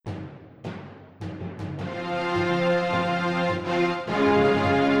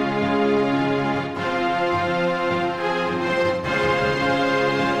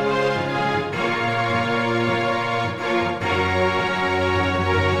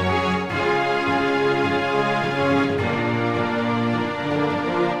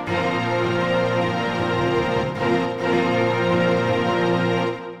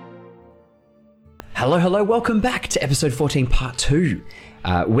Hello, welcome back to episode 14, part 2.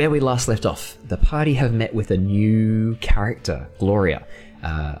 Where we last left off, the party have met with a new character, Gloria,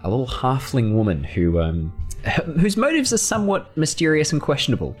 a little halfling woman whose motives are somewhat mysterious and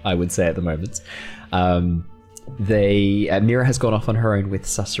questionable, I would say, at the moment. Mira has gone off on her own with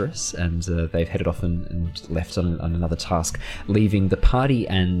Susurrus, and they've headed off and left on another task, leaving the party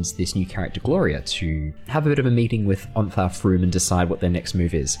and this new character Gloria to have a bit of a meeting with Ontharr Froom and decide what their next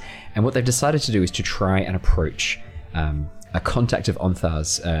move is. And what they've decided to do is to try and approach a contact of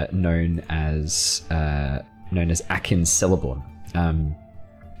Onthar's known as Akin Celeborn,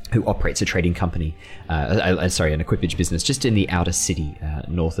 who operates a trading company, an equipage business just in the outer city,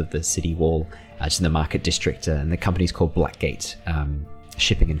 north of the city wall, just in the market district, and the company's called Blackgate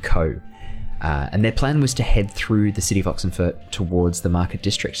Shipping and Co. And their plan was to head through the city of Oxenfurt towards the market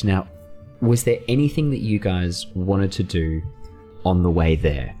district. Now, was there anything that you guys wanted to do on the way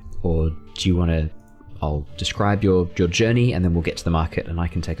there? Or do you want to... I'll describe your journey and then we'll get to the market and I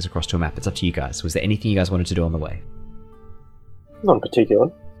can take us across to a map. It's up to you guys. Was there anything you guys wanted to do on the way? Not in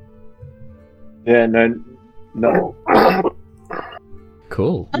particular. Yeah, no.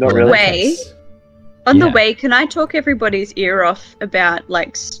 Cool. On the way, can I talk everybody's ear off about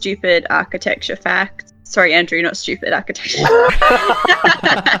like stupid architecture facts? Sorry, Andrew, not stupid architecture.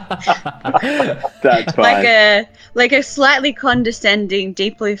 That's fine. Like a slightly condescending,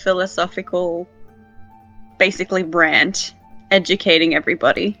 deeply philosophical, basically rant, educating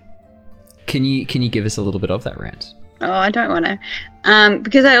everybody. Can you give us a little bit of that rant? Oh, I don't want to,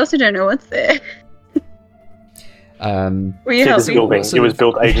 because I also don't know what's there. Will you help me? It was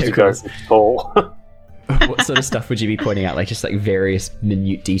built ages ago. It's tall. What sort of stuff would you be pointing out? Like just like various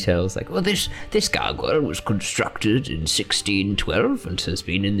minute details, like, well, this gargoyle was constructed in 1612 and has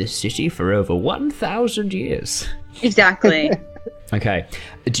been in this city for over 1,000 years. Exactly. Okay.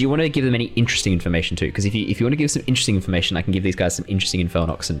 Do you want to give them any interesting information too? Because if you want to give some interesting information, I can give these guys some interesting info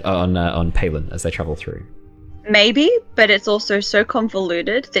on Palin as they travel through. Maybe, but it's also so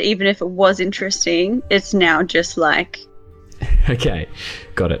convoluted that even if it was interesting, it's now just like... Okay,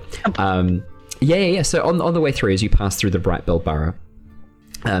 got it. Yeah. So on the way through, as you pass through the Bright Bell Borough,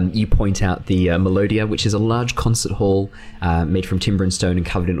 you point out the Melodia, which is a large concert hall made from timber and stone and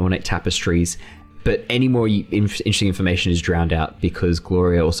covered in ornate tapestries. But any more interesting information is drowned out because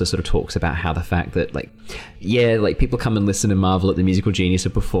Gloria also sort of talks about how the fact that, people come and listen and marvel at the musical genius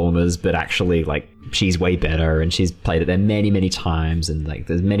of performers, but actually, she's way better and she's played it there many, many times. And,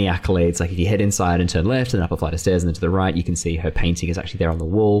 there's many accolades. Like, if you head inside and turn left and up a flight of stairs and then to the right, you can see her painting is actually there on the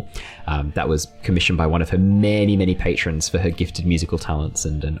wall. That was commissioned by one of her many, many patrons for her gifted musical talents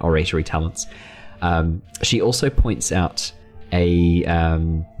and oratory talents. She also points out a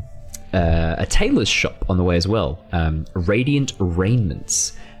tailor's shop on the way as well, Radiant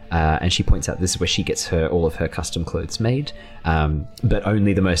Raiments, and she points out this is where she gets all of her custom clothes made, but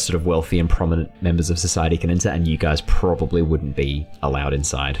only the most sort of wealthy and prominent members of society can enter, and you guys probably wouldn't be allowed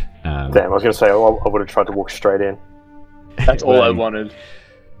inside. Damn, I was going to say I would have tried to walk straight in. That's all I wanted.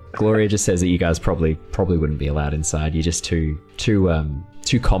 Gloria just says that you guys probably wouldn't be allowed inside. You're just too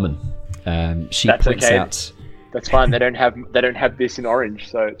common. She That's points okay. out. That's fine. They don't have this in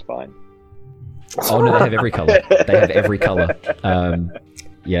orange, so it's fine. Oh no, they have every color. They have every color.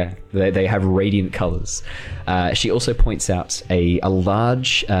 Yeah, they have radiant colors. She also points out a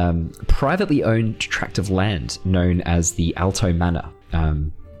large, privately owned tract of land known as the Alto Manor.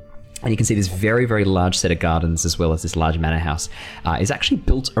 And you can see this very, very large set of gardens as well as this large manor house is actually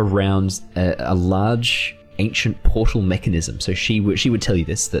built around a large ancient portal mechanism. So she would tell you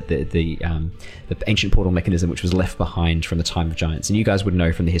this, that the ancient portal mechanism which was left behind from the time of giants, and you guys would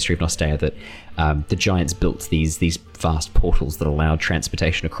know from the history of Nostea that the giants built these vast portals that allowed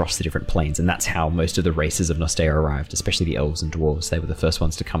transportation across the different planes, and that's how most of the races of Nostea arrived, especially the elves and dwarves. They were the first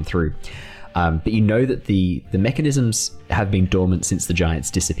ones to come through. But you know that the mechanisms have been dormant since the giants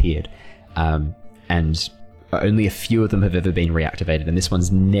disappeared, and only a few of them have ever been reactivated, and this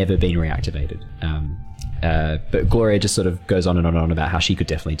one's never been reactivated. But Gloria just sort of goes on and on about how she could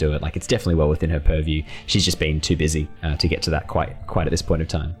definitely do it. Like, it's definitely well within her purview. She's just been too busy to get to that quite at this point of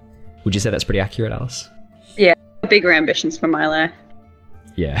time. Would you say that's pretty accurate, Alice? Yeah, bigger ambitions for Milo.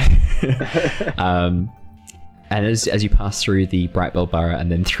 Yeah. And as you pass through the Bright Bell Borough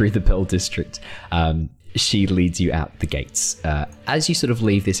and then through the Bell District, she leads you out the gates. As you sort of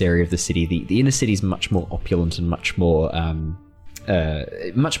leave this area of the city, the inner city is much more opulent and much more,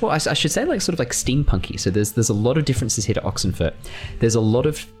 I should say, sort of steampunky. So there's a lot of differences here to Oxenfurt. There's a lot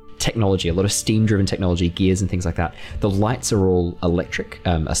of technology, a lot of steam-driven technology, gears and things like that. The lights are all electric,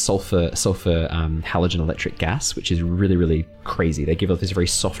 a sulfur halogen electric gas, which is really, really crazy. They give off this very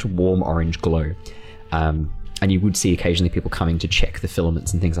soft, warm orange glow. and you would see occasionally people coming to check the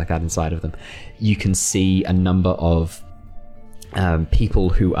filaments and things like that inside of them. You can see a number of people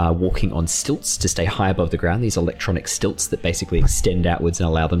who are walking on stilts to stay high above the ground, these electronic stilts that basically extend outwards and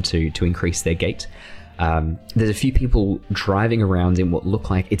allow them to increase their gait. There's a few people driving around in what look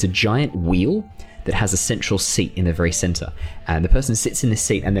like it's a giant wheel that has a central seat in the very center, and the person sits in the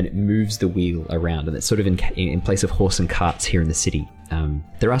seat and then it moves the wheel around, and it's sort of in place of horse and carts here in the city.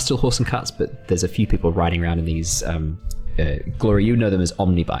 There are still horse and carts, but there's a few people riding around in these Gloria, you know them as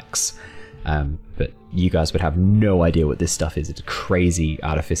omnibikes, but you guys would have no idea what this stuff is. It's crazy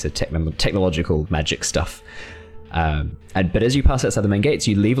artificer technological magic stuff. But as you pass outside the main gates,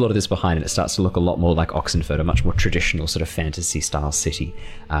 you leave a lot of this behind, and it starts to look a lot more like Oxenford, a much more traditional sort of fantasy style city.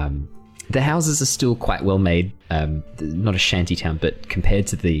 The houses are still quite well made, not a shanty town, but compared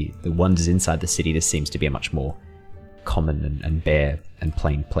to the wonders inside the city, this seems to be a much more common and bare and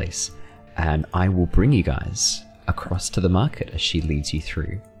plain place. And I will bring you guys across to the market as she leads you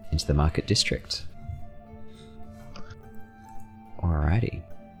through into the market district. Alrighty.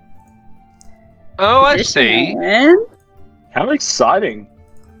 Oh, I see. How exciting!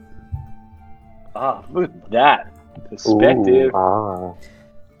 Ah, look at that perspective.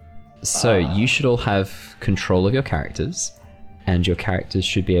 So you should all have control of your characters, and your characters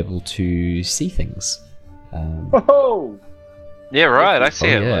should be able to see things. Oh! Yeah, right. I see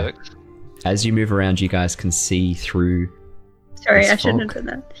how yeah. it works. As you move around, you guys can see through. Sorry, this I shouldn't fog. have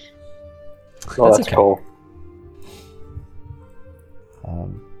done that. Oh, that's okay. cool.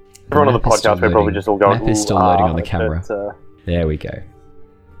 Everyone on the map is still podcast, we're probably loading. just all going. Map is still "Ooh, loading ah," on the camera. but, There we go.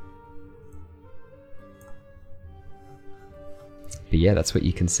 But yeah, that's what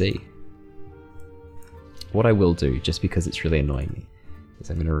you can see. What I will do, just because it's really annoying me, is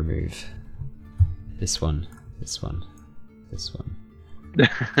I'm going to remove this one, this one, this one.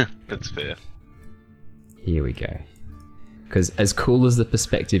 That's fair. Here we go. Because as cool as the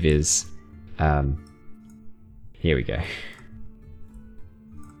perspective is, here we go.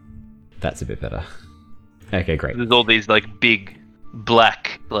 That's a bit better. Okay, great. There's all these like big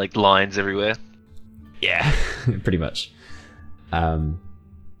black like lines everywhere. Yeah, pretty much.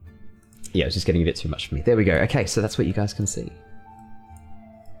 Yeah, it was just getting a bit too much for me. There we go. Okay, so that's what you guys can see.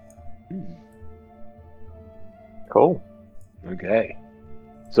 Cool. Okay.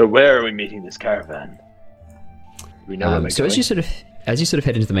 So where are we meeting this caravan? We know where we're So going. as you sort of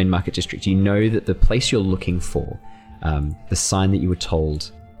head into the main market district, you know that the place you're looking for, the sign that you were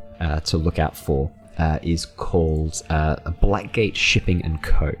told to look out for, is called Blackgate Shipping and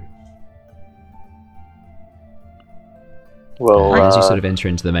Co. Well, As you sort of enter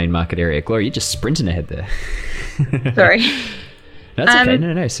into the main market area, Gloria, you're just sprinting ahead there. Sorry. That's okay.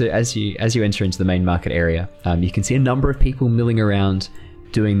 No. So as you enter into the main market area, you can see a number of people milling around,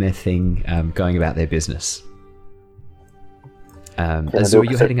 doing their thing, going about their business. Azure,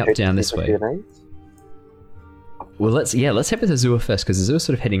 you're heading up down this way. Well, let's head with Azure first, because Azure's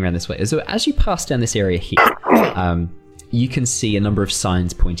sort of heading around this way. Azure, as you pass down this area here, you can see a number of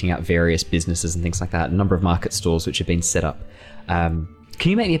signs pointing out various businesses and things like that, a number of market stalls which have been set up. Can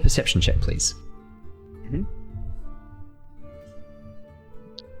you make me a perception check, please? Mm-hmm.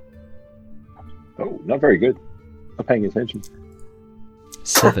 Oh, not very good. Not paying attention.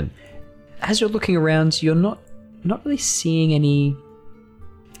 7. As you're looking around, you're not really seeing anything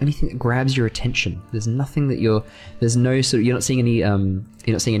that grabs your attention. There's nothing that you're not seeing any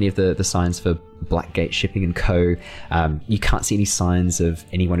of the signs for Blackgate Shipping and Co. You can't see any signs of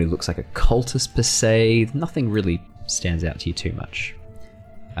anyone who looks like a cultist per se. Nothing really stands out to you too much.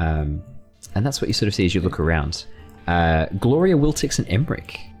 And that's what you sort of see as you look around. Gloria, Wiltix, and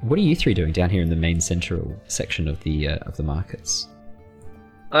Emmerich, what are you three doing down here in the main central section of the markets?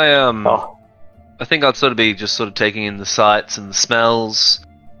 I think I'd sort of be just sort of taking in the sights and the smells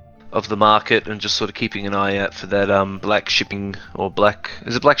of the market, and just sort of keeping an eye out for that Black Shipping or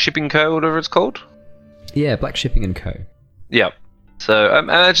is it Black Shipping Co, whatever it's called? Yeah, Black Shipping and Co. Yeah. So I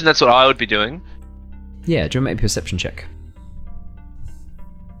imagine that's what I would be doing. Yeah, do you want to make a perception check?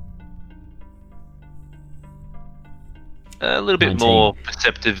 A little bit 19. more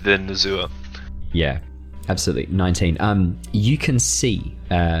perceptive than Azure. Yeah, absolutely. 19. You can see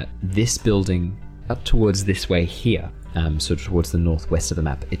this building up towards this way here, sort of towards the northwest of the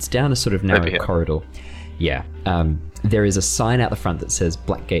map. It's down a sort of narrow corridor. Yeah. There is a sign out the front that says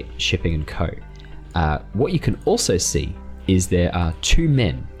Blackgate Shipping and Co. What you can also see is there are two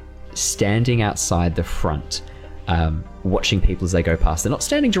men standing outside the front, watching people as they go past. They're not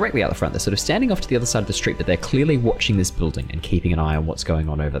standing directly out the front. They're sort of standing off to the other side of the street, but they're clearly watching this building and keeping an eye on what's going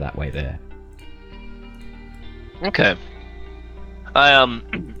on over that way there. Okay. I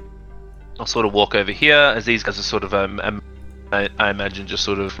I'll sort of walk over here as these guys are sort of I imagine just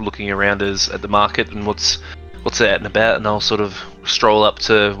sort of looking around at the market and what's out and about, and I'll sort of stroll up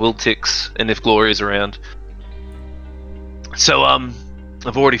to Wiltix and if Gloria's around. So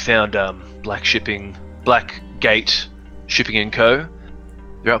I've already found Black Gate Shipping and Co.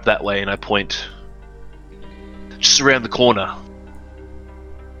 They're up that way, and I point just around the corner.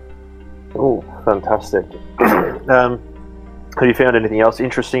 Oh, fantastic. Have you found anything else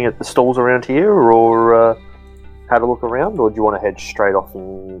interesting at the stalls around here, or had a look around, or do you want to head straight off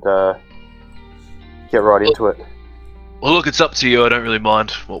and get right into it? Well, look, it's up to you. I don't really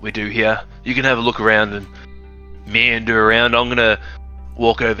mind what we do here. You can have a look around and meander around. I'm gonna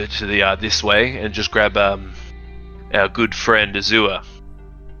walk over to the this way and just grab our good friend Azua.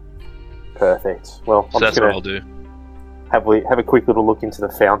 Perfect. Well, So that's what I'll do. have a quick little look into the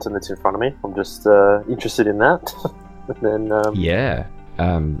fountain that's in front of me. I'm just interested in that. And then Yeah. I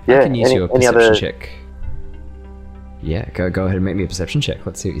Yeah, can use any your perception other- check. Yeah, go ahead and make me a perception check.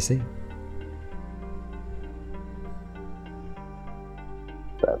 Let's see what you see.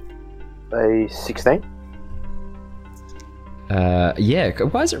 a 16. Yeah.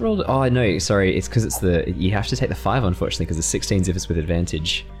 Why is it rolled? Oh, no, sorry. It's because you have to take the 5, unfortunately, because the 16's if it's with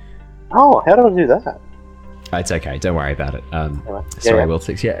advantage. Oh, how did I do that? It's okay. Don't worry about it. Anyway, Sorry, yeah.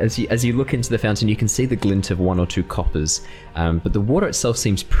 Wiltix. Yeah, as you look into the fountain, you can see the glint of 1 or 2 coppers, but the water itself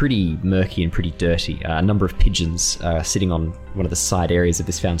seems pretty murky and pretty dirty. A number of pigeons sitting on one of the side areas of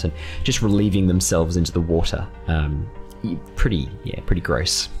this fountain, just relieving themselves into the water. Pretty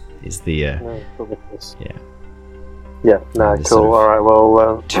gross is the No, ridiculous. yeah. Yeah, no, This cool. sort of All right,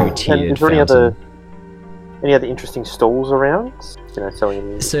 well, two-tiered and is there fountain. any other interesting stalls around?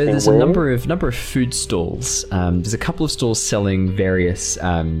 Selling. So there's a number of food stalls. There's a couple of stalls selling various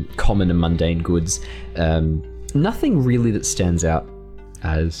common and mundane goods. Nothing really that stands out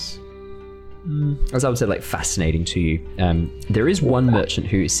as I would say, like, fascinating to you. There is one merchant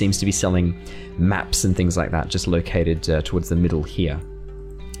who seems to be selling maps and things like that, just located towards the middle here,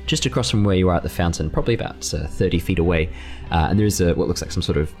 just across from where you are at the fountain, probably about 30 feet away. And there's what looks like some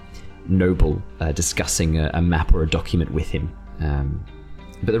sort of noble discussing a map or a document with him.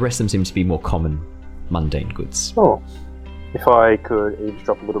 But the rest of them seem to be more common, mundane goods. Oh, if I could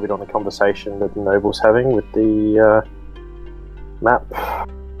eavesdrop a little bit on the conversation that the noble's having with the map.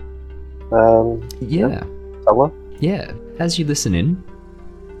 Yeah. Seller. Yeah. As you listen in,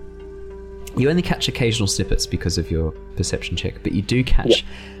 you only catch occasional snippets because of your perception check, but you do catch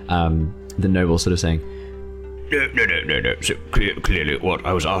the noble sort of saying, No. So clearly what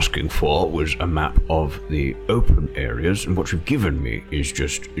I was asking for was a map of the open areas, and what you've given me is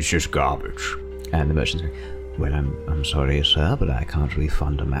just garbage. and the merchant's going, Well, I'm sorry, sir, but I can't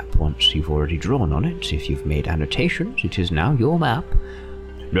refund a map once you've already drawn on it. If you've made annotations, it is now your map.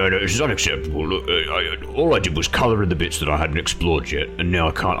 No, this is unacceptable. Look, all I did was colour in the bits that I hadn't explored yet, and now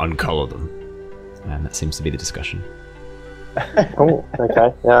I can't uncolour them. and that seems to be the discussion. Oh,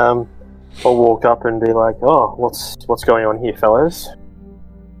 okay. I'll walk up and be like, "Oh, what's going on here, fellas?"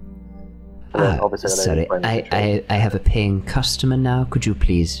 And then obviously I don't sorry, explain the situation. I have a paying customer now. Could you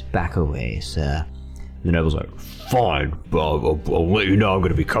please back away, sir? The noble's like, Fine, but I'll let you know I'm going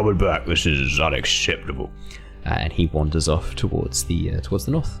to be coming back. This is unacceptable. and he wanders off towards the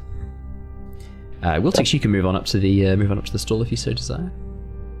north. Wiltix, you can move on up to the stall if you so desire.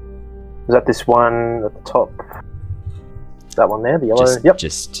 Is that this one at the top? That one there, the yellow. Yep.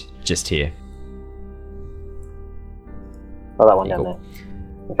 Just here. Oh, that one There down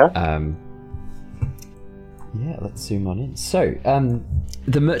you there. Okay. Yeah, let's zoom on in. So,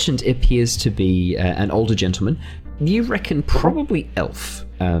 the merchant appears to be an older gentleman. You reckon probably elf.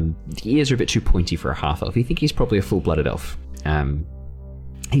 The ears are a bit too pointy for a half elf. You think he's probably a full-blooded elf.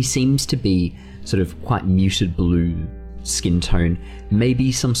 He seems to be sort of quite muted blue skin tone,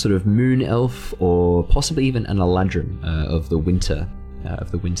 maybe some sort of moon elf, or possibly even an Eladrin of the winter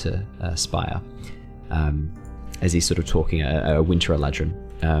spire. As he's sort of talking, a winter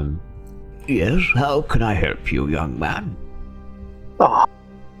Eladrin. Yes, how can I help you, young man? Oh,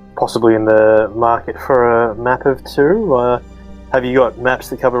 possibly in the market for a map of two. Have you got maps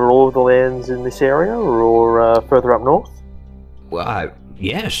that cover all of the lands in this area, or further up north? Well,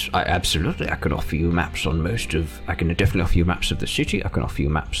 yes, absolutely. I can offer you maps on I can definitely offer you maps of the city. I can offer you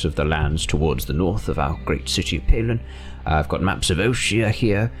maps of the lands towards the north of our great city of Palin. I've got maps of Oshia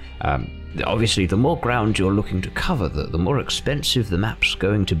here. Obviously, the more ground you're looking to cover, the more expensive the map's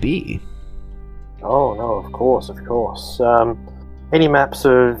going to be. Oh no, of course. Any maps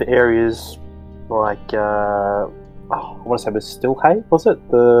of areas like I want to say it was Stillhay, was it?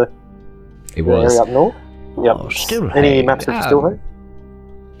 It The was. area up north? Yep. Oh, Stillhay. Any maps of Stillhay?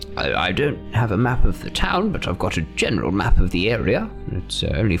 I don't have a map of the town, but I've got a general map of the area. It's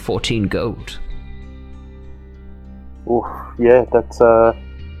only 14 gold. Oof, yeah, that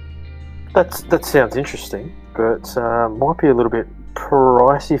sounds interesting, but might be a little bit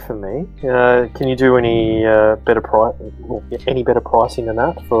pricey for me. Can you do any better pricing than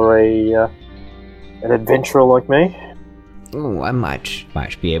that for an adventurer like me? Oh, I might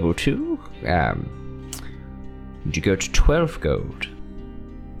be able to. Would you go to 12 gold?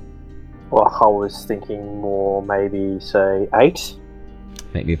 Well, I was thinking more maybe, say, 8.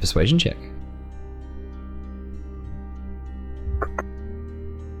 Make me a persuasion check.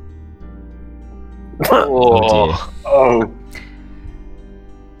 Oh, dear. Oh,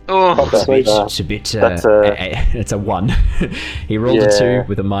 oh. It's a bit. It's a 1. He rolled a 2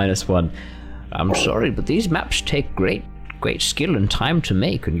 with a -1. I'm sorry, but these maps take great skill and time to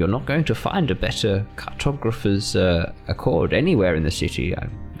make, and you're not going to find a better cartographer's accord anywhere in the city.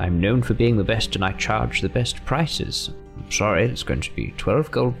 I'm known for being the best, and I charge the best prices. I'm sorry, it's going to be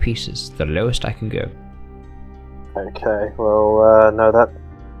 12 gold pieces, the lowest I can go. Okay, well, no,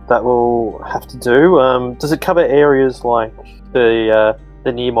 that will have to do. Does it cover areas like the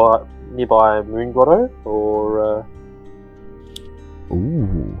nearby Moon Grotto, or?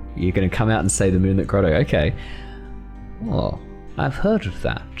 Ooh, you're going to come out and say the Moonlit Grotto. Okay. Oh, I've heard of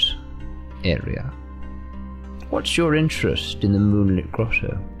that area. What's your interest in the Moonlit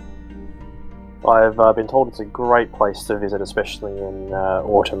Grotto? I've been told it's a great place to visit, especially in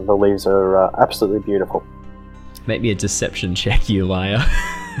autumn. The leaves are absolutely beautiful. Make me a deception check, you liar.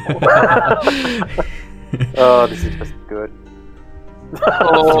 Oh, this is just good.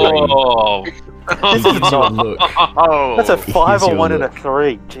 Oh. He gives you a look. That's a 5, gives you a a 1, and a look.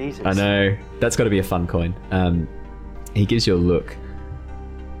 3. Jesus. I know. That's got to be a fun coin. He gives you a look.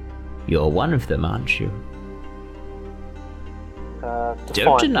 You're one of them, aren't you?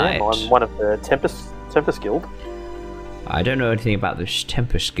 Don't deny it. I'm one of the Tempest Guild. I don't know anything about this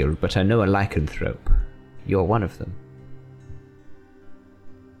Tempest Guild, but I know a lycanthrope. You're one of them.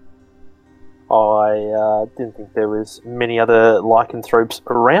 I didn't think there was many other lycanthropes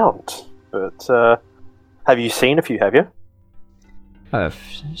around, but have you seen a few, have you? I've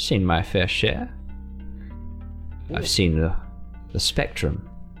seen my fair share. I've seen the spectrum,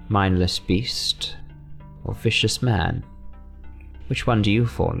 mindless beast, or vicious man. Which one do you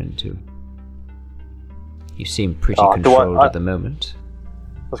fall into? You seem pretty controlled at the moment.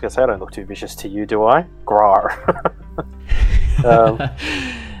 I was going to say, I don't look too vicious to you, do I? Grar.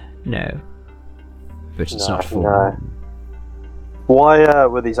 No. But it's not for... No. Why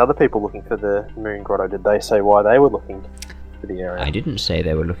were these other people looking for the Moon Grotto? Did they say why they were looking for the area? I didn't say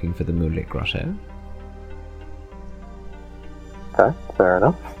they were looking for the Moonlit Grotto. Okay, fair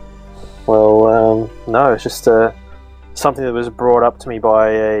enough. Well, no, it's just something that was brought up to me by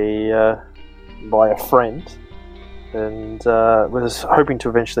a friend, and was hoping to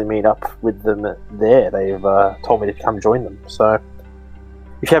eventually meet up with them there. They've told me to come join them. So,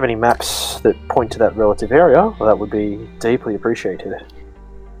 if you have any maps that point to that relative area, well, that would be deeply appreciated.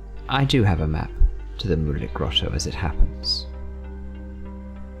 I do have a map to the Moonlit Grotto, as it happens.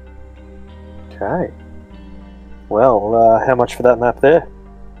 Okay. Well, how much for that map there?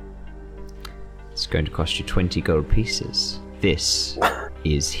 It's going to cost you 20 gold pieces. This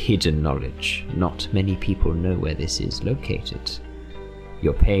is hidden knowledge. Not many people know where this is located.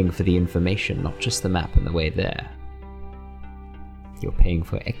 You're paying for the information, not just the map and the way there. You're paying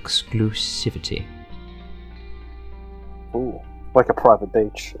for exclusivity. Ooh, like a private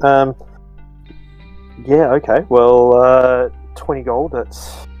beach. Yeah, okay. Well, 20 gold,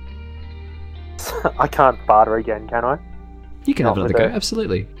 that's... I can't barter again, can I? You can Not have another with go, a-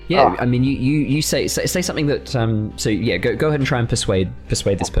 absolutely. Yeah, Oh. I mean, you say something that. So yeah, go ahead and try and persuade this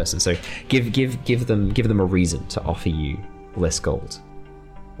person. So give them a reason to offer you less gold.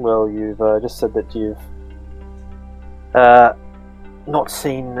 Well, you've just said that you've not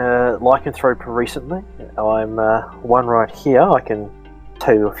seen lycanthrope recently. I'm one right here. I can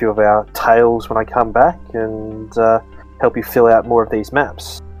tell you a few of our tales when I come back and help you fill out more of these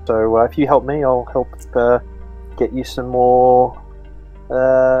maps. So if you help me, I'll help get you some more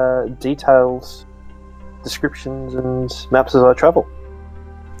details, descriptions, and maps as I travel.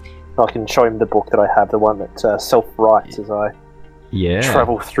 I can show him the book that I have, the one that self-writes as I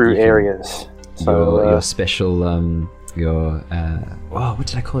travel through You can- areas. So your special what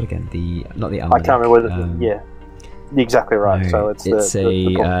did I call it again? Not the I almanac. can't remember yeah, exactly right. No, So it's it's the a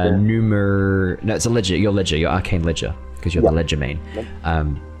book, yeah. No, it's a ledger. Your arcane ledger, because you're the ledger main. Yep.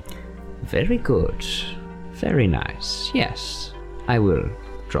 Very good. Very nice. Yes, I will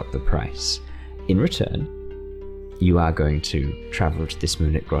drop the price. In return, you are going to travel to this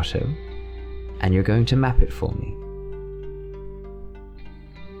moonlit grotto, and you're going to map it for me.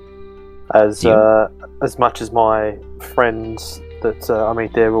 As much as my friends that I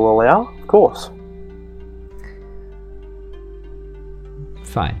meet there will allow, of course.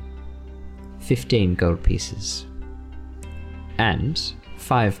 Fine. 15 gold pieces. And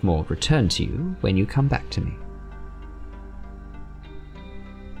 5 more returned to you when you come back to me.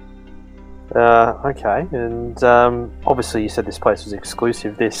 Okay, and obviously you said this place was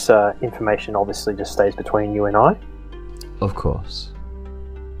exclusive. This information obviously just stays between you and I. Of course.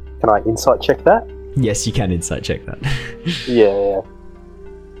 Can I insight check that? Yes, you can insight check that. Yeah.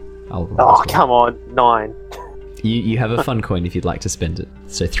 Oh, come on, 9. You have a fun coin if you'd like to spend it.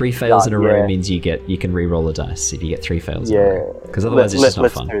 So 3 fails in a row means you can re-roll a dice if you get 3 fails in a row. Because otherwise it's just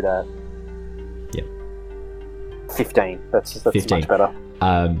not fun. Let's do that. Yep. 15. That's 15. Much better.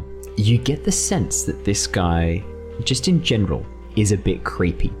 You get the sense that this guy, just in general, is a bit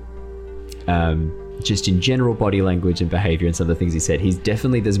creepy. Just in general body language and behavior and some of the things he said,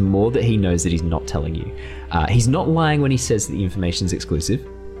 there's more that he knows that he's not telling you. He's not lying when he says that the information's exclusive.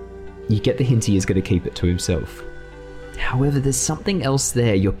 You get the hint he is going to keep it to himself. However, there's something else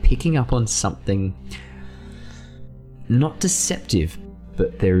there. You're picking up on something not deceptive,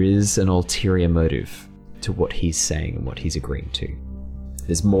 but there is an ulterior motive to what he's saying and what he's agreeing to.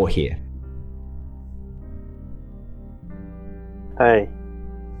 There's more here. Hey.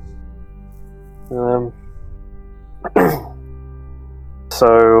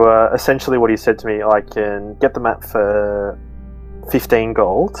 So essentially what he said to me, I can get the map for 15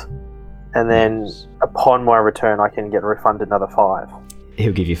 gold, and then upon my return I can get refunded another 5.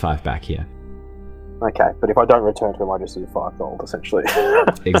 He'll give you 5 back, yeah. Okay, but if I don't return to him, I just lose 5 gold, essentially.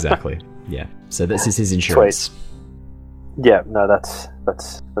 Exactly, yeah. So this is his insurance. Sweet. Yeah, no, that's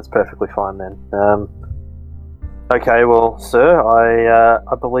perfectly fine then. Okay, well, sir,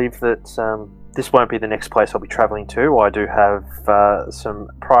 I believe that this won't be the next place I'll be travelling to. I do have some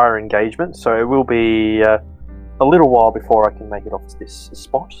prior engagement, so it will be a little while before I can make it off to this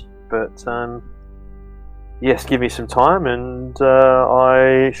spot. But yes, give me some time, and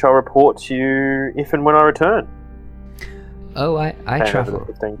I shall report to you if and when I return. Oh, I travel.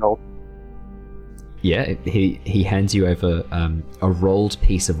 15 gold. Yeah, he hands you over a rolled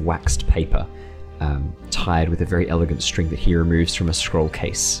piece of waxed paper, tied with a very elegant string that he removes from a scroll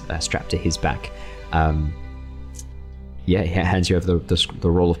case strapped to his back. He hands you over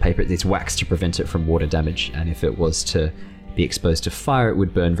the roll of paper. It's waxed to prevent it from water damage, and if it was to be exposed to fire, it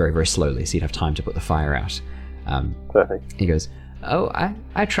would burn very, very slowly, so you'd have time to put the fire out. Perfect. He goes, "Oh,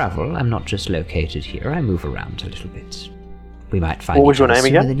 I travel. I'm not just located here. I move around a little bit. We might find." What was your name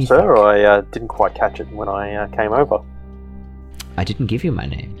sooner again, sir? I didn't quite catch it when I came over. I didn't give you my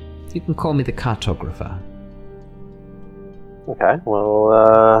name. You can call me the cartographer. Okay,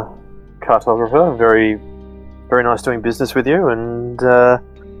 well, cartographer, very, very nice doing business with you. And are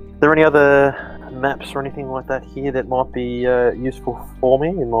there any other maps or anything like that here that might be useful for me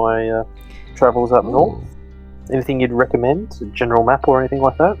in my travels up north? Anything you'd recommend? A general map or anything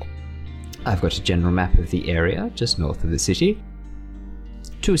like that? I've got a general map of the area just north of the city.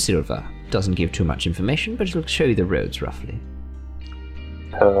 2 silver. Doesn't give too much information, but it'll show you the roads roughly.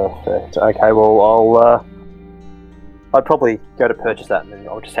 Perfect. Okay, well, I'd probably go to purchase that, and then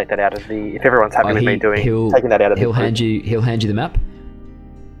I'll just take that out of the. If everyone's happy with me taking that out of the. He'll hand you the map.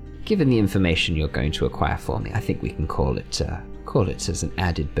 Given the information you're going to acquire for me, I think we can call it as an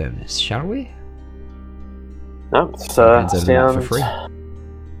added bonus, shall we? No, sounds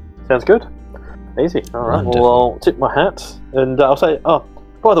good. Easy. All right. Wonderful. Well, I'll tip my hat, and I'll say, oh,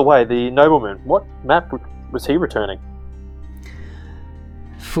 by the way, the nobleman, what map was he returning?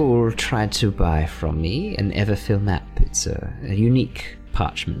 Fool tried to buy from me an Everfill map. It's a unique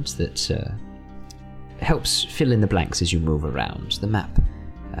parchment that helps fill in the blanks as you move around. The map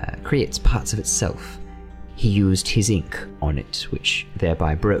creates parts of itself. He used his ink on it, which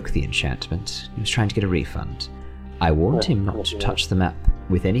thereby broke the enchantment. He was trying to get a refund. I warned him not to touch the map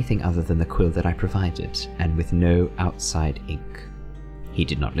with anything other than the quill that I provided, and with no outside ink. He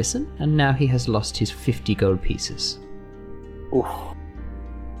did not listen, and now he has lost his 50 gold pieces. Oof.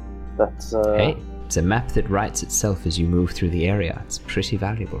 That's Hey, it's a map that writes itself as you move through the area. It's pretty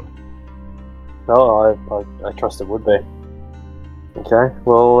valuable. No, I trust it would be. Okay,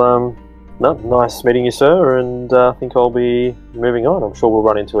 well, no, nice meeting you, sir, and I think I'll be moving on. I'm sure we'll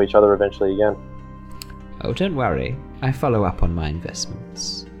run into each other eventually again. Oh, don't worry. I follow up on my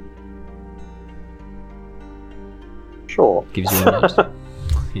investments. Sure. Gives you a nod.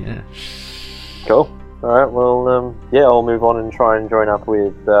 Yeah. Cool. Alright, well, yeah, I'll move on and try and join up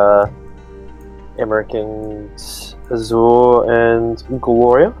with Emmerich and Azure and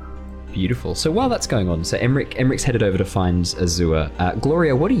Gloria. Beautiful. So while that's going on, so Emmeric's headed over to find Azure.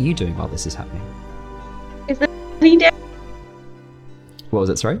 Gloria, what are you doing while this is happening? Is it a sunny day? What was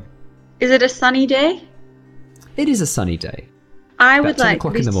it, sorry? Is it a sunny day? It is a sunny day. I About would 10 like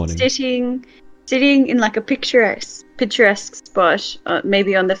o'clock to in the be morning. sitting in like a picturesque spot,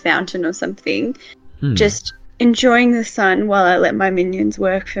 maybe on the fountain or something, just enjoying the sun while I let my minions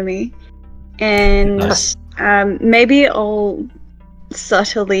work for me. And Nice. maybe I'll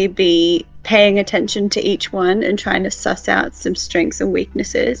subtly be paying attention to each one and trying to suss out some strengths and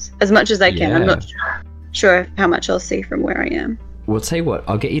weaknesses as much as I can. I'm Yeah. not sure how much I'll see from where I am. Well, tell you what,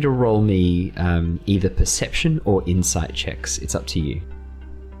 I'll get you to roll me either perception or insight checks. It's up to you.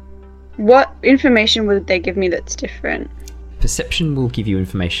 What information would they give me that's different? Perception will give you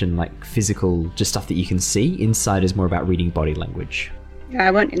information like physical, just stuff that you can see. Insight is more about reading body language. Yeah,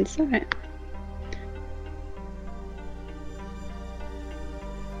 I want insight.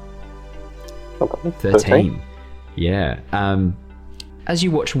 Okay. 13. Yeah. As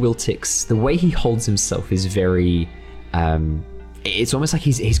you watch Wiltix, the way he holds himself is very. It's almost like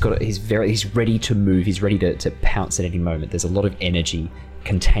he's ready to move. He's ready to pounce at any moment. There's a lot of energy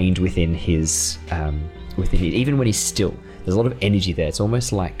contained within his even when he's still. There's a lot of energy there. It's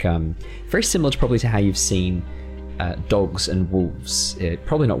almost like very similar to probably to how you've seen dogs and wolves.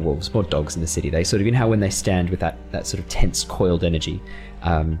 Probably not wolves, more dogs in the city. They sort of, you know how when they stand with that sort of tense, coiled energy.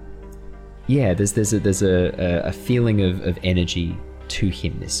 Yeah, there's a feeling of energy to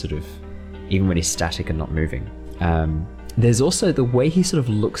him. This sort of, even when he's static and not moving. There's also the way he sort of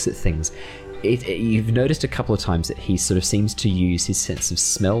looks at things. You've noticed a couple of times that he sort of seems to use his sense of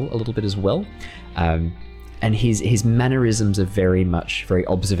smell a little bit as well. And his mannerisms are very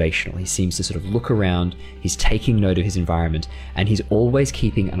observational. He seems to sort of look around, he's taking note of his environment, and he's always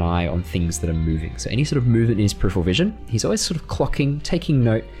keeping an eye on things that are moving. So any sort of movement in his peripheral vision, he's always sort of clocking, taking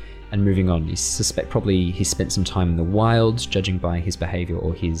note, and moving on. You suspect probably he's spent some time in the wilds, judging by his behavior,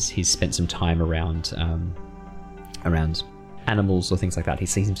 or he's spent some time around animals or things like that. He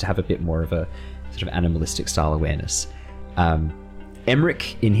seems to have a bit more of a sort of animalistic style awareness.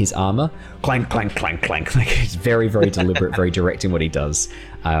 Emmerich in his armor, clank, clank, clank, clank. Like, he's very, very deliberate, very direct in what he does.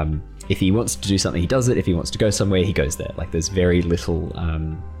 If he wants to do something, he does it. If he wants to go somewhere, he goes there. Like, there's very little.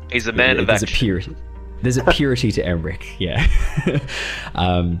 He's a man of action. There's a purity to Emmerich, yeah.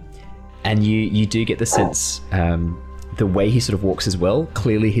 And you do get the sense, the way he sort of walks as well.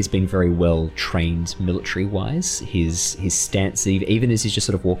 Clearly, he's been very well trained military-wise. His stance, even as he's just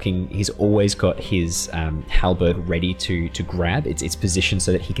sort of walking, he's always got his halberd ready to grab. It's positioned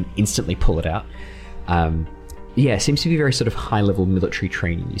so that he can instantly pull it out. Yeah, seems to be very sort of high-level military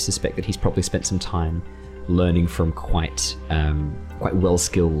training. You suspect that he's probably spent some time learning from quite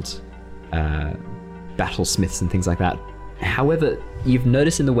well-skilled battlesmiths and things like that. However, you've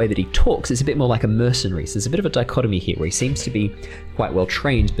noticed in the way that he talks, it's a bit more like a mercenary. So there's a bit of a dichotomy here where he seems to be quite well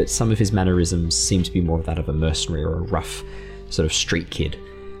trained, but some of his mannerisms seem to be more of that of a mercenary or a rough sort of street kid.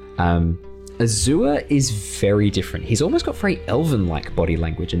 Azure is very different. He's almost got very elven-like body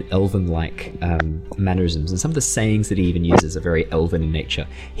language and elven-like mannerisms, and some of the sayings that he even uses are very elven in nature.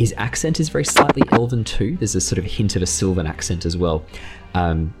 His accent is very slightly elven too. There's a sort of hint of a Sylvan accent as well.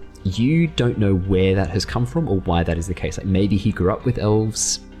 You don't know where that has come from or why that is the case. Like, maybe he grew up with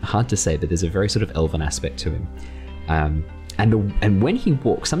elves. Hard to say, but there's a very sort of elven aspect to him. And when he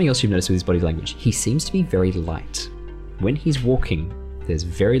walks, something else you've noticed with his body language, he seems to be very light. When he's walking, there's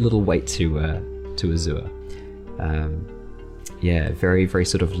very little weight to Azure. Yeah, very, very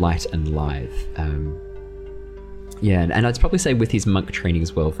sort of light and lithe. Yeah, and I'd probably say with his monk training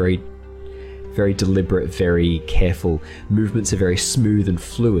as well, very deliberate, very careful. Movements are very smooth and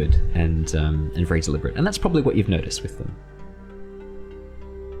fluid, and very deliberate. And that's probably what you've noticed with them.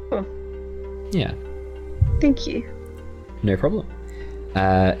 Cool. Yeah. Thank you. No problem.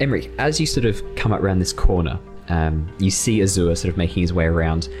 Emmerich, as you sort of come up around this corner, you see Azure sort of making his way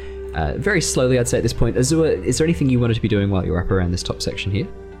around very slowly, I'd say at this point. Azure, is there anything you wanted to be doing while you're up around this top section here?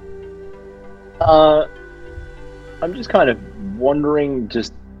 I'm just kind of wondering,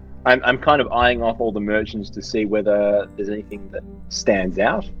 I'm kind of eyeing off all the merchants to see whether there's anything that stands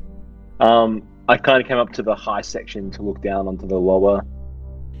out. I kind of came up to the high section to look down onto the lower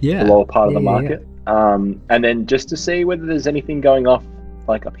part of the market. And then just to see whether there's anything going off,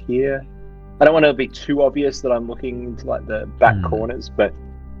 like up here. I don't want to be too obvious that I'm looking into like the back corners, but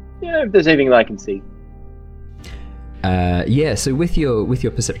yeah, if there's anything that I can see. Yeah, so with your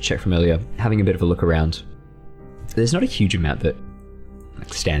perception check from earlier, having a bit of a look around, there's not a huge amount that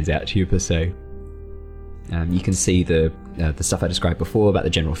stands out to you per se. You can see the stuff I described before about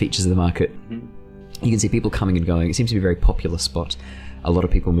the general features of the market. You can see people coming and going. It seems to be a very popular spot. A lot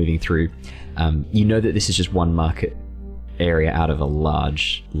of people moving through. You know that this is just one market area out of a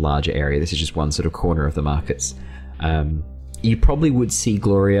larger area. This is just one sort of corner of the markets. You probably would see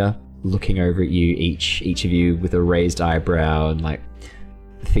Gloria looking over at you, each of you with a raised eyebrow and like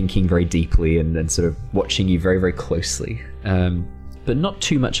thinking very deeply and sort of watching you very, very closely. But not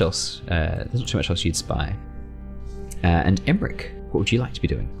too much else. There's not too much else you'd spy. And Emmerich, what would you like to be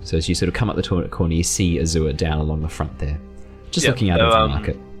doing? So as you sort of come up the corner, you see Azure down along the front there, just looking out into the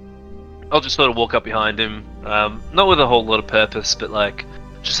market. I'll just sort of walk up behind him, not with a whole lot of purpose, but like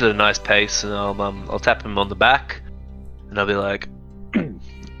just at a nice pace, and I'll tap him on the back, and I'll be like,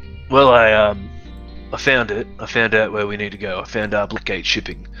 "Well, I found it. I found out where we need to go. I found our Blackgate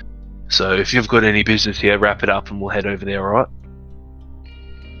shipping. So if you've got any business here, wrap it up, and we'll head over there. All right?"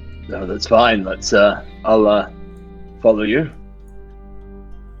 No, that's fine. I'll follow you.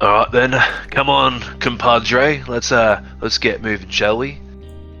 All right then. Come on, compadre. Let's get moving, shall we?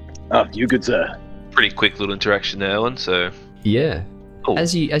 After you, good sir. Pretty quick little interaction there, Ellen. So yeah. Cool.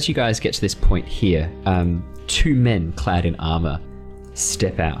 As you guys get to this point here, two men clad in armor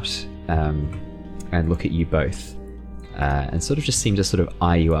step out and look at you both, and sort of just seem to sort of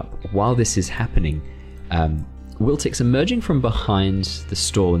eye you up. While this is happening, Wiltix, emerging from behind the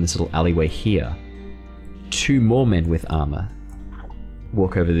stall in this little alleyway here, two more men with armor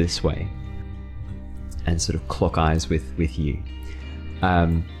walk over this way and sort of clock eyes with you.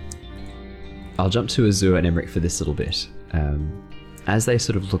 I'll jump to Azure and Emmerich for this little bit. As they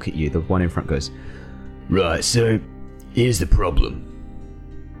sort of look at you, the one in front goes, Right, so here's the problem.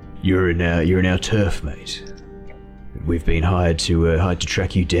 You're in our turf, mate. We've been hired to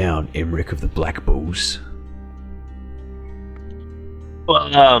track you down, Emmerich of the Black Bulls.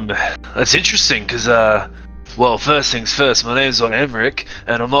 Well, that's interesting because, well, first things first, my name's on Emmerich,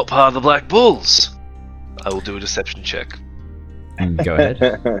 and I'm not part of the Black Bulls. I will do a deception check. Go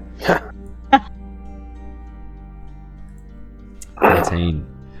ahead. 13.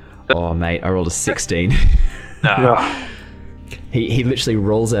 Oh, mate, I rolled a 16. Nah. He literally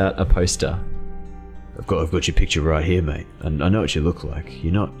rolls out a poster. I've got your picture right here, mate. And I know what you look like.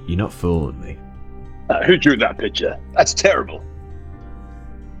 You're not fooling me. Who drew that picture? That's terrible.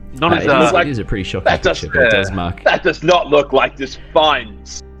 It is a pretty shocking picture, but it does mark. That does not look like this fine,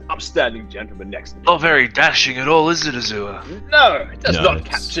 upstanding gentleman next to me. Not very dashing at all, is it, Azure? No, it does not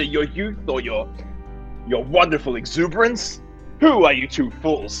capture your youth or your wonderful exuberance. Who are you two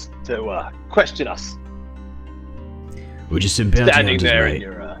fools to question us? We're just some bounty Standing hunters, there mate.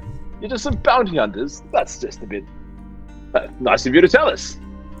 you're just some bounty hunters. That's just a bit nice of you to tell us.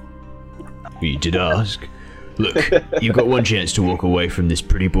 You did ask. Look, you've got one chance to walk away from this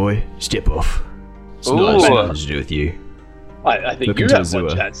pretty boy. Step off. It's nothing to do with you. I think you have one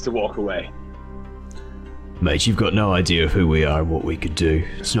chance to walk away. Mate, you've got no idea of who we are and what we could do.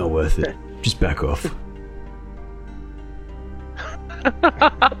 It's not worth it. Just back off.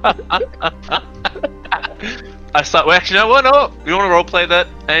 I start. Well, actually, no, why not? You want to roleplay that,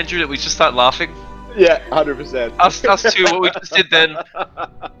 Andrew? That we just start laughing. Yeah, 100%. Us two. What we just did then,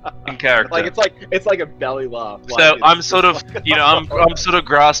 in character. Like it's like a belly laugh. So I'm sort of, I'm sort of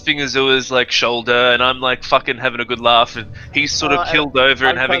grasping Azure's like shoulder, and I'm like fucking having a good laugh, and he's sort of killed over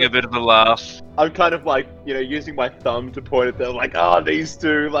and having a bit of a laugh. I'm kind of like, using my thumb to point at them, like, these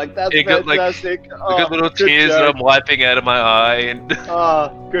two, like that's fantastic. I got little tears that I'm wiping out of my eye, and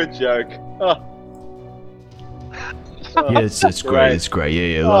good joke. Yeah, it's great. It's great.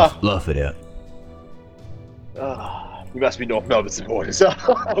 Yeah. Laugh it out. You must be North Melbourne supporters. Oh,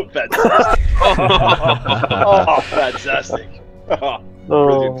 fantastic. Fantastic.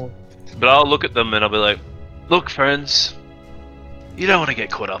 Brilliant. But I'll look at them and I'll be like, look, friends, you don't want to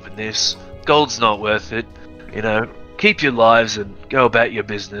get caught up in this. Gold's not worth it. Keep your lives and go about your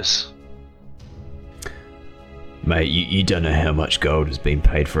business. Mate, you don't know how much gold has been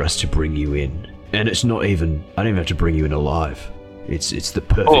paid for us to bring you in. And it's not even... I don't even have to bring you in alive. It's the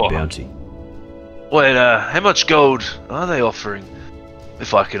perfect bounty. Wait, how much gold are they offering,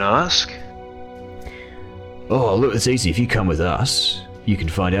 if I can ask? Oh, look, it's easy. If you come with us, you can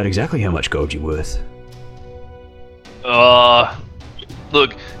find out exactly how much gold you're worth.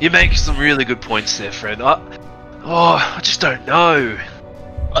 Look, you make some really good points there, friend. I just don't know.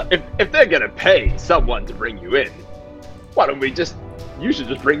 If they're gonna pay someone to bring you in, why don't you should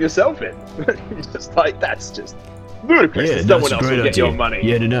just bring yourself in. Just like, that's just ludicrous. Yeah, someone else will get your money.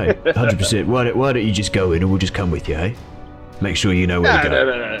 Yeah, no, 100%. Why don't you just go in and we'll just come with you, hey? Make sure you know where to go.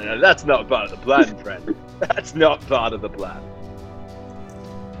 No. That's not part of the plan, friend. That's not part of the plan.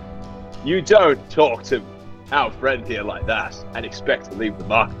 You don't talk to our friend here like that and expect to leave the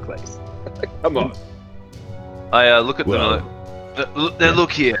marketplace. Come on. I look at Well- them now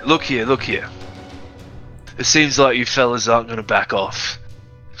look here. It seems like you fellas aren't going to back off.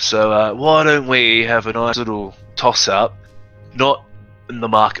 So why don't we have a nice little toss-up, not in the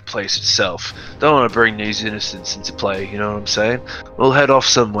marketplace itself. Don't want to bring these innocents into play, you know what I'm saying? We'll head off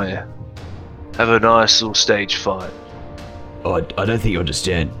somewhere. Have a nice little stage fight. Oh, I don't think you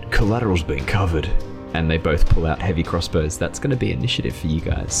understand. Collateral's been covered. And they both pull out heavy crossbows. That's going to be initiative for you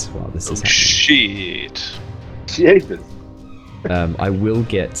guys while this is happening. Shit. Jesus. I will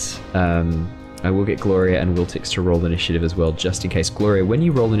get Gloria and Wiltix to roll initiative as well, just in case. Gloria, when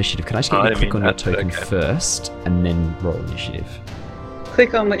you roll initiative, can I just get you to click on your token first and then roll initiative?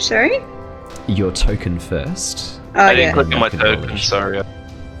 Click on which, sorry? Your token first. Oh, I yeah. didn't click on my You can roll token, initiative. sorry.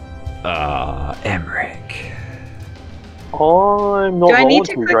 Emmerich. I'm not Do I need rolling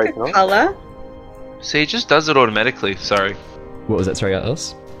to too click great a tonight. colour? See, it just does it automatically, sorry. What was that? Sorry,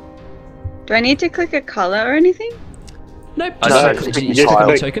 else? Do I need to click a colour or anything? Nope. No, Just just click click on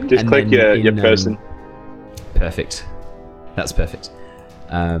the your token. Just and click then your in, person. Perfect. That's perfect.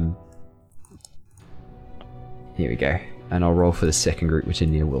 Here we go. And I'll roll for the second group, which are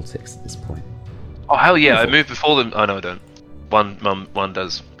near Wiltix at this point. Oh, hell yeah, I moved before them. Oh, no, I don't. One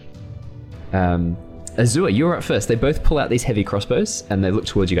does. Azure, you're up first. They both pull out these heavy crossbows and they look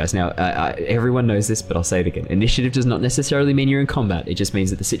towards you guys. Now, everyone knows this, but I'll say it again. Initiative does not necessarily mean you're in combat. It just means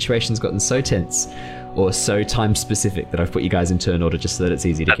that the situation's gotten so tense or so time specific that I've put you guys in turn order just so that it's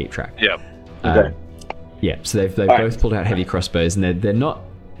easy to keep track. Yeah. Okay. Yeah, so they've Alright. both pulled out heavy crossbows and they're not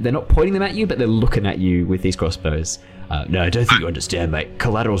pointing them at you, but they're looking at you with these crossbows. No, I don't think you understand, mate.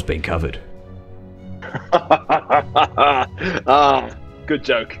 Collateral's been covered. Ah, good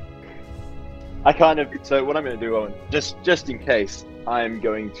joke. So what I'm going to do, Owen, just in case, I'm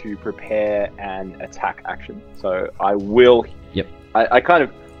going to prepare an attack action. So I will. Yep. I kind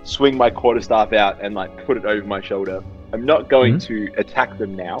of swing my quarterstaff out and like put it over my shoulder. I'm not going to attack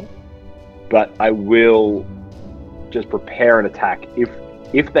them now, but I will just prepare an attack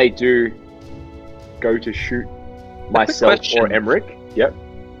if they do go to shoot myself question. or Emmerich. Yep.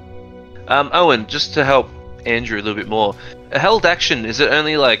 Owen, just to help Andrew a little bit more, a held action, is it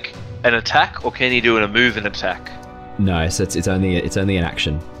only like an attack, or can he do a move and attack? No, so it's only an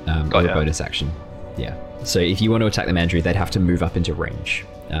action, or a bonus action. Yeah. So if you want to attack them, Andrew, they'd have to move up into range.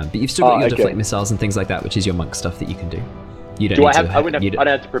 But you've still got your deflect missiles and things like that, which is your monk stuff that you can do. You don't need to. I don't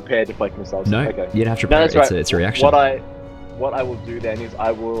have to prepare deflect missiles. No, Okay. you don't have to No, prepare. that's right. It's a reaction. What I will do then is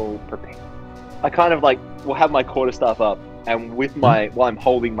I will prepare. I kind of like will have my quarterstaff up, and with my while I'm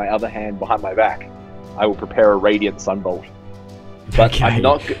holding my other hand behind my back, I will prepare a radiant sunbolt. But Okay.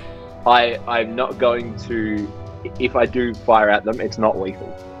 I'm not going to. If I do fire at them, it's not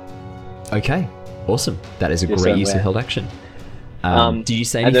lethal. Okay, awesome. That is a Just great so use of we're- held action. Did you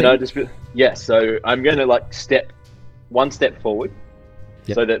say And anything? then I just so I'm going to like step one step forward,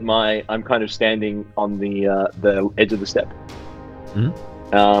 Yep. so that I'm kind of standing on the edge of the step. Mhm.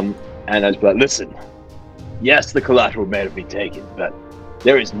 And I was like, listen, yes, the collateral may have been taken, but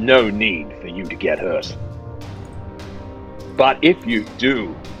there is no need for you to get hurt. But if you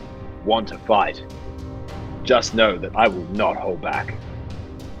do want to fight, just know that I will not hold back.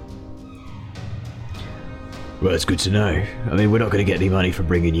 Well, it's good to know. I mean, we're not going to get any money for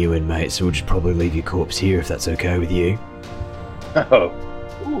bringing you in, mate, so we'll just probably leave your corpse here if that's okay with you. Oh,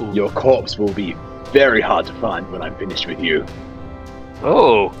 your corpse will be very hard to find when I'm finished with you.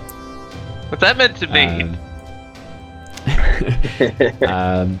 Oh, what that meant to me?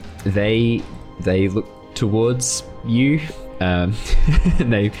 They look towards you, and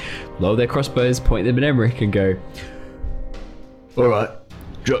they lower their crossbows, point them at Emmerich, and go, Alright,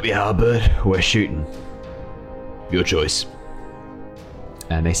 drop your halberd, we're shooting. Your choice.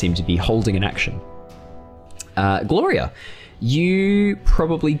 and they seem to be holding an action. Gloria, you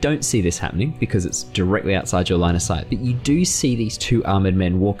probably don't see this happening because it's directly outside your line of sight, but you do see these two armored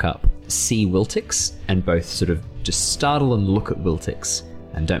men walk up, see Wiltix, and both sort of just startle and look at Wiltix,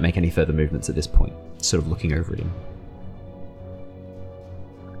 and don't make any further movements at this point, sort of looking over at him.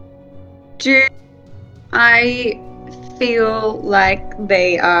 Do I feel like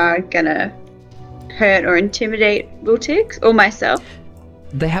they are gonna hurt or intimidate Wiltix or myself?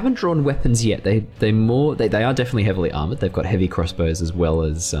 They haven't drawn weapons yet. They are definitely heavily armored. They've got heavy crossbows as well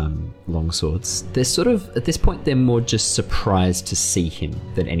as long swords. They're sort of, at this point, they're more just surprised to see him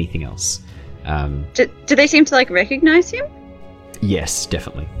than anything else. Do they seem to like recognize him? Yes,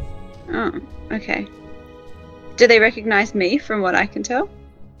 definitely. Oh, okay. Do they recognize me from what I can tell?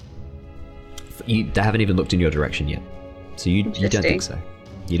 They haven't even looked in your direction yet, so you don't think Interesting. so.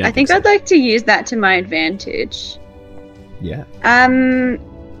 You don't I think so. I'd like to use that to my advantage. Yeah.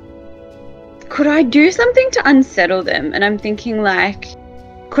 Could I do something to unsettle them? And I'm thinking, like,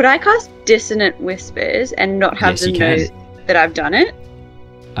 could I cast Dissonant Whispers and not have Yes, them you know can. that I've done it?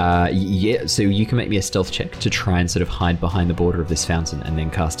 Yeah, so you can make me a stealth check to try and sort of hide behind the border of this fountain and then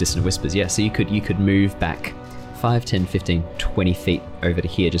cast Dissonant Whispers. Yeah, so you could move back 5, 10, 15, 20 feet over to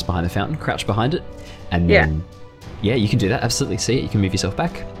here just behind the fountain, crouch behind it, and then, yeah, you can do that, absolutely. See it, you can move yourself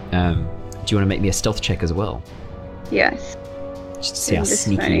back. Do you want to make me a stealth check as well? Yes. Just to see how I'm just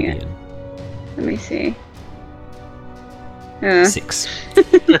sneaky finding you it. are. Let me see. 6.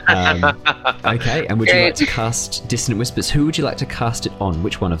 Okay, and would you like to cast Dissonant Whispers? Who would you like to cast it on?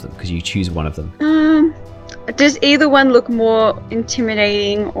 Which one of them? Because you choose one of them. Does either one look more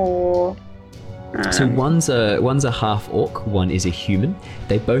intimidating or... So one's a half orc, one is a human.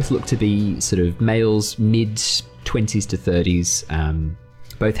 They both look to be sort of males, mid-20s to 30s,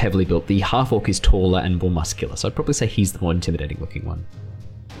 both heavily built. The half orc is taller and more muscular, so I'd probably say he's the more intimidating looking one.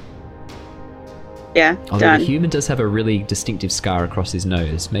 Yeah, Although done. the human does have a really distinctive scar across his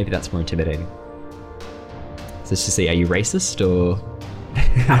nose. Maybe that's more intimidating. So just to see, are you racist or...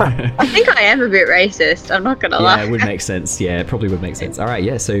 I think I am a bit racist, I'm not gonna lie. Yeah, it would make sense. Yeah, it probably would make sense. All right,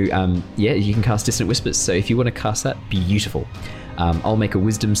 yeah, so yeah, you can cast Dissonant Whispers. So if you want to cast that, beautiful. I'll make a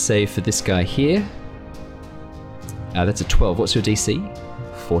wisdom save for this guy here. That's a 12. What's your DC?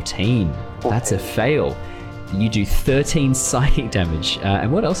 14. That's a fail. You do 13 psychic damage.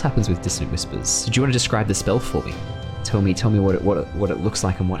 And what else happens with Dissonant Whispers? Do you want to describe the spell for me? Tell me what it looks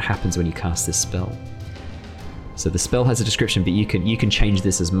like and what happens when you cast this spell. So the spell has a description, but you can change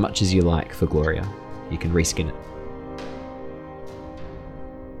this as much as you like for Gloria. You can reskin it.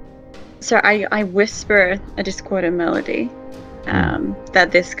 So I whisper a discordant melody that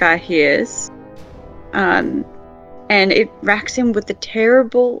this guy hears, and it racks him with the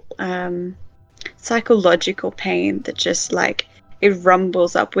terrible psychological pain that just like it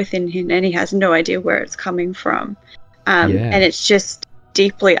rumbles up within him, and he has no idea where it's coming from, and it's just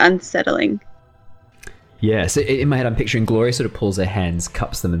deeply unsettling. Yeah, so in my head I'm picturing Gloria sort of pulls her hands,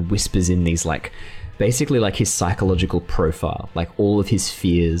 cups them, and whispers in these like, basically like his psychological profile, like all of his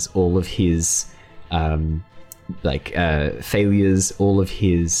fears, all of his failures, all of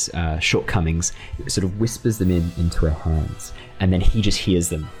his shortcomings, sort of whispers them into her hands, and then he just hears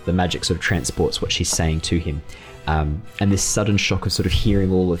them. The magic sort of transports what she's saying to him, and this sudden shock of sort of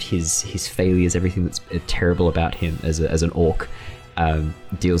hearing all of his failures, everything that's terrible about him as an orc,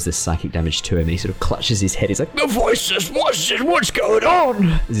 deals this psychic damage to him, and he sort of clutches his head. He's like, "The voices, what's going on?"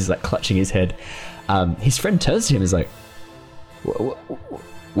 As he's like clutching his head. His friend turns to him and is like,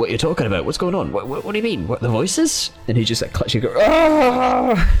 "What are you talking about? What's going on? What do you mean? What, the voices?" And he's just like clutching,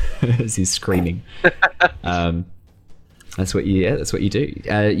 "Ah!" as he's screaming. That's what you do.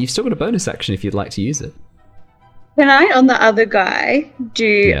 You've still got a bonus action if you'd like to use it. Can I, on the other guy,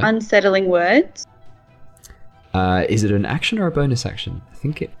 do unsettling words? Is it an action or a bonus action?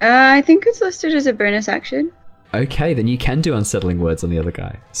 I think it's listed as a bonus action. Okay, then you can do unsettling words on the other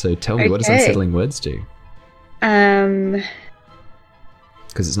guy. So tell me, what does unsettling words do? Because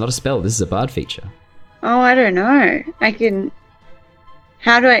it's not a spell. This is a bard feature. Oh, I don't know. I can.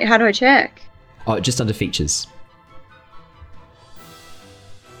 How do I check? Oh, just under features.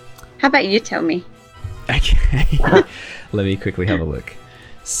 How about you tell me? Okay. Let me quickly have a look.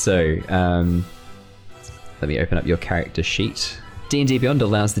 So, let me open up your character sheet. D&D Beyond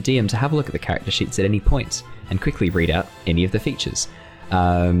allows the DM to have a look at the character sheets at any point and quickly read out any of the features.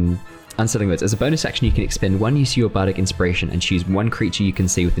 Unsettling words. As a bonus action, you can expend one use of your Bardic Inspiration and choose one creature you can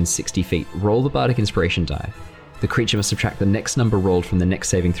see within 60 feet. Roll the Bardic Inspiration die. The creature must subtract the next number rolled from the next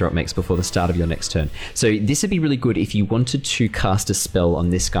saving throw it makes before the start of your next turn. So this would be really good if you wanted to cast a spell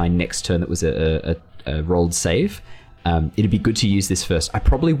on this guy next turn that was a rolled save. It'd be good to use this first. I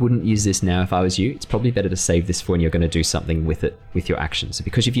probably wouldn't use this now if I was you. It's probably better to save this for when you're going to do something with it, with your action. So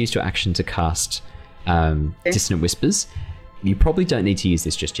because you've used your action to cast Dissonant Whispers, you probably don't need to use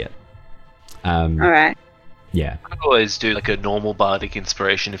this just yet. Alright. Yeah. I could always do like a normal Bardic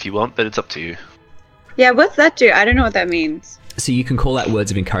Inspiration if you want, but it's up to you. Yeah, what's that do? I don't know what that means. So you can call out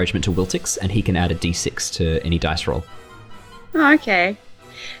words of encouragement to Wiltix, and he can add a d6 to any dice roll. Oh, okay.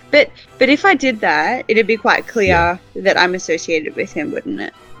 But if I did that, it'd be quite clear that I'm associated with him, wouldn't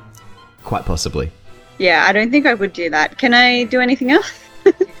it? Quite possibly. Yeah, I don't think I would do that. Can I do anything else?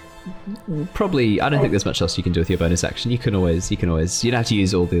 Probably. I don't think there's much else you can do with your bonus action. You don't have to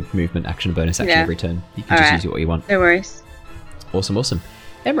use all the movement action bonus action every turn. You can just use what you want. No worries. Awesome.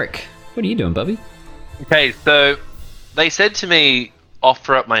 Emmerich, what are you doing, Bubby? Okay, so they said to me,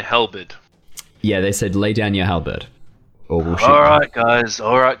 offer up my halberd. Yeah, they said lay down your halberd, or we'll shoot. All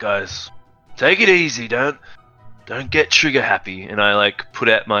right, guys. Take it easy. Don't get trigger happy. And I like put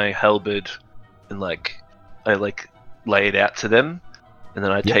out my halberd and I lay it out to them, and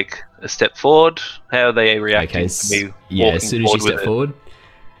then I take a step forward. How are they reacting to me? Yeah, walking as soon as you forward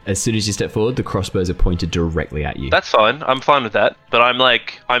step forward, the crossbows are pointed directly at you. That's fine. I'm fine with that. But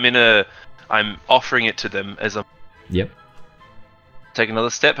I'm offering it to them as I'm. Yep. Take another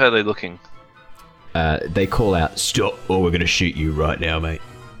step. How are they looking? They call out, "Stop, or we're going to shoot you right now, mate."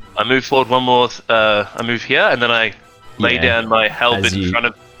 I move forward one more. I move here, and then I lay down my halberd in front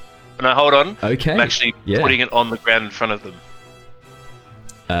of. And I hold on. Okay. I'm actually putting it on the ground in front of them.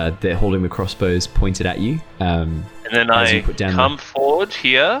 They're holding the crossbows pointed at you. And then I come forward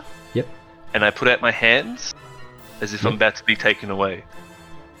here. Yep. And I put out my hands as if I'm about to be taken away.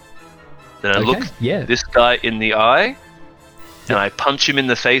 Then I look this guy in the eye, and I punch him in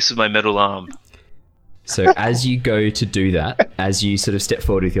the face with my metal arm. So as you go to do that, as you sort of step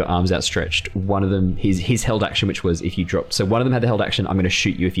forward with your arms outstretched, one of them, his held action, which was if you drop. So one of them had the held action, I'm going to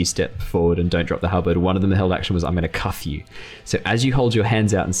shoot you if you step forward and don't drop the halberd. One of them, the held action was I'm going to cuff you. So as you hold your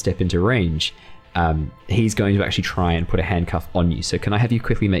hands out and step into range, he's going to actually try and put a handcuff on you. So can I have you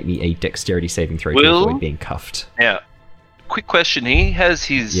quickly make me a dexterity saving throw to avoid being cuffed? Yeah. Quick question. He has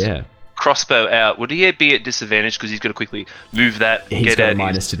his crossbow out. Would he be at disadvantage because he's got to quickly move that? He's got a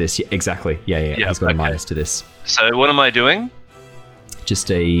minus to this. Yeah, exactly. Yeah. He's got a minus to this. So what am I doing?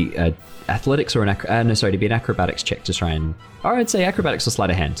 Just a athletics or to be an acrobatics check to try and. Or I'd say acrobatics or sleight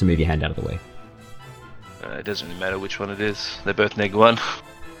of hand to move your hand out of the way. It doesn't really matter which one it is. They're both -1.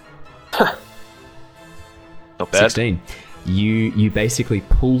 Not bad. 16. You basically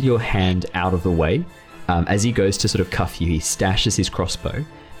pull your hand out of the way. As he goes to sort of cuff you, he stashes his crossbow.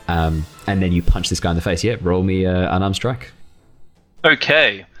 And then you punch this guy in the face. Yeah, roll me an unarmed strike.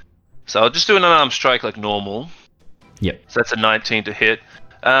 Okay. So I'll just do an unarmed strike like normal. Yep. So that's a 19 to hit.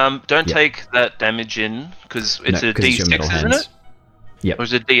 Don't take that damage in, because it's a D6, isn't it? Yep. Or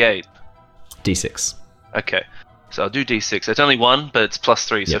is it D8? D6. Okay. So I'll do D6. It's only 1, but it's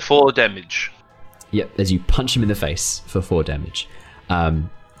 +3, so 4 damage. Yep, as you punch him in the face for 4 damage.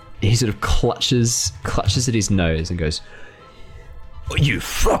 He sort of clutches at his nose and goes, "You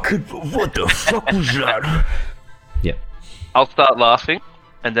fucking... What the fuck was that?" Yep. I'll start laughing,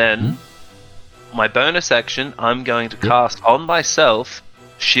 and then my bonus action, I'm going to cast on myself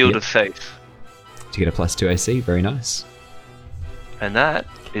Shield of Faith. To get a +2 AC, very nice. And that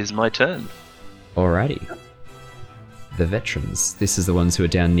is my turn. Alrighty. The veterans. This is the ones who are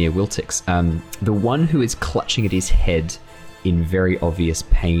down near Wiltix. The one who is clutching at his head in very obvious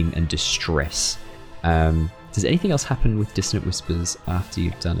pain and distress. Does anything else happen with Dissonant Whispers after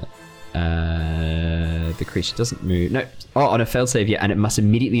you've done it? The creature doesn't move. No. Oh, on a failed save, yeah, and it must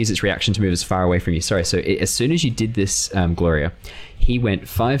immediately use its reaction to move as far away from you. Sorry, so as soon as you did this, Gloria, he went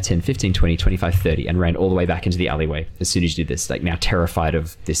 5, 10, 15, 20, 25, 30, and ran all the way back into the alleyway as soon as you did this, like now terrified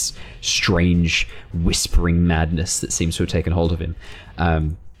of this strange, whispering madness that seems to have taken hold of him.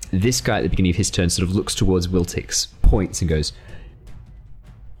 This guy at the beginning of his turn sort of looks towards Wiltix, points, and goes,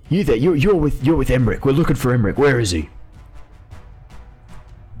 "You there? You're with Emmerich. We're looking for Emmerich. Where is he?"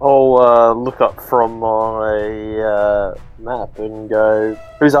 I'll look up from my map and go,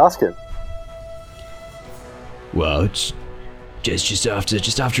 "Who's asking?" Well, it's just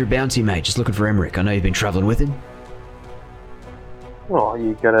after a bounty, mate. Just looking for Emmerich. I know you've been travelling with him. Oh,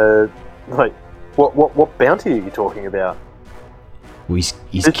 you gonna what bounty are you talking about? Well, he's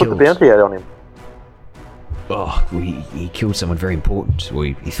Who killed. put the bounty out on him? Oh, well, he killed someone very important. Well,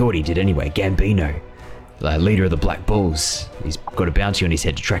 he thought he did anyway. Gambino, the leader of the Black Bulls. He's got a bounty on his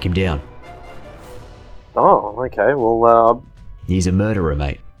head to track him down. Oh, okay. Well, He's a murderer,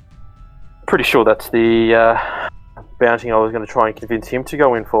 mate. pretty sure that's the bounty I was going to try and convince him to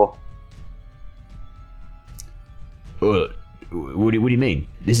go in for. What do you mean?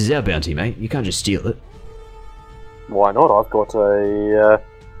 This is our bounty, mate. You can't just steal it. Why not? I've got a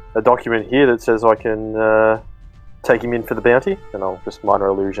document here that says I can take him in for the bounty, and I'll just minor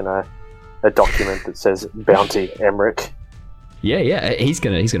illusion a document that says bounty Emmerich. Yeah. He's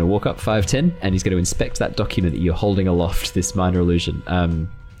gonna walk up 5'10", and he's going to inspect that document that you're holding aloft. This minor illusion.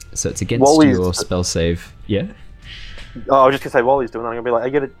 So it's against your spell save. Yeah. Oh, I was just gonna say while he's doing that, I'm gonna be like, "Are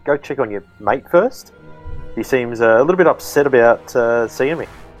you gonna go check on your mate first? He seems a little bit upset about seeing me."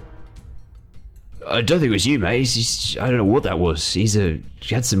 I don't think it was you, mate. I don't know what that was. He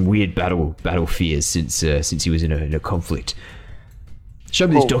had some weird battle fears since he was in a conflict. Show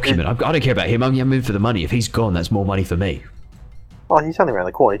me this document. I don't care about him. I'm in for the money. If he's gone, that's more money for me. Oh, he's only around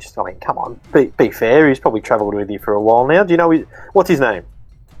the corner. I mean, come on, be fair. He's probably travelled with you for a while now. Do you know what's his name?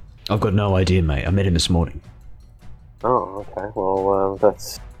 I've got no idea, mate. I met him this morning. Oh, okay. Well,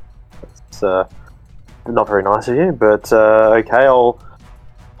 that's not very nice of you. But okay, I'll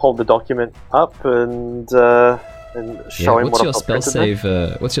hold the document up and show him what's what your I've got spell printed there.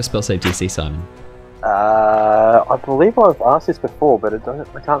 save? What's your spell save DC, Simon? I believe I've asked this before, but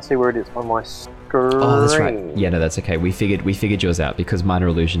I can't see where it is on my screen. Oh, that's right. Yeah, no, that's okay. We figured yours out because minor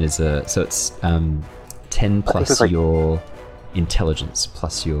illusion is so it's 10 plus like- your intelligence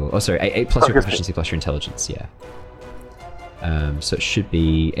plus your 8 plus your proficiency plus your intelligence. Yeah. So it should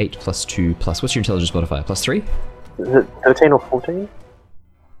be 8 plus 2 plus what's your intelligence modifier? Plus 3? Is it 13 or 14?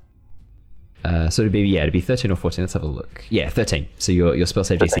 So it'd be 13 or 14. Let's have a look. Yeah, 13. So your spell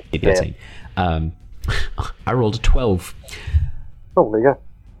save DC is 13. I rolled a 12. Oh, there you go.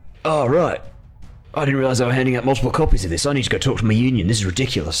 Oh, right. I didn't realise I was handing out multiple copies of this. I need to go talk to my union. This is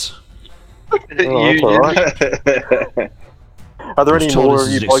ridiculous. Oh, that's all right. Are there I was any told more this of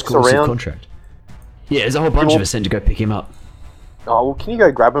is you an blokes exclusive around? contract. Yeah, there's a whole bunch of us sent to go pick him up. Oh, well, can you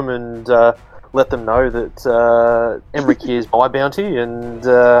go grab them and let them know that Emmerich here's my bounty and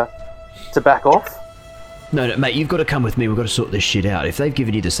to back off? No, mate, you've got to come with me. We've got to sort this shit out. If they've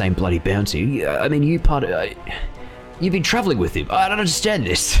given you the same bloody bounty, I mean, you've been travelling with him. I don't understand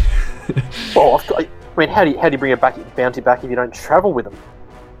this. Well, I mean, how do you bring a bounty back if you don't travel with them?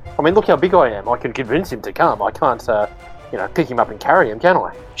 I mean, look how big I am. I can convince him to come. I can't, pick him up and carry him, can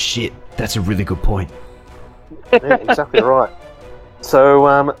I? Shit, that's a really good point. Yeah, exactly right.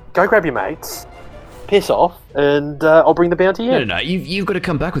 So, go grab your mates, piss off, and I'll bring the bounty in. No, you've got to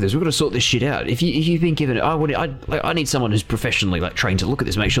come back with us. We've got to sort this shit out. If you've been given it, I need someone who's professionally trained to look at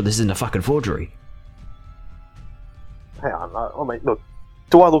this, make sure this isn't a fucking forgery. Hang on, I mean, look,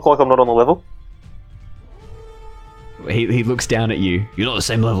 do I look like I'm not on the level? He looks down at you. You're not the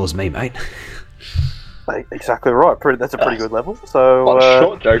same level as me, mate. Exactly right. That's a pretty good level. So, A lot of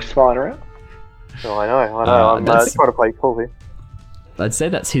short jokes flying around. oh, I know. I'm that's- trying to play cool here. I'd say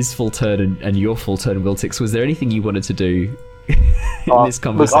that's his full turn and your full turn, Wiltix. Was there anything you wanted to do in this Look,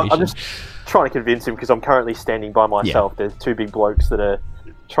 conversation? I'm just trying to convince him because I'm currently standing by myself. There's two big blokes that are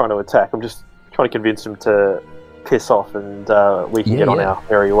trying to attack. I'm just trying to convince him to piss off and we can get on our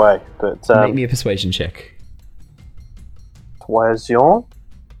merry way. But Make me a persuasion check. Persuasion.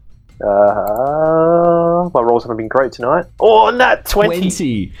 My rolls haven't been great tonight. Oh, nat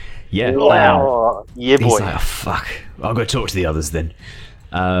 20! Yeah. Wow. Yeah, boy. He's like, oh, fuck. I'll go talk to the others then.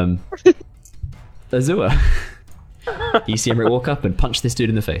 Azua. You see Emmerich walk up and punch this dude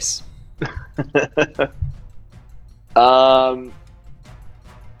in the face. I'm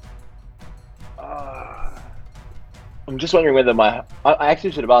just wondering whether I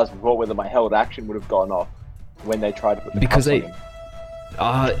actually should have asked before whether my held action would have gone off when they tried to put the Because cuffs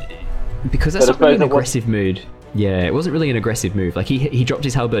on they- him. Because that's But I not really an suppose it was- aggressive mood. Yeah, it wasn't really an aggressive move. Like he dropped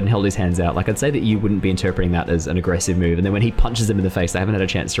his halberd and held his hands out. Like I'd say that you wouldn't be interpreting that as an aggressive move. And then when he punches them in the face, they haven't had a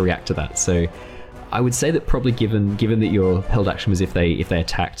chance to react to that. So I would say that probably given that your held action was if they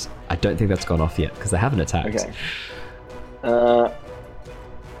attacked, I don't think that's gone off yet because they haven't attacked. Okay.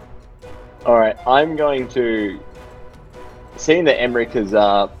 Alright, I'm going to... Seeing that Emmerich has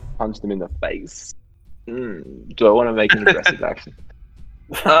punched him in the face, do I want to make an aggressive action?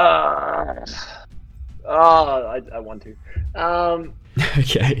 I want to.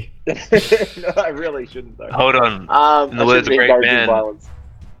 Okay. No, I really shouldn't though. Hold on. In the I words shouldn't of be great encouraging man. violence.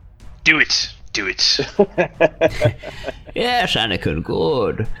 Do it. Do it. Yes, Anakin,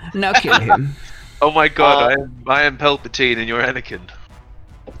 good. Now kill him. Oh my god, I am Palpatine and you're Anakin.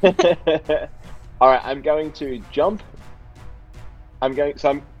 Alright, I'm going to jump. I'm going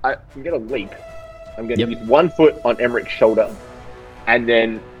to leap. I'm going to use 1 foot on Emmerich's shoulder and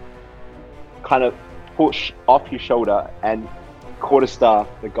then kind of push off his shoulder and quarterstaff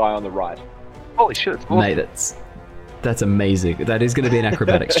the guy on the right. Holy shit, it's awesome. Mate, that's amazing. That is going to be an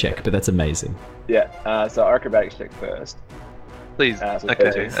acrobatics check, but that's amazing. Yeah, so acrobatics check first. Please. So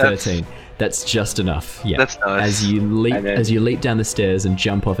Okay. 13. That's just enough. Yeah. That's nice. As you leap, And then- as you leap down the stairs and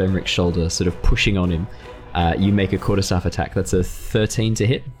jump off Emmerich's shoulder, sort of pushing on him, you make a quarterstaff attack. That's a 13 to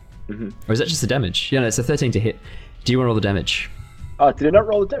hit, or is that just the damage? Yeah, no, it's a 13 to hit. Do you want to roll the damage? Oh, did it not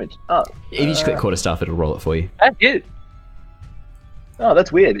roll the damage? Oh, If you just click quarterstaff, it'll roll it for you. That hit. oh,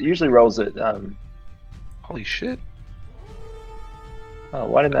 that's weird. It usually rolls it. Holy shit. Oh,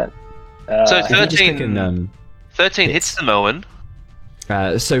 why didn't that? So If you just click 13, in, 13 hits the Moen.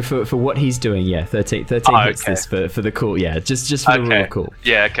 so for what he's doing, yeah, 13 hits okay. this for the cool, yeah, just for the rule of cool.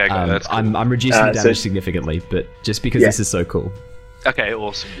 Yeah, okay, good. That's cool. I'm reducing the so- damage significantly, but just because this is so cool. Okay,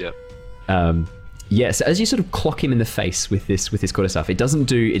 awesome, yeah. So as you sort of clock him in the face with this quarterstaff, it doesn't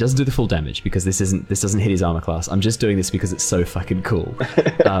do the full damage because this doesn't hit his armor class. I'm just doing this because it's so fucking cool.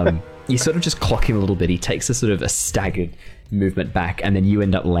 You sort of just clock him a little bit. He takes a sort of a staggered movement back, and then you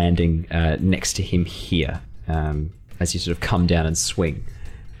end up landing next to him here as you sort of come down and swing.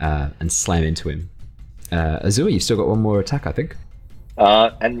 and slam into him. Azure, you've still got one more attack, I think.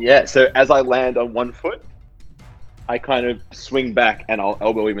 So as I land on one foot, I kind of swing back and I'll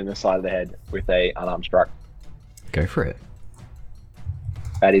elbow him in the side of the head with a unarmed strike. Go for it.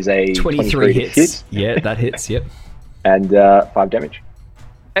 That is a 23 hits. hits. Yeah, that hits, yep. And 5 damage.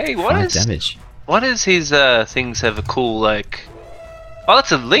 Hey, 5 damage. What is his things have a cool, like... Oh,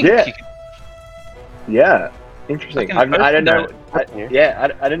 that's a link! Yeah. You can- Yeah, interesting. Like I an don't know.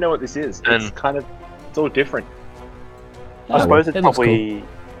 opener. I don't know what this is. It's And- kind of, it's all different. I suppose it's it looks probably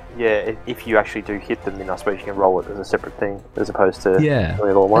if you actually do hit them, then I suppose you can roll it as a separate thing as opposed to Yeah.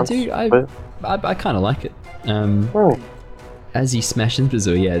 doing it all at once. I kind of like it. As you smash into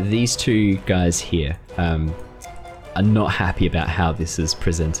Azure, these two guys here are not happy about how this is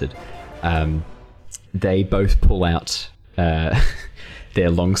presented. They both pull out their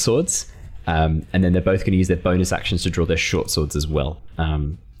long swords, and then they're both going to use their bonus actions to draw their short swords as well.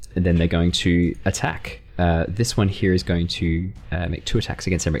 And then they're going to attack. This one here is going to make 2 attacks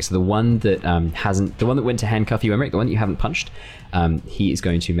against Emmerich. So the one that the one that went to handcuff you, Emmerich, the one that you haven't punched, he is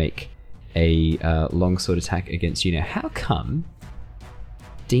going to make a long sword attack against you. Now, how come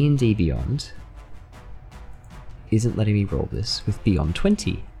D&D Beyond isn't letting me roll this with Beyond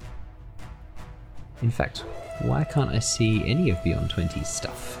 20? In fact, why can't I see any of Beyond 20's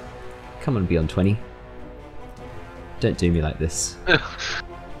stuff? Come on, Beyond 20. Don't do me like this.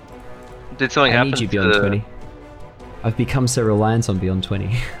 Did something I happen need you, to Beyond the- 20. I've become so reliant on Beyond 20.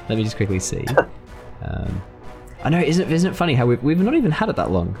 Let me just quickly see. I know, isn't it funny how we've not even had it that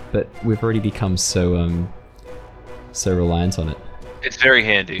long, but we've already become so reliant on it. It's very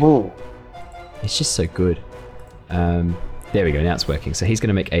handy. Ooh. It's just so good. There we go. Now it's working. So he's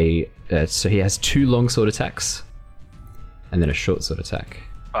going to make so he has 2 longsword attacks, and then a short sword attack.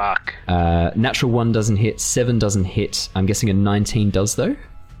 Fuck. Natural 1 doesn't hit. 7 doesn't hit. I'm guessing a 19 does though.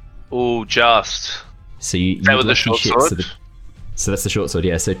 Oh, just. So you That with the lucky short shit, sword? So that's the short sword,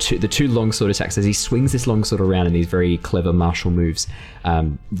 yeah. So the 2 longsword attacks, as he swings this longsword around in these very clever martial moves,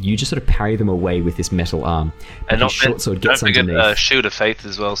 you just sort of parry them away with this metal arm. But And his short sword don't gets forget underneath. Shield of Faith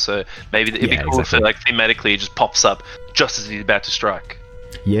as well, so maybe it'd be Yeah, cool exactly. if, like, thematically it just pops up just as he's about to strike.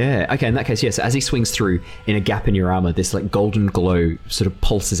 Yeah, okay, in that case, yes. As he swings through, in a gap in your armor, this like golden glow sort of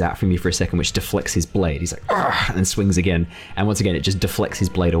pulses out from you for a second, which deflects his blade. He's like, "Argh," and then swings again. And once again, it just deflects his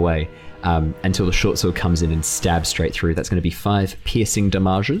blade away until the short sword comes in and stabs straight through. That's going to be 5 piercing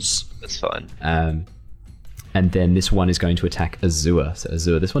damages. That's fine. And then this one is going to attack Azure. So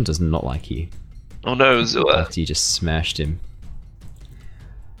Azure, this one does not like you. Oh no, Zilla. After you just smashed him.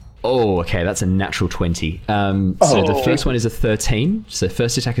 Oh, okay, that's a natural 20. So the first one is a 13. So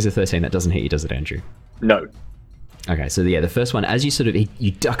first attack is a 13. That doesn't hit you, does it, Andrew? No. Okay, so the first one, as you sort of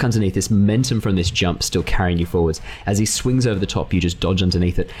you duck underneath, this momentum from this jump still carrying you forwards. As he swings over the top, you just dodge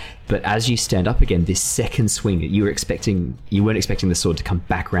underneath it. But as you stand up again, this second swing, you weren't expecting the sword to come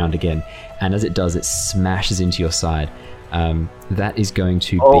back round again, and as it does, it smashes into your side. That is going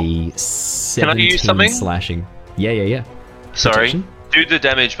to be 17 use something? slashing. Yeah. Sorry. Protection? Do the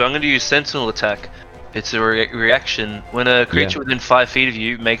damage, but I'm going to use Sentinel Attack. It's a reaction. When a creature within 5 feet of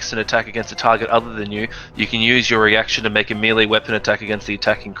you makes an attack against a target other than you, you can use your reaction to make a melee weapon attack against the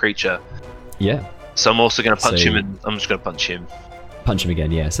attacking creature. Yeah. So I'm also going to punch So- him, and I'm just going to punch him. Punch him again,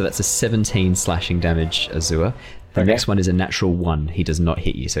 yeah. So that's a 17 slashing damage, Azure. The next one is a natural 1. He does not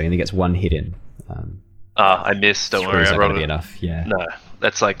hit you, so he only gets 1 hit in. I missed. Don't worry, It's I not rolled going to be it. enough, yeah. No,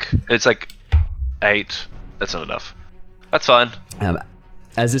 it's like 8. That's not enough. That's fine.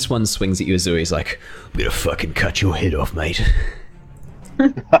 As this one swings at you, Azure, he's like, "I'm gonna fucking cut your head off, mate."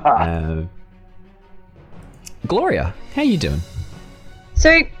 Gloria, how you doing?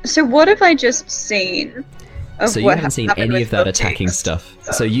 So what have I just seen? So you haven't seen any of that attacking stuff.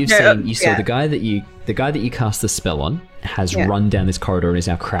 So you saw the guy that you cast the spell on has run down this corridor and is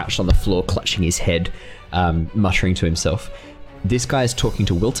now crouched on the floor, clutching his head, muttering to himself. This guy is talking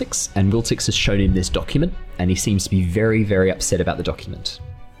to Wiltix, and Wiltix has shown him this document, and he seems to be very, very upset about the document.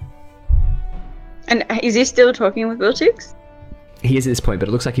 And is he still talking with Wiltix? He is at this point, but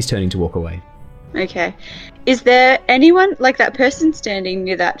it looks like he's turning to walk away. Okay. Is there anyone, like that person standing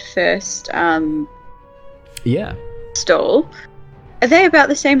near that first Yeah. stall? Are they about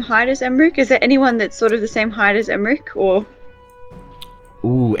the same height as Emmerich? Is there anyone that's sort of the same height as Emmerich, or?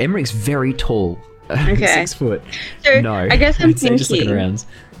 Ooh, Emmerich's very tall. Okay. 6 foot. So, No. I guess I'm I'd say just looking thinking, around.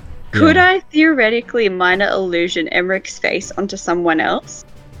 could Yeah. I theoretically minor illusion Emmerich's face onto someone else?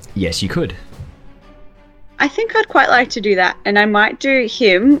 Yes, you could. I think I'd quite like to do that, and I might do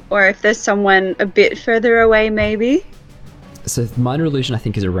him, or if there's someone a bit further away, maybe. So minor illusion, I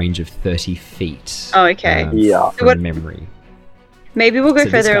think, is a range of 30 feet. Oh, okay. Yeah. From What- memory. Maybe we'll go So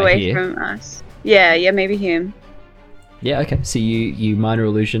this further guy away here? from us. Yeah, maybe him. Yeah, okay. So you minor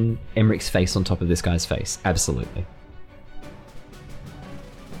illusion Emmerich's face on top of this guy's face. Absolutely.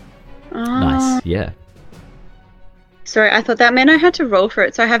 Nice. Yeah. Sorry, I thought that meant I had to roll for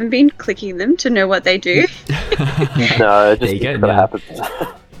it, so I haven't been clicking them to know what they do. No, it There just you go, kind now. of happens.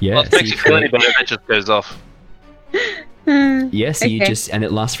 Yeah. Well, it so makes you you feel create- any better, it just goes off. Yeah, so you Okay. just, and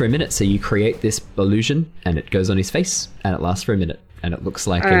it lasts for a minute. So you create this illusion, and it goes on his face, and it lasts for a minute, and it looks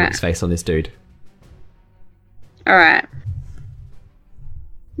like Alright. Emmerich's face on this dude. Alright.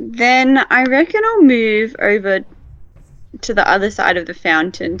 Then I reckon I'll move over to the other side of the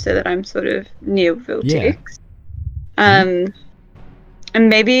fountain so that I'm sort of near Viltix. And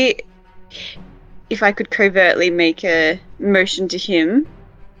maybe if I could covertly make a motion to him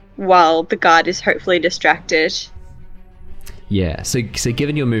while the guard is hopefully distracted. Yeah. So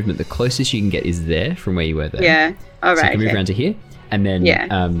given your movement, the closest you can get is there from where you were there. Yeah. So you Alright. can move Okay. around to here, and then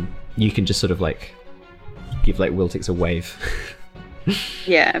Yeah. you can just sort of like give like Wiltix a wave.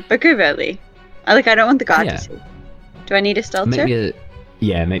 Yeah, but covertly. I don't want the guard Yeah. to see. Do I need a stealth make check?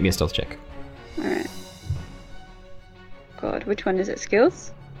 me a stealth check. Alright. God, which one is it?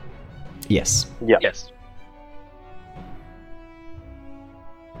 Skills? Yes. Yeah. Yes.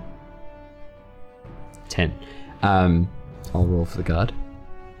 10. I'll roll for the guard.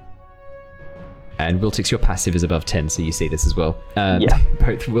 And Wiltix, your passive is above 10, so you see this as well. Yeah.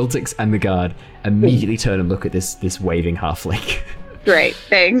 Both Wiltix and the guard immediately turn and look at this waving halfling. Great,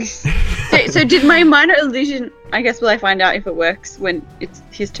 thanks. So did my minor illusion, I guess will I find out if it works when it's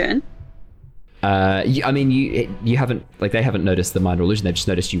his turn? You haven't, like, they haven't noticed the minor illusion, they've just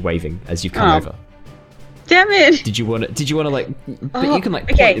noticed you waving as you've come Oh. over. Damn it! Did you want to like, but Oh, you can like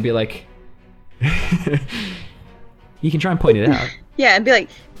point okay. and be like, you can try and point it out. Yeah, and be like,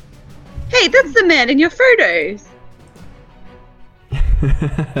 hey, that's the man in your photos!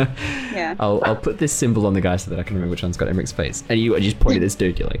 Yeah. I'll put this symbol on the guy so that I can remember which one's got Emmerich's face. And you just point at this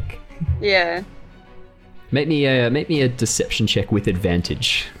dude, you're like, Yeah. make me a deception check with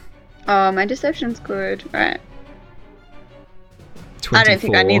advantage. Oh, my deception's good. Right. 24. I don't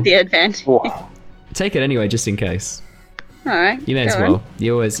think I need the advantage. Whoa. Take it anyway, just in case. Alright. You may as go well. on.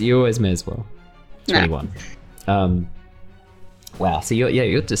 You always may as well. No. 21. Wow. So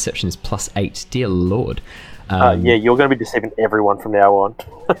your deception is +8. Dear Lord. Yeah, you're going to be deceiving everyone from now on.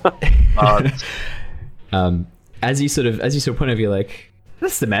 As you sort of point over, you're like,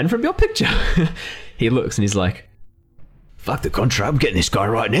 that's the man from your picture. He looks and he's like, Fuck the contra, I'm getting this guy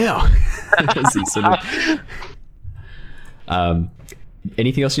right now. as he sort of.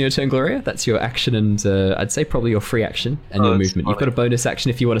 Anything else in your turn, Gloria? That's your action, and I'd say probably your free action and your that's movement. You've got a bonus action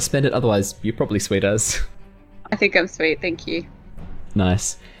if you want to spend it. Otherwise, you're probably sweet as. I think I'm sweet, thank you.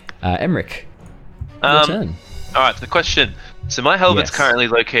 Nice. Emmerich, your Um, turn. all right. The question. So my helmet's Yes. currently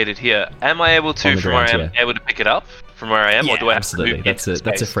located here. Am I able On to, the from where I ground, am, able to pick it up from where I am, or do I have absolutely. to move That's into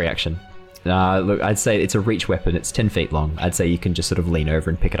a space? free action. Look, I'd say it's a reach weapon. It's 10 feet long. I'd say you can just sort of lean over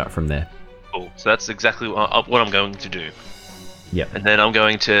and pick it up from there. Cool. So that's exactly what I'm going to do. Yep. And then I'm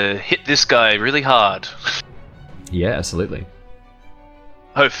going to hit this guy really hard. Yeah, absolutely.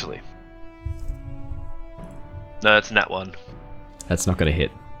 Hopefully. No, it's nat one. That's not going to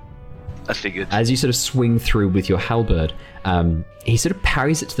hit. I figured. As you sort of swing through with your halberd, he sort of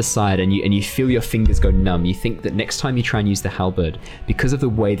parries it to the side, and you feel your fingers go numb. You think that next time you try and use the halberd, because of the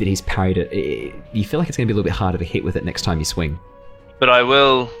way that he's parried it, you feel like it's going to be a little bit harder to hit with it next time you swing. But I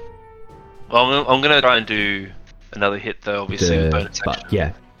will. Well, I'm going to try and do another hit, though, obviously, with bonus action. But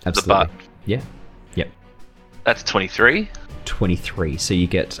yeah, absolutely. butt. Yeah, yep. That's 23. 23. So you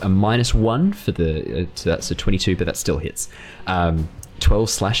get a -1 for the to that, so 22, but that still hits. 12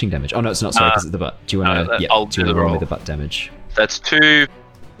 slashing damage. Oh no, it's not. Sorry, because it's the butt. Do you want to? I'll do you do want the to roll me roll. the butt damage? That's 2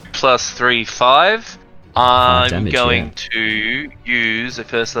 plus 3, 5. I'm damage, going yeah. to use a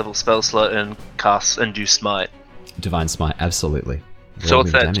first level spell slot and cast and do smite. Divine smite, absolutely. So Roll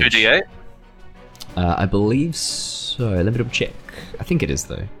what's me the that? damage. 2d8. I believe so. Let me double check. I think it is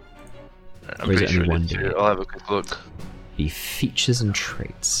though. I'm Or is pretty it sure only it is 1d8? too. I'll have a quick look. The features and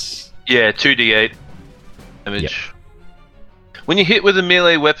traits. Yeah, 2d8 damage. When you hit with a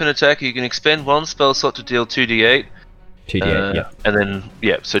melee weapon attack, you can expend 1 spell slot to deal 2d8. 2d8. Yeah. And then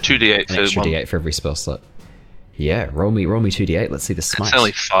so 2d8 An for extra one. d8 for every spell slot. Yeah. Roll me 2d8. Let's see the smite. It's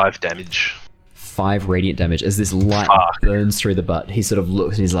only 5 damage. 5 radiant damage as this light Fuck. burns through the butt. He sort of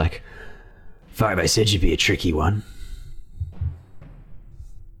looks and he's like, Fuck, I said you'd be a tricky one.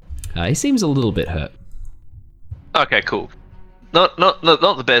 he seems a little bit hurt. Okay, cool. Not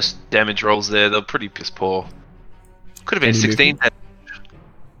the best damage rolls there. They're pretty piss poor. Could have been Any 16 damage.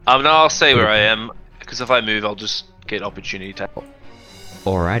 No, I'll stay where I am because if I move, I'll just get opportunity attack.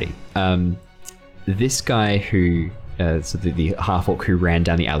 Alrighty. This guy who, so the half-orc who ran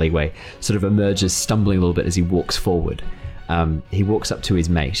down the alleyway, sort of emerges stumbling a little bit as he walks forward. He walks up to his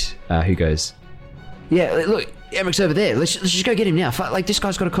mate, who goes, "Yeah, look, Emmerich's over there. Let's just go get him now. Like, this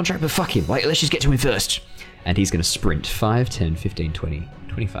guy's got a contract, but fuck him. Like, let's just get to him first." And he's going to sprint 5, 10, 15, 20,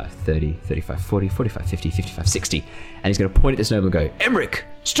 25, 30, 35, 40, 45, 50, 55, 60. And he's going to point at this noble and go, "Emmerich,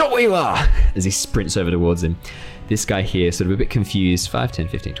 stop where you are!" as he sprints over towards him. This guy here, sort of a bit confused, 5, 10,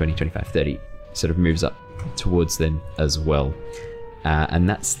 15, 20, 25, 30, sort of moves up towards them as well. And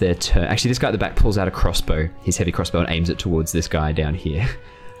that's their turn. Actually, this guy at the back pulls out a crossbow, his heavy crossbow, and aims it towards this guy down here.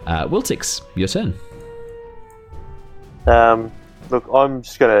 Wiltix, your turn. Look, I'm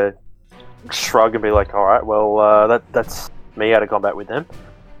just gonna shrug and be like, all right, well, that's me out of combat with them.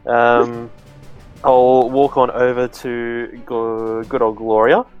 I'll walk on over to good old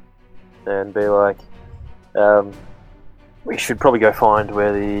Gloria and be like, we should probably go find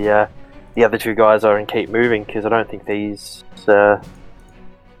where the other two guys are and keep moving, because I don't think these guys are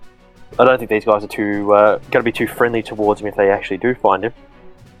too going to be too friendly towards him if they actually do find him.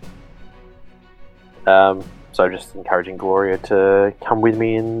 So just encouraging Gloria to come with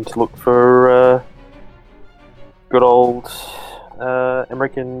me and look for good old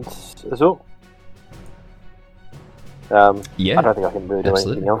Emmerich and Azul. Yeah, I don't think I can really do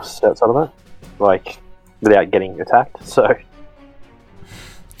absolutely. anything else outside of that, like without getting attacked. So,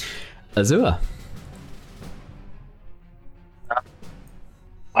 Azua.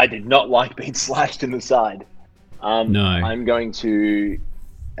 I did not like being slashed in the side. No. I'm going to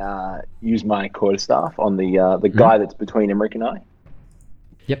use my quarterstaff on the guy that's between Emmerich and I.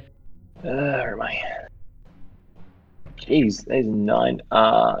 Yep. Where am I? Jeez, there's 9.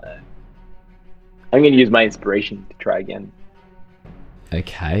 I'm going to use my inspiration to try again,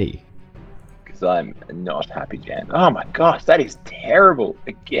 Okay. because I'm not happy, Jan. Oh my gosh, that is terrible.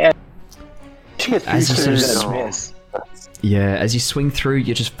 Again. As you sort of It's gonna miss. Yeah, as you swing through,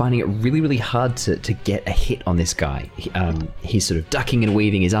 you're just finding it really, really hard to get a hit on this guy. He's sort of ducking and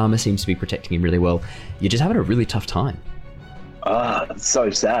weaving. His armor seems to be protecting him really well. You're just having a really tough time. Ah, that's so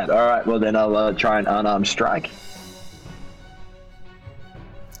sad. All right, well then I'll try an unarmed strike.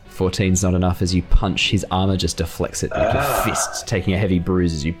 14's not enough. As you punch, his armor just deflects it like your fist, taking a heavy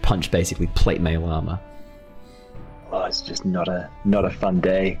bruise as you punch basically plate mail armor. Oh, it's just not a fun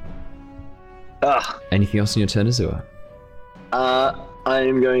day. Ugh. Anything else on your turn, Azua?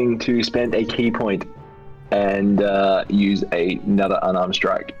 I'm going to spend a key point and use another unarmed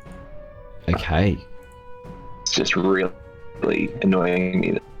strike. Okay. It's just really annoying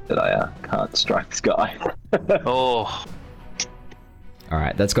me that I can't strike this guy. Oh, All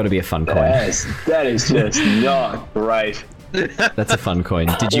right, that's got to be a fun coin. That is just not great. That's a fun coin.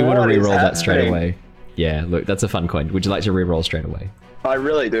 Did you want to What is re-roll that straight happening? away? Yeah, look, that's a fun coin. Would you like to re-roll straight away? I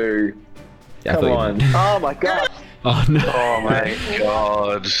really do. Yeah, I Come thought you on. would. Oh my god. Oh no. oh my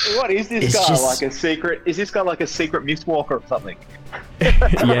god. What is this It's guy? just- Like a secret? Is this guy like a secret mistwalker or something?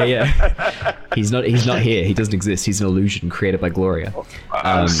 Yeah. He's not here. He doesn't exist. He's an illusion created by Gloria.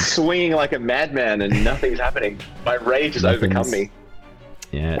 I'm swinging like a madman and nothing's happening. My rage has overcome Nothing's- me.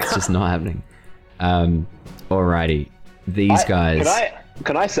 Yeah, it's just not happening. Alrighty. These guys.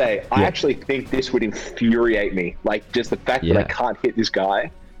 Can I say, I Yeah. actually think this would infuriate me. Like, just the fact that Yeah. I can't hit this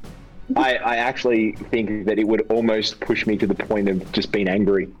guy. I actually think that it would almost push me to the point of just being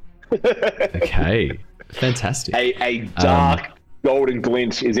angry. Okay. Fantastic. A dark golden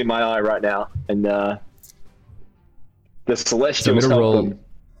glint is in my eye right now. And the Celestials gonna help roll- them.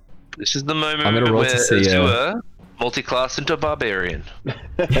 This is the moment I'm gonna roll where to see, Azure multi-class into barbarian.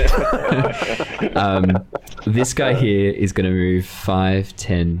 This guy here is going to move 5,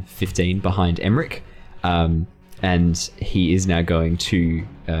 10, 15 behind Emmerich. And he is now going to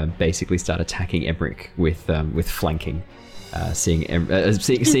basically start attacking Emmerich with flanking. Seeing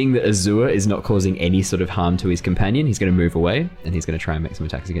that Azure is not causing any sort of harm to his companion, he's going to move away and he's going to try and make some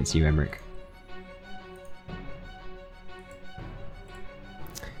attacks against you, Emmerich.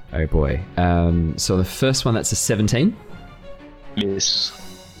 Oh boy. So the first one, that's a 17. Yes.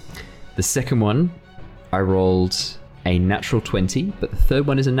 The second one, I rolled a natural 20, but the third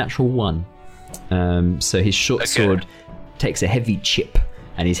one is a natural 1. So his short sword takes a heavy chip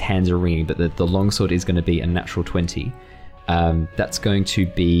and his hands are ringing, but the long sword is going to be a natural 20. That's going to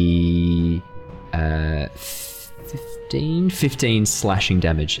be 15 slashing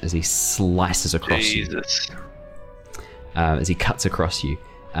damage as he slices across you. Jesus. As he cuts across you.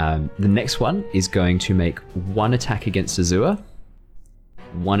 The next one is going to make one attack against Azure,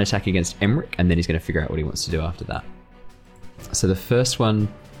 one attack against Emmerich, and then he's going to figure out what he wants to do after that. So the first one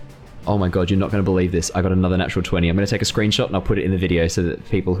Oh my god, you're not going to believe this. I got another natural 20. I'm going to take a screenshot and I'll put it in the video so that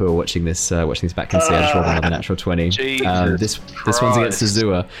people who are watching this back can see I just rolled another natural 20. This one's against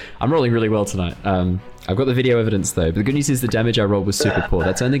Azure. I'm rolling really well tonight. I've got the video evidence though, but the good news is the damage I rolled was super poor.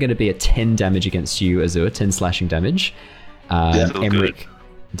 That's only going to be a 10 damage against you, Azure, 10 slashing damage. Emmerich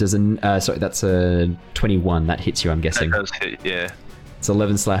does that's a 21. That hits you, I'm guessing. That does hit, yeah. It's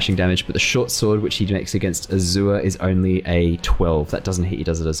 11 slashing damage, but the short sword which he makes against Azure is only a 12. That doesn't hit you,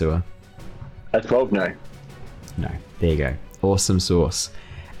 does it, Azure? A 12, no. No. There you go. Awesome sauce.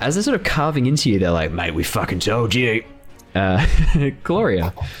 As they're sort of carving into you, they're like, mate, we fucking told you.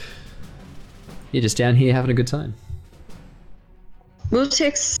 Gloria. You're just down here having a good time.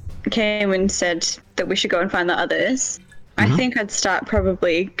 Wiltix came and said that we should go and find the others. I think I'd start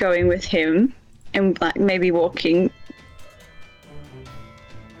probably going with him and like maybe walking.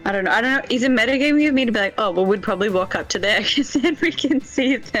 I don't know. Is it metagaming of me to be like, oh, well, we'd probably walk up to there because then we can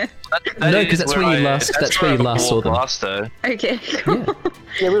see them. No, because that's where you last. That's where you last saw them. Okay, cool.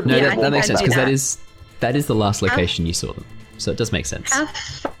 Yeah. That makes sense because that is the last location you saw them. So it does make sense. How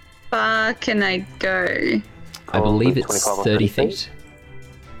far can I go? I believe it's 30 feet.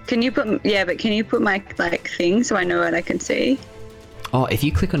 Can you put my thing so I know what I can see? Oh, if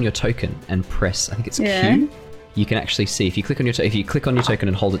you click on your token and press, I think it's Q. You can actually see if you click on your token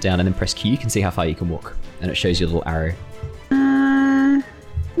and hold it down and then press Q, you can see how far you can walk, and it shows you a little arrow. No.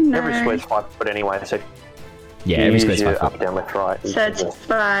 Every square's 5 foot anyway, so every square's 5 foot. Up, down, left, right. So it's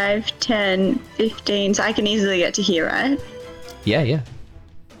 5, 10, 15. So I can easily get to here, right? Yeah.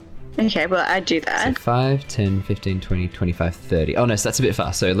 Okay, well I do that. So 5, 10, 15, 20, 25, 30. Oh no, so that's a bit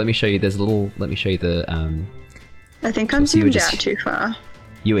far. So let me show you. Let me show you the. I think I'm zoomed out too far.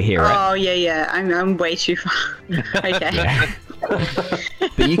 You were here, right? Oh yeah. I'm way too far. Okay.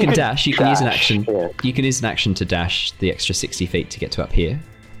 But you can dash. You can use an action. Yeah. You can use an action to dash the extra 60 feet to get to up here.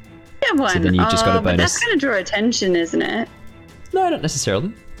 Yeah, one. So then you've just got a bonus. But that's going to draw attention, isn't it? No, not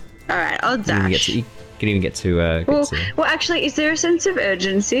necessarily. All right, I'll dash. You can even get to. Well, actually, is there a sense of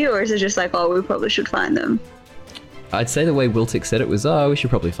urgency, or is it just like, oh, we probably should find them? I'd say the way Wiltic said it was, oh, we should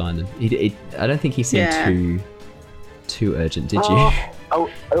probably find them. I don't think he seemed too urgent, did you?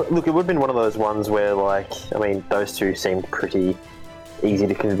 Look, it would have been one of those ones where, like, I mean, those two seemed pretty easy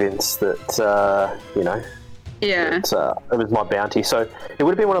to convince that, it was my bounty. So it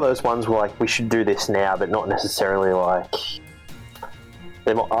would have been one of those ones where, like, we should do this now, but not necessarily, like,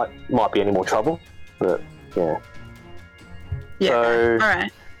 there might be any more trouble, but, yeah. Yeah, so, all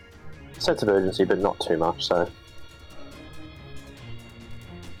right. Sense of urgency, but not too much, so.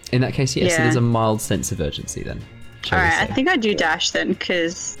 In that case, yes, so there's a mild sense of urgency then. Alright, I think I do dash then,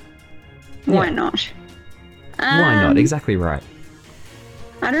 because why not? Why not? Exactly right.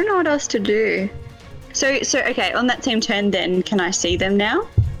 I don't know what else to do. So okay, on that same turn then, can I see them now?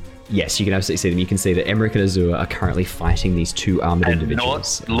 Yes, you can absolutely see them. You can see that Emmerich and Azure are currently fighting these two armoured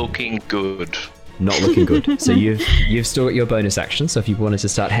individuals. Not looking good. Not looking good. So you've still got your bonus action, so if you wanted to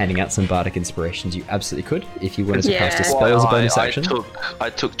start handing out some bardic inspirations, you absolutely could. If you wanted to cast a spell as a bonus action. I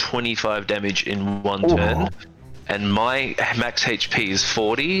took 25 damage in one turn. And my max HP is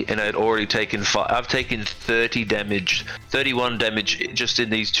 40, and I'd already taken I've taken 31 damage just in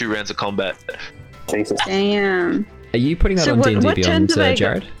these 2 rounds of combat. Jesus. Damn. Are you putting that on D&D Beyond,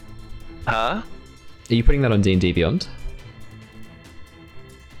 Jared? Huh? Are you putting that on D&D Beyond?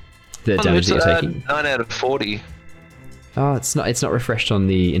 The damage that you're taking? 9 out of 40. Oh, it's not refreshed on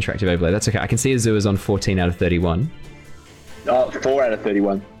the interactive overlay. That's okay. I can see Azure's on 14 out of 31. 4 out of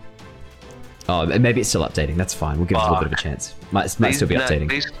 31. Oh, maybe it's still updating. That's fine. We'll give it a little bit of a chance. Might still be updating.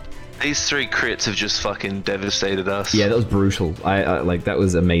 These 3 crits have just fucking devastated us. Yeah, that was brutal. I like that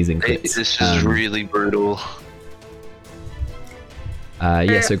was amazing crits. It's just really brutal.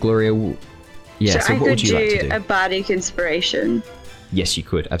 So Gloria. So what would you like to do? A bardic inspiration. Yes, you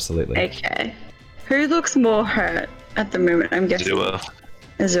could absolutely. Okay. Who looks more hurt at the moment? I'm guessing.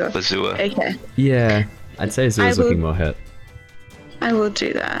 Azure. Okay. Yeah, I'd say Azure's looking more hurt. I will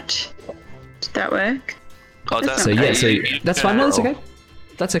do that. Did that work? That's fine. No, that's okay.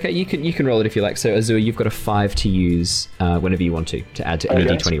 That's okay. You can roll it if you like. So Azure, you've got a 5 to use whenever you want to add to any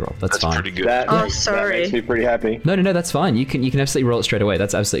D20 roll. That's fine. Pretty good. Sorry. That makes me pretty happy. No, that's fine. You can absolutely roll it straight away.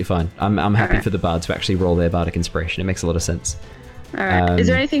 That's absolutely fine. I'm happy for the bard to actually roll their bardic inspiration. It makes a lot of sense. All right. Is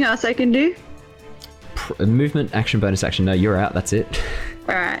there anything else I can do? Movement, action, bonus action. No, you're out. That's it.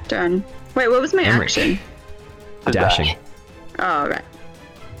 All right, done. Wait, what was my action? Dashing. Oh, right.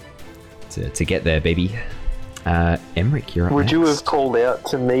 To get there, baby. Emmerich, you're up Would next. you have called out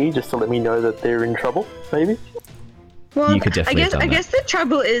to me just to let me know that they're in trouble, maybe? Well, you could definitely I guess the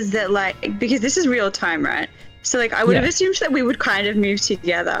trouble is that, like, because this is real time, right? So, like, I would have Yeah. assumed that we would kind of move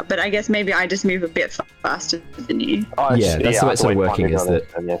together, but I guess maybe I just move a bit faster than you. Yeah, that's the way it's sort of working, is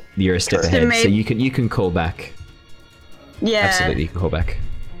that you're a step So ahead, so maybe- you can call back. Yeah. Absolutely, you can call back.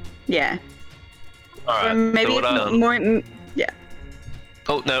 Yeah. All right. Or maybe so what I, more. Yeah.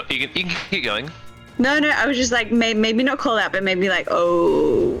 oh no, you can keep going. No, I was just like, maybe not call out, but maybe like,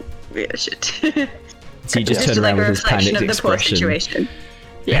 oh, yeah, shit. So you just Just turn like around a with this reflection panicked of the poor expression. situation.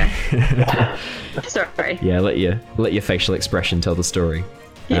 Yeah. Sorry. Yeah, let your facial expression tell the story.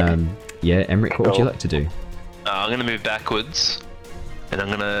 Yeah. Yeah, Emmerich, what would you like to do? I'm gonna move backwards, and I'm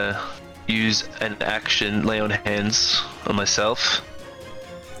gonna use an action, lay on hands on myself.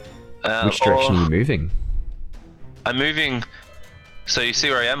 Which direction or- are you moving? I'm moving. So you see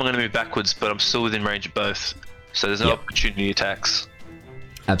where I am? I'm going to move backwards, but I'm still within range of both. So there's no Yep. opportunity attacks.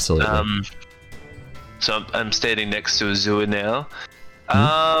 Absolutely. So I'm standing next to Azure now.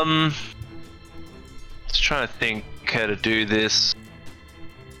 Just trying to think how to do this.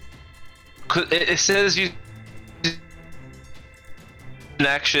 'Cause it says you in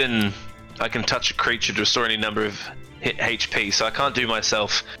action. I can touch a creature to restore any number of HP. So I can't do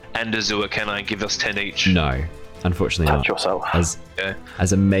myself and Azure, can I? Give us 10 each. No, unfortunately Touch not. yourself. Okay.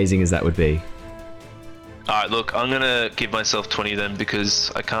 As amazing as that would be. Alright, look, I'm gonna give myself 20 then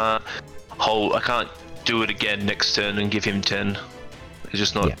because I can't do it again next turn and give him 10. It's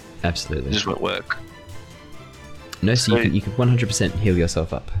just not, Yeah, absolutely. it just won't work. No, so you can 100% heal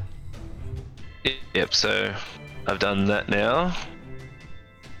yourself up. Yep, so I've done that now.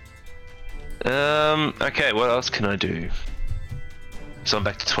 Okay, what else can I do? So I'm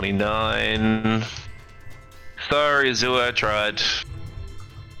back to 29. Sorry, Azure, I tried.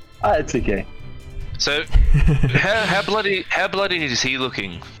 It's okay. So, how bloody is he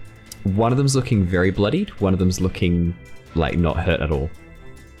looking? One of them's looking very bloodied. One of them's looking like not hurt at all.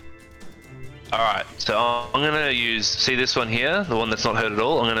 Alright, so I'm going to use, see this one here, the one that's not hurt at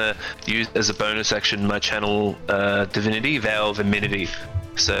all, I'm going to use as a bonus action my channel divinity, Vow of Amenity.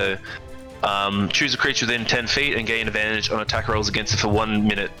 So, choose a creature within 10 feet and gain advantage on attack rolls against it for 1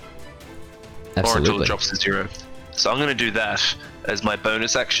 minute. Or until Absolutely. it drops to 0. So I'm going to do that as my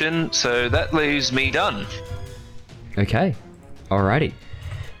bonus action, so that leaves me done. Okay. Alrighty.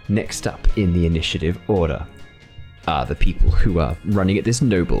 Next up in the initiative order are the people who are running at this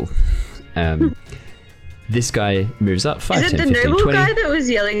noble. This guy moves up 5, Is it 10, the 15, noble 20. guy that was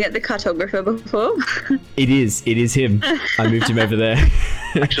yelling at the cartographer before? It is him. I moved him over there.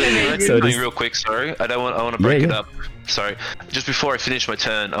 Actually, can I do So it something is- real quick, sorry? I want to break Yeah, it yeah. up. Sorry. Just before I finish my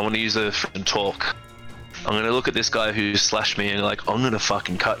turn, I want to use a freaking talk. I'm going to look at this guy who slashed me and like, I'm going to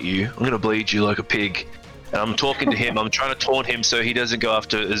fucking cut you. I'm going to bleed you like a pig. And I'm talking to him. I'm trying to taunt him so he doesn't go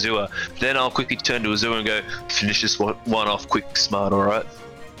after Azure. Then I'll quickly turn to Azure and go, finish this one off quick, smart, alright?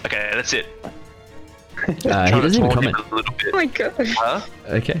 Okay, that's it. He Trying to doesn't even taunt him comment. a little bit. Oh my god. Huh?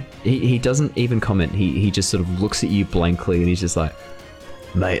 Okay. He doesn't even comment. He just sort of looks at you blankly and he's just like,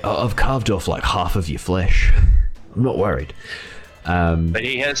 mate, I've carved off like half of your flesh. I'm not worried. But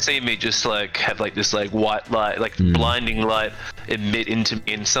he has seen me just like have like this like white light, like blinding light emit into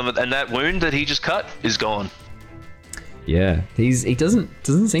me, and that wound that he just cut is gone. Yeah, he doesn't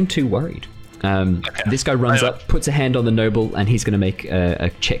seem too worried. This guy runs up, puts a hand on the noble, and he's going to make a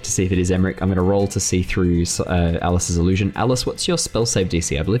check to see if it is Emmerich. I'm going to roll to see through Alice's illusion. Alice, what's your spell save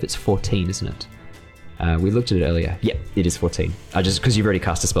DC? I believe it's 14, isn't it? We looked at it earlier. Yep, it is 14. Because you've already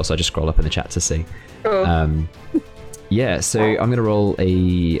cast a spell, so I just scroll up in the chat to see. Oh. Yeah, so I'm going to roll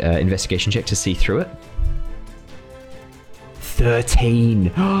a investigation check to see through it.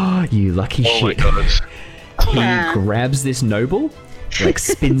 13. Oh, you lucky Oh my shit. god. He Yeah. grabs this noble, like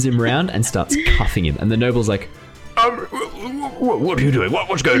spins him round and starts cuffing him. And the noble's like, what are you doing?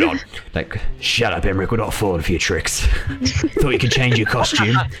 What's going on? Like, shut up, Emmerich. We're not falling for your tricks. Thought you could change your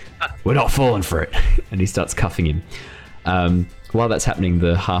costume. We're not falling for it. And he starts cuffing him. While that's happening,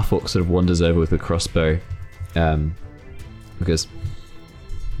 the half-orc sort of wanders over with a crossbow. Because...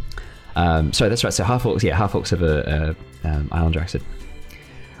 sorry, that's right. So half-orcs have a Islander accent.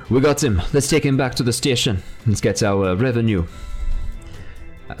 We got him. Let's take him back to the station. Let's get our revenue.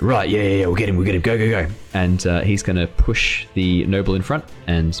 Right, yeah, we'll get him, go. And he's going to push the noble in front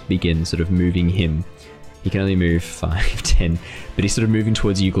and begin sort of moving him. He can only move 5, 10, but he's sort of moving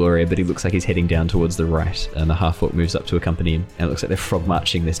towards you, Gloria, but he looks like he's heading down towards the right, and the half-orc moves up to accompany him, and it looks like they're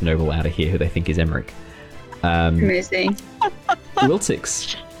frog-marching this noble out of here, who they think is Emmerich. Amazing.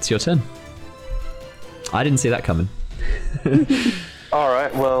 Wiltix, it's your turn. I didn't see that coming.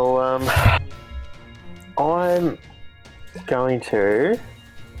 Alright, well, I'm going to...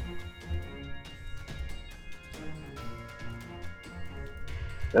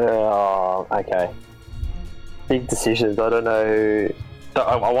 okay. big decisions. I don't know.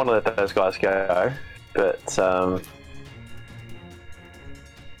 I want to let those guys go, but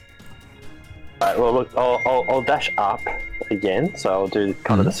right, well, look, I'll dash up again, so I'll do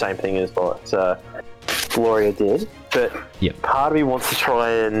kind of the same thing as what Gloria did. But part of me wants to try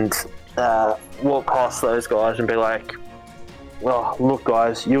and walk past those guys and be like, "Well, look,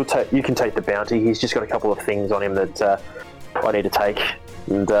 guys, you can take the bounty. He's just got a couple of things on him that I need to take,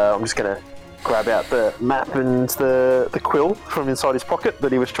 and I'm just gonna grab out the map and the quill from inside his pocket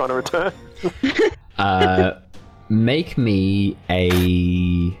that he was trying to return." Make me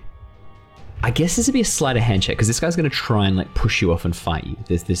a... I guess this would be a sleight of hand check, because this guy's going to try and like push you off and fight you.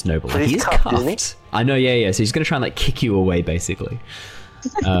 This noble. Like, he's cuffed, isn't he? I know, yeah. So he's going to try and like kick you away, basically,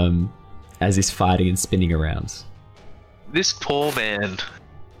 as he's fighting and spinning around. This poor man.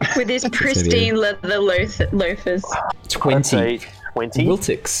 With his pristine leather loafers. 20.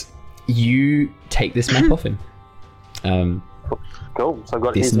 Wiltix, you take this map off him. Cool. So I've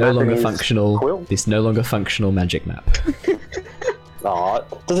got this his no map longer and his functional. quill. This no longer functional magic map. Oh,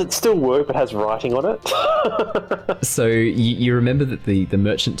 does it still work but has writing on it? So you remember that the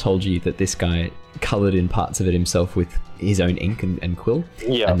merchant told you that this guy coloured in parts of it himself with his own ink and quill?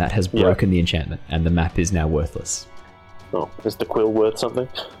 Yeah. And that has broken the enchantment, and the map is now worthless. Oh, is the quill worth something?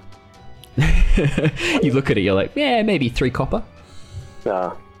 You look at it, you're like, yeah, maybe 3 copper.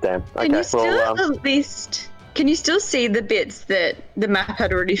 Ah, damn. Okay, Can you still well, at least... Can you still see the bits that the map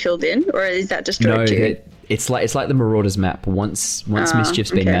had already filled in, or is that destroyed too? It's like the Marauders map. Once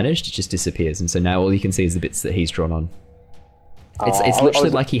Mischief's been managed, it just disappears, and so now all you can see is the bits that he's drawn on. It's literally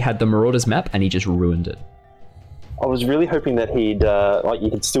like he had the Marauders map and he just ruined it. I was really hoping that he'd like you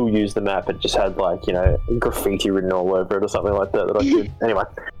could still use the map, but just had like graffiti written all over it or something like that. That I could anyway.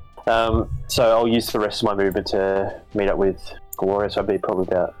 So I'll use the rest of my movement to meet up with Gloria. So I'll be probably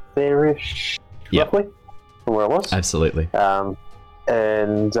about there-ish, roughly, from where I was. Absolutely.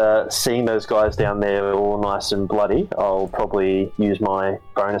 And seeing those guys down there all nice and bloody, I'll probably use my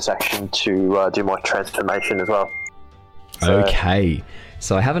bonus action to do my transformation as well. So, okay.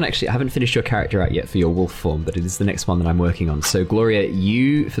 So I haven't finished your character out yet for your wolf form, but it is the next one that I'm working on. So Gloria,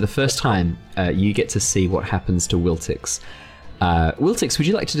 you, for the first time, you get to see what happens to Wiltix. Wiltix, would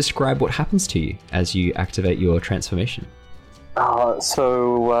you like to describe what happens to you as you activate your transformation?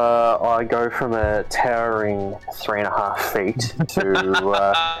 So I go from a towering 3.5 feet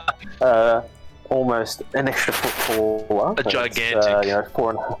to almost an extra foot taller. A gigantic.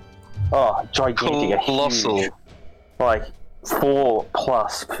 4.5. Oh, gigantic. Colossal. Huge, like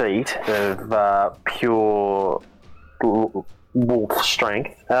 4+ feet of pure wolf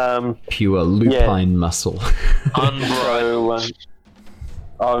strength. Pure lupine muscle. Unbridled.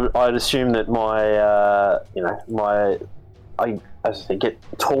 So I'd assume that as I get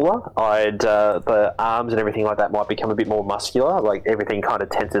taller, the arms and everything like that might become a bit more muscular. Like everything kind of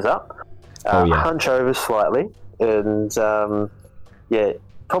tenses up. Hunch over slightly, and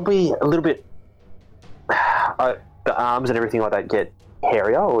probably a little bit. The arms and everything like that get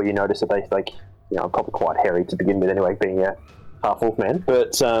hairier, or you notice that they I'm probably quite hairy to begin with anyway, being a half wolf man.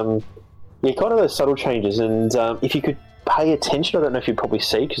 But kind of those subtle changes, and if you could pay attention, I don't know if you'd probably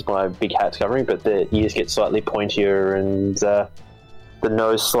see because my big hat's covering, but the ears get slightly pointier and the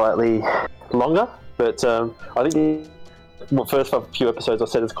nose slightly longer. But I think the first few episodes I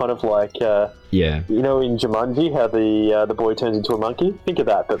said it's kind of like in Jumanji how the boy turns into a monkey. Think of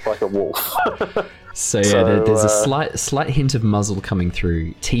that, but like a wolf. So there's a slight hint of muzzle coming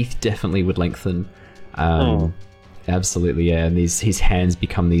through. Teeth definitely would lengthen. Absolutely, yeah. And his hands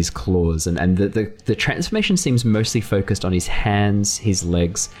become these claws, and the transformation seems mostly focused on his hands, his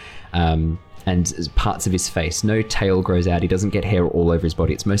legs, and parts of his face. No tail grows out. He doesn't get hair all over his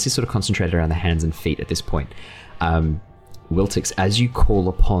body. It's mostly sort of concentrated around the hands and feet at this point. Wiltix, as you call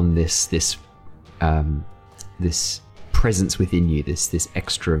upon this presence within you, this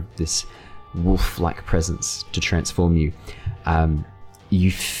extra, this wolf-like presence to transform you, you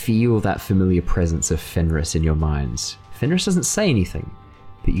feel that familiar presence of Fenris in your mind. Fenris doesn't say anything,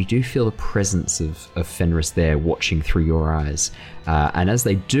 but you do feel the presence of Fenris there watching through your eyes. And as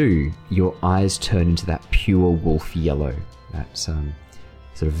they do, your eyes turn into that pure wolf yellow, that sort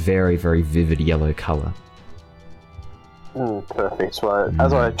of very, very vivid yellow colour. Perfect. So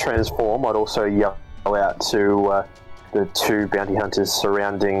as I transform, I'd also yell out to the 2 bounty hunters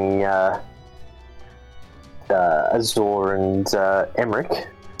surrounding Azor and Emmerich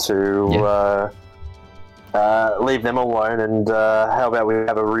to leave them alone, and how about we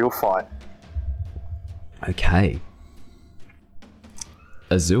have a real fight? Okay.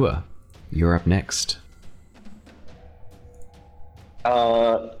 Azur, you're up next.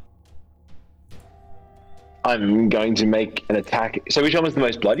 I'm going to make an attack. So which one was the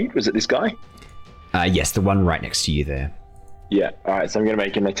most bloodied? Was it this guy? Yes, the one right next to you there. Yeah. All right. So I'm going to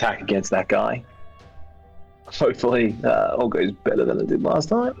make an attack against that guy. Hopefully, all goes better than it did last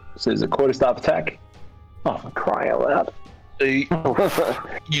time. So there's a quarterstaff attack. Oh, I'm crying out loud. So you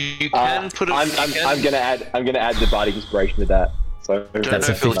can put it. I'm going to add the bardic inspiration to that. So That's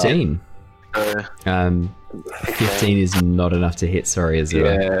a 15. 15 is not enough to hit. Sorry,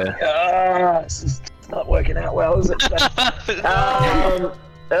 Azura. Yeah. This is not working out well, is it?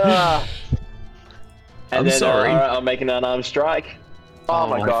 I'm sorry. I'm making an unarmed strike. Oh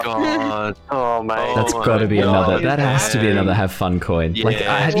my god. Oh mate. That's got to be another. That has to be another have fun coin. Like,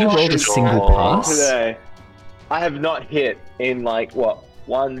 have you rolled a single pass? Today, I have not hit in like what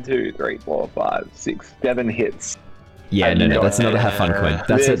 1, 2, 3, 4, 5, 6, 7 hits. Yeah, no, that's another have fun coin.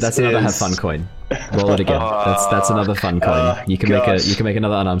 That's another have fun coin. Roll it again. That's another fun coin. You can make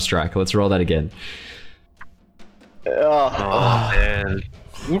another unarmed strike. Let's roll that again. Oh, man.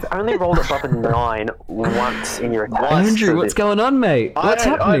 You've only rolled above a 9 once in your attack. Andrew, what's going on, mate? What's I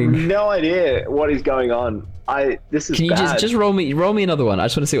happening? have no idea what is going on. This is Can you bad. just roll me another one? I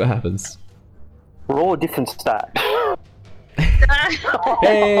just want to see what happens. Roll a different stat.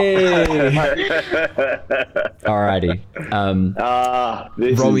 Hey! Alrighty.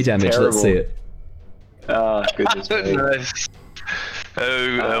 This Roll me is damage. terrible. Let's see it. Oh goodness me. Nice.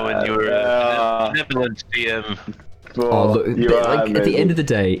 Oh, Owen, you're a benevolent DM. Oh, look, You but, are like, at the amazing. end of the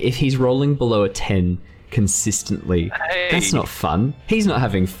day, if he's rolling below a 10 consistently, Hey. that's not fun. He's not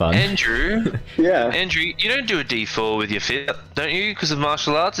having fun. Andrew, Yeah. Andrew, you don't do a D4 with your fit, don't you? Because of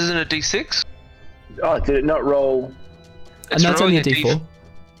martial arts, isn't it a D6? Oh, did it not roll? And that's only a rolling D4.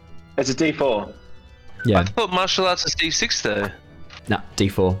 It's a D4. I Yeah. thought martial arts is D6 though. Nah,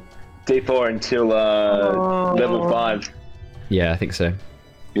 D4. D4 until level 5. Yeah, I think so.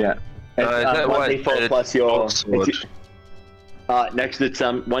 Yeah. It's, is that why 1d4 it's plus your. broadsword? Next, it's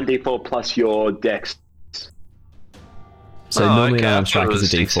 1d4 plus your dex. So Oh, normally okay, an I arm thought strike it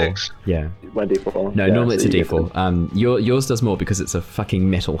is a was D4. D6. Yeah. 1d4. No, Yeah, normally it's so a you get D4. Yours does more because it's a fucking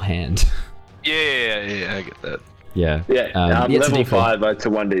metal hand. Yeah, I get that. Yeah. Yeah, Yeah, it's a level D4. 5 to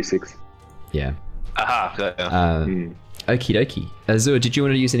 1d6. Yeah. Aha, got ya. Okie dokie. Azure, did you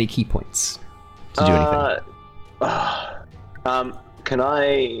want to use any key points to do anything? Can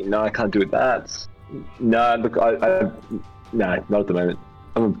I? No, I can't do that. No, look, no, not at the moment.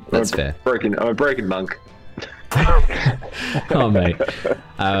 That's fair. I'm a broken monk. Oh, mate.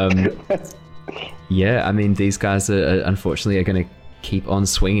 Yeah, I mean, these guys are unfortunately going to keep on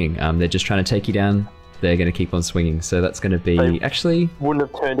swinging. They're just trying to take you down. They're going to keep on swinging. So that's going to be They- actually. Wouldn't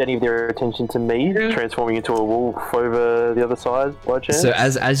have turned any of their attention to me, transforming into a wolf over the other side by chance. So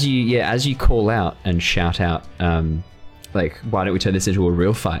as you call out and shout out, like, why don't we turn this into a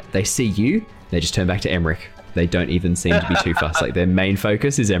real fight? They see you. They just turn back to Emmerich. They don't even seem to be too fast. Like, their main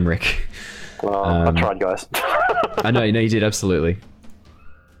focus is Emmerich. I tried, guys. I know you did, absolutely.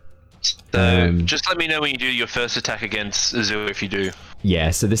 So just let me know when you do your first attack against Azure if you do.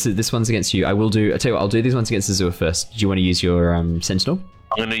 Yeah, so this one's against you. I tell you what, I'll do these ones against Azure first. Do you want to use your Sentinel?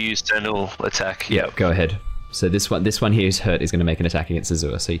 I'm going to use Sentinel attack. Yeah, go ahead. So this one here is hurt is going to make an attack against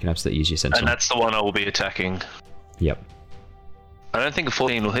Azure, so you can absolutely use your And Sentinel. that's the one I will be attacking. Yep. I don't think a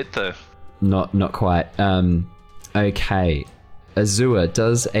 14 will hit though. Not quite. Okay. Azure,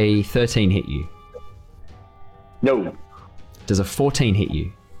 does a 13 hit you? No. Does a 14 hit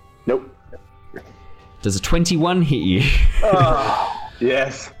you? Nope. Does a 21 hit you?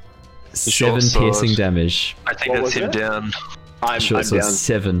 Yes. 7 short sword. piercing damage. I think What that's was him it? down. I'm Short sword down.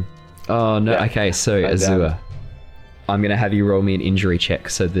 7. Oh no. Yeah. Okay, so I'm Azure, down. I'm gonna have you roll me an injury check.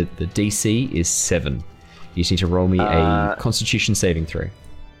 So the DC is 7. You just need to roll me a Constitution saving throw.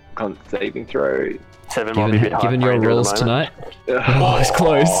 Con saving throw. 7 might be a bit hard Given for your Andrew at the rolls moment. tonight, oh, it's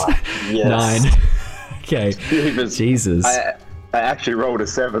close. Yes. 9. Okay. Jesus. I actually rolled a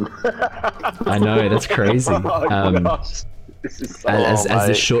 7. I know, that's crazy. Oh, gosh. This is so As the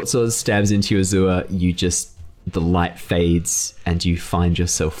mate. short sword stabs into you, Azure, the light fades and you find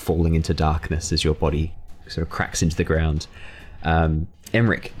yourself falling into darkness as your body sort of cracks into the ground.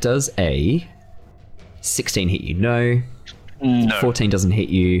 Emmerich, does a 16 hit you? No. No. 14 doesn't hit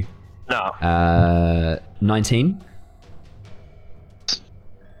you. No. 19.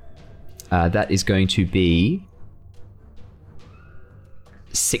 That is going to be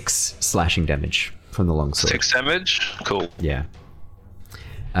 6 slashing damage from the longsword. 6 damage? Cool. Yeah.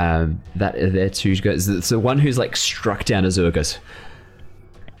 There two goes. So the one who's like struck down Azure goes,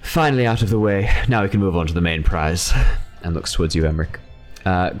 finally out of the way. Now we can move on to the main prize. And looks towards you, Emmerich.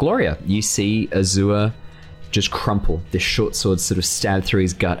 Gloria, you see Azure just crumple. This short sword sort of stabbed through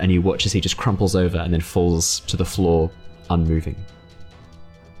his gut, and you watch as he just crumples over and then falls to the floor, unmoving.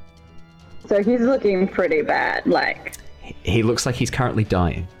 So he's looking pretty bad, like. He looks like he's currently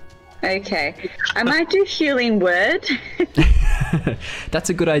dying. Okay. I might do healing word. That's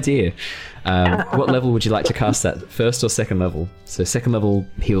a good idea. What level would you like to cast that? First or second level? So second level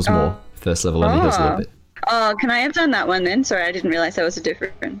heals more. First level only heals a little bit. Oh, can I have done that one then? Sorry, I didn't realize there was a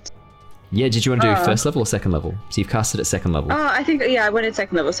difference. Yeah, did you want to do first level or second level? So you've casted at second level. Oh, I think, I wanted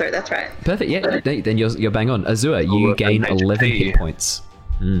second level, sorry, that's right. Perfect, yeah. Then you're bang on. Azure, you gain 11 hit points.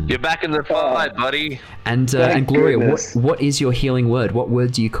 You're back in the fight, buddy. And Gloria, what is your healing word? What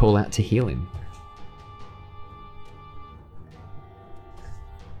word do you call out to heal him?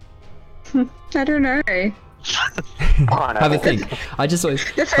 I don't know. Have a think. I just always...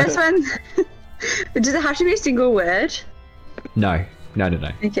 The first one, does it have to be a single word? No.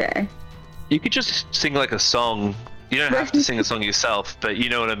 Okay. You could just sing like a song. You don't have to sing a song yourself, but you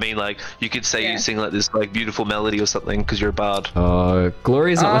know what I mean. Like you could say you sing like this like beautiful melody or something because you're a bard.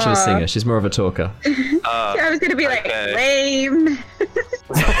 Gloria's not much of a singer. She's more of a talker. I was gonna be like lame.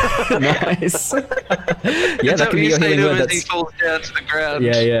 Nice. Yeah, that can be your healing word. He falls down to the ground.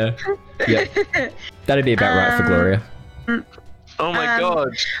 Yeah. That'd be about right for Gloria. Oh my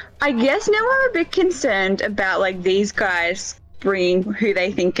god. I guess now I'm a bit concerned about like these guys bringing who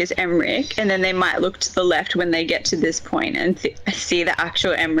they think is Emmerich, and then they might look to the left when they get to this point and see the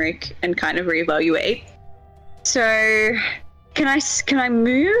actual Emmerich and kind of reevaluate. So can I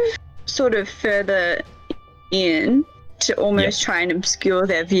move sort of further in to almost try and obscure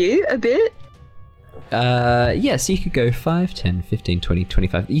their view a bit? So you could go 5, 10, 15, 20,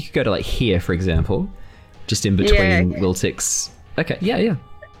 25. You could go to like here, for example, just in between Wiltix. Okay, yeah.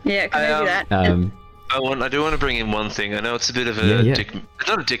 Yeah, can I do that? I do want to bring in one thing. I know it's a bit of a dick,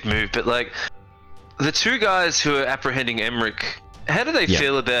 not a dick move, but like the two guys who are apprehending Emmerich, how do they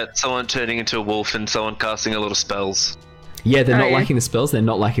feel about someone turning into a wolf and someone casting a lot of spells? Yeah, they're not liking the spells. They're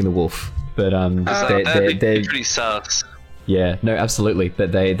not liking the wolf, but they're pretty sus. Yeah, no, absolutely.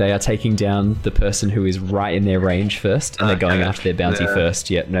 But they are taking down the person who is right in their range first, and they're going after their bounty first.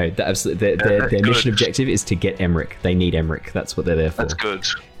 Yeah, no, absolutely. Their mission objective is to get Emmerich. They need Emmerich. That's what they're there for. That's good.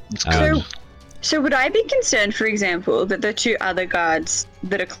 So would I be concerned, for example, that the two other guards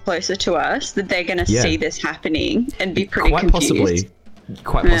that are closer to us, that they're going to see this happening and be pretty confused?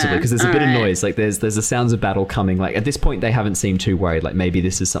 Quite possibly, because there's a bit of noise. Like there's the sounds of battle coming. Like at this point, they haven't seemed too worried. Like maybe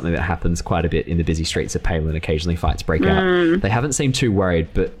this is something that happens quite a bit in the busy streets of Palin. Occasionally, fights break out. They haven't seemed too worried,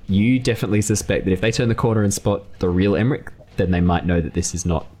 but you definitely suspect that if they turn the corner and spot the real Emmerich, then they might know that this is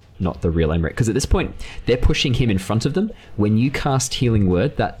not the real Emmerich. Because at this point, they're pushing him in front of them. When you cast Healing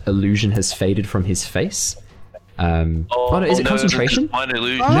Word, that illusion has faded from his face. Is it concentration? Mine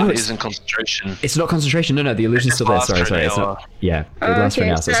illusion isn't concentration. It's not concentration. No, the illusion's still there. Sorry. It's not. Yeah, it lasts for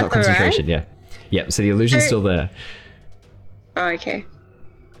an hour, so it's not concentration. Right? Yeah. So the illusion's still there. Oh, okay.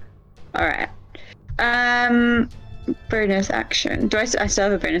 All right. Bonus action. I still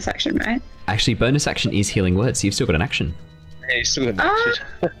have a bonus action, right? Actually, bonus action is Healing Word, so you've still got an action. Yeah, you still got an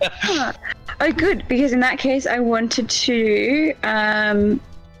action. Oh, good. Because in that case, I wanted to.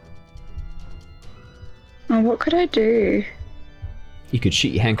 What could I do? You could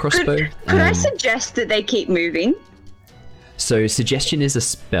shoot your hand crossbow. Could I suggest that they keep moving? So suggestion is a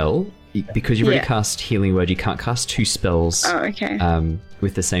spell. Because you've already cast Healing Word, you can't cast two spells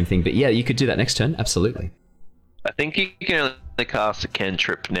with the same thing. But yeah, you could do that next turn, absolutely. I think you can only cast a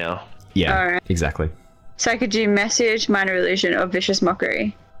cantrip now. Yeah, exactly. So I could do Message, Minor Illusion, or Vicious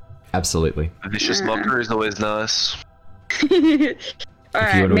Mockery. Absolutely. Vicious Mockery is always nice. If you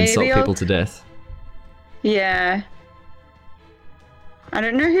want to insult people to death. Yeah. I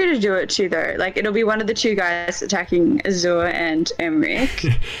don't know who to do it to, though. Like, it'll be one of the two guys attacking Azure and Emmerich. Do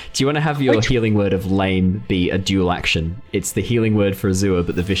you want to have your Healing Word of Lame be a dual action? It's the Healing Word for Azure,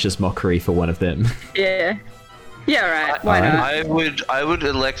 but the Vicious Mockery for one of them. Yeah. Yeah, right. Why not? I would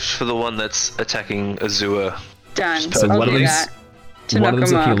elect for the one that's attacking Azure. Done. So one of them's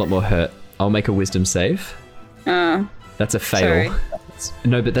looking up. a lot more hurt. I'll make a Wisdom save. Oh. That's a fail. Sorry.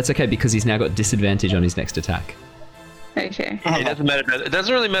 No, but that's okay because he's now got disadvantage on his next attack. Okay. It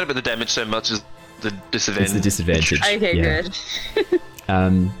doesn't really matter about the damage so much as the disadvantage. It's the disadvantage. Okay,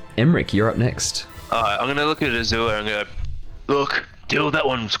 good. Emmerich, you're up next. Alright, I'm gonna look at Azure and go, look, deal with that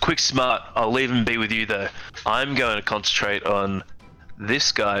one quick, smart. I'll leave him be with you though. I'm going to concentrate on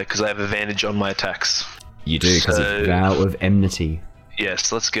this guy because I have advantage on my attacks. You do, because it's Vow of Enmity.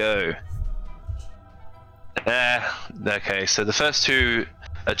 Yes, let's go. Okay, so the first two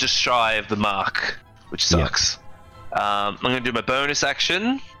are just shy of the mark, which sucks. I'm going to do my bonus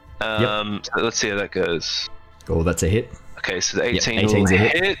action. So let's see how that goes. Oh, that's a hit. Okay, so the 18 18's will a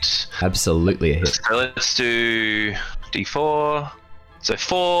hit. hit. Absolutely a hit. So let's do D4. So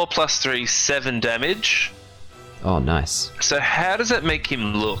 4 plus 3, 7 damage. Oh, nice. So how does that make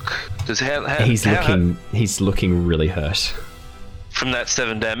him look? He's looking really hurt. From that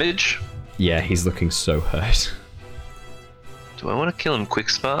 7 damage? Yeah, he's looking so hurt. Do I want to kill him quick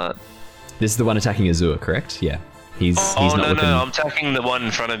smart? This is the one attacking Azure, correct? Yeah. He's not looking... No, I'm attacking the one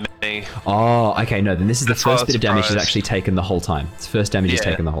in front of me. Oh, okay, no, then this is the That's why I first was bit of damage he's surprised. actually taken the whole time. It's first damage he's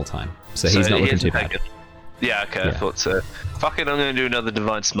taken the whole time. So he's not he looking too hasn't bad. taken- Yeah, okay, I Yeah. thought so. Fuck it, I'm going to do another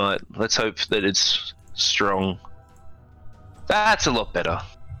Divine Smite. Let's hope that it's strong. That's a lot better.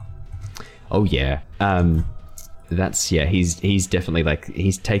 Oh, yeah. He's definitely, like,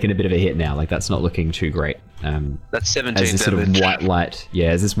 he's taken a bit of a hit now. Like, that's not looking too great. That's 17 As this damage. sort of white light,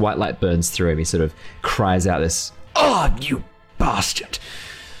 as this white light burns through him, he sort of cries out this, "Oh, you bastard!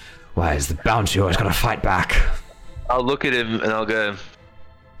 Why is the bounty always got to fight back?" I'll look at him and I'll go,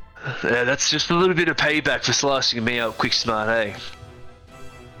 yeah, that's just a little bit of payback for slicing me up quick smart, hey?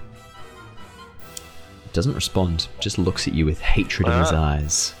 Doesn't respond, just looks at you with hatred in his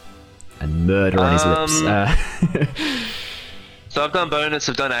eyes and murder on his lips. So I've done bonus,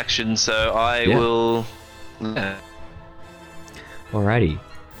 I've done action, so I Yeah. will... Alrighty,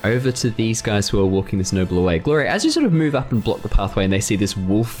 over to these guys who are walking this noble away. Gloria, as you sort of move up and block the pathway and they see this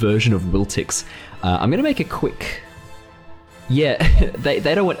wolf version of Wiltix, I'm going to make a quick... Yeah, they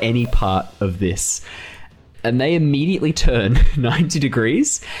don't want any part of this. And they immediately turn 90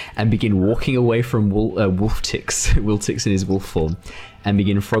 degrees and begin walking away from Wiltix in his wolf form, and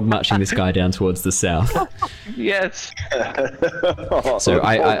begin frog marching this guy down towards the south. Yes! So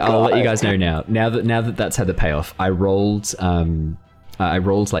I'll let you guys know now. Now that that's had the payoff, I rolled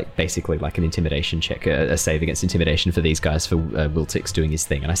like basically like an intimidation check, a save against intimidation for these guys for Wiltix doing his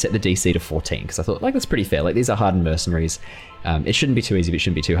thing, and I set the DC to 14 because I thought like that's pretty fair. Like these are hardened mercenaries. It shouldn't be too easy, but it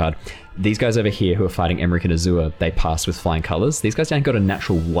shouldn't be too hard. These guys over here who are fighting Emmerich and Azure, they passed with flying colors. These guys down got a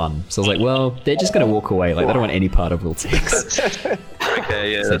natural 1, so I was like, well, they're just going to walk away. Like they don't want any part of Wiltix.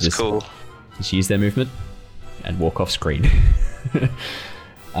 Okay, yeah, So that's just- cool. Just use their movement and walk off screen.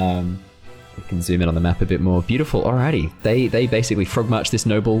 We can zoom in on the map a bit more. Beautiful. Alrighty, they basically frog march this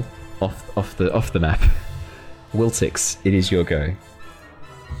noble off the map. Wiltix, it is your go.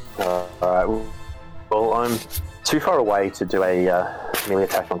 Alright, well, I'm too far away to do a melee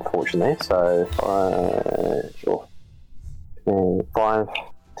attack, unfortunately, so sure. 5,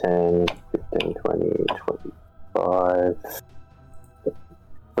 10, 15, 20, 25.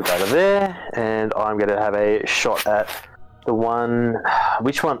 We'll go to there, and I'm going to have a shot at the one...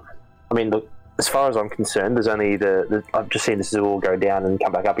 Which one? I mean, look, as far as I'm concerned, there's only I've just seen this all go down and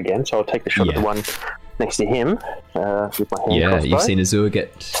come back up again, so I'll take the shot at the one next to him with my hand crossbow. You've seen Azure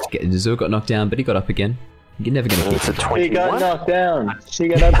Azure got knocked down, but he got up again. You're never going to It's a hit 21. She got knocked down. She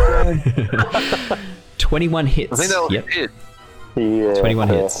got knocked down. 21 hits. I think that was Yep. it. Yeah, 21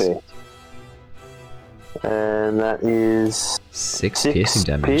 hits. perfect. And that is 6 6 piercing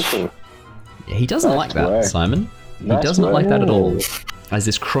damage. piercing. Yeah, he doesn't like that, work. Simon. He Nice does not like that at all. work. As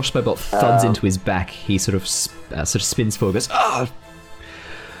this crossbow bolt thuds into his back, he sort of spins forward, goes, "Ah!"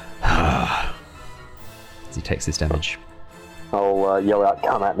 As he takes this damage. I'll yell out,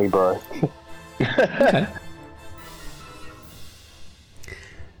 "Come at me, bro." Okay.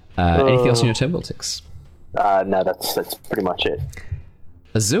 Anything else on your turn, Wiltix? No, that's pretty much it.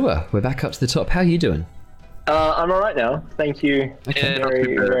 Azure, we're back up to the top. How are you doing? I'm alright now. Thank you Yeah, not very,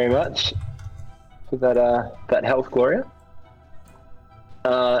 too bad. very much for that health, Gloria.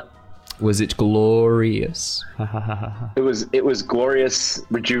 Was it glorious? It was glorious,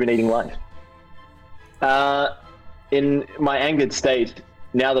 rejuvenating life. In my angered state,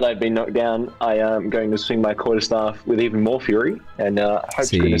 now that I've been knocked down, I am going to swing my quarterstaff with even more fury, and hope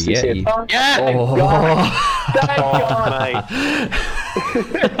See, to goodness yeah, this you- hits. Oh. Thank God!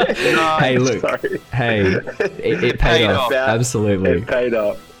 Hey, look. Sorry. Hey, it paid off. off. Absolutely. It paid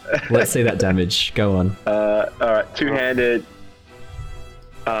off. Let's see that damage. Go on. Alright, two-handed.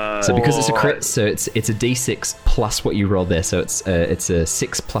 So because it's a crit, so it's a d6 plus what you rolled there. So it's a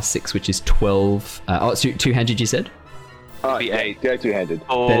 6 plus 6, which is 12. It's two-handed, you said? Be 8. Go two-handed.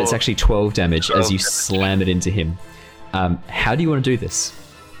 Then it's actually 12 damage 12 as you damage. slam it into him. How do you want to do this?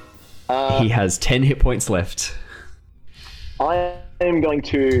 He has 10 hit points left. I am going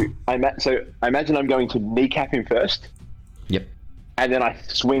to. I imagine I'm going to kneecap him first, Yep. and then I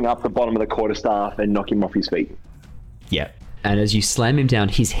swing up the bottom of the quarterstaff and knock him off his feet. Yep. And as you slam him down,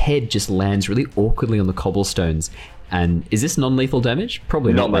 his head just lands really awkwardly on the cobblestones. And is this non-lethal damage?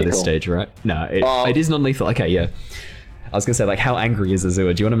 Probably not by this Non-lethal. stage, right? No, it is non-lethal. Okay, yeah. I was gonna say, like, how angry is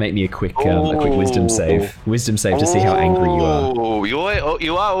Azure? Do you want to make me a quick wisdom save? Wisdom save to see how angry you are. Oh, you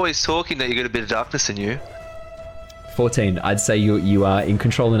are always talking that you got a bit of darkness in you. 14. I'd say you are in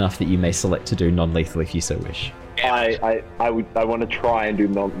control enough that you may select to do non-lethal if you so wish. I want to try and do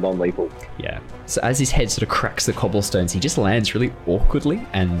non-lethal. Yeah. So as his head sort of cracks the cobblestones, he just lands really awkwardly,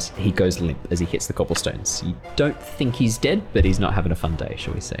 and he goes limp as he hits the cobblestones. You don't think he's dead, but he's not having a fun day,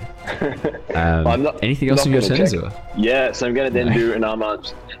 shall we say? Anything else in your turn, Azure? Yeah, so I'm going to then do an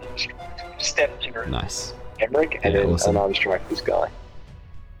unarmed step to Nice. Emmerich, and then awesome. unarmed strike this guy.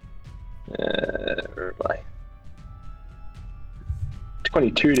 Where am I?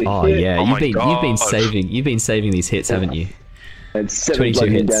 22 to Oh hit. yeah, Oh my you've been God. saving these hits, haven't you? And 7 22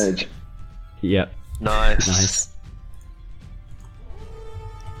 bludgeoning hits. damage. Yep. Nice. Nice.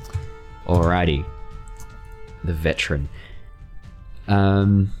 Alrighty. The veteran.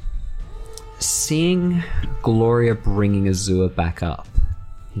 Seeing Gloria bringing Azure back up,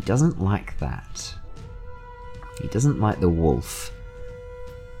 he doesn't like that. He doesn't like the wolf.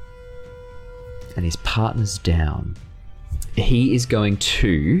 And his partner's down. He is going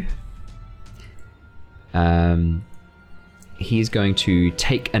to... he is going to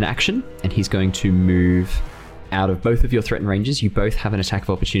take an action, and he's going to move out of both of your threatened ranges. You both have an attack of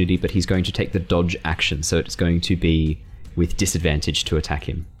opportunity, but he's going to take the dodge action, so it's going to be with disadvantage to attack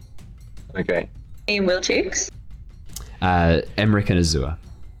him. Okay. In Wiltix? Emmerich and Azure.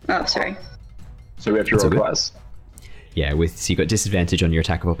 Oh, sorry. So we have to That's roll all good. twice. Yeah, so you got disadvantage on your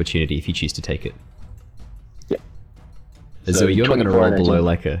attack of opportunity if you choose to take it. Yeah. Azure, So you're not going to 24 roll below energy.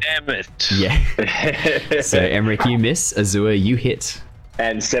 like a... Damn it. Yeah. So Emmerich, you miss. Azure, you hit.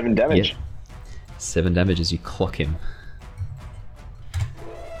 And 7 damage. Yep. 7 damage as you clock him.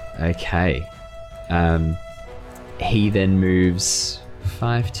 Okay. He then moves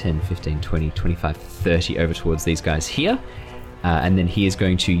 5, 10, 15, 20, 25, 30 over towards these guys here. And then he is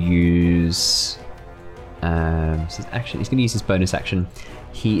going to use... so he's going to use his bonus action.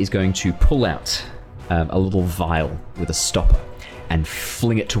 He is going to pull out a little vial with a stopper and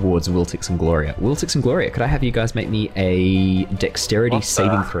fling it towards Wiltix and Gloria. Wiltix and Gloria, could I have you guys make me a dexterity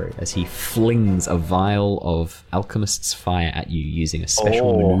saving throw as he flings a vial of alchemist's fire at you using a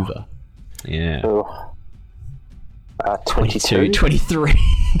special maneuver? Yeah. Oh. 22, 23.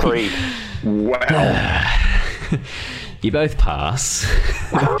 3. Wow. You both pass.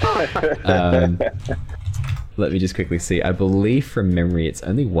 Let me just quickly see. I believe from memory it's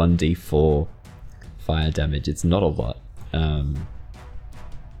only 1d4 fire damage. It's not a lot. Here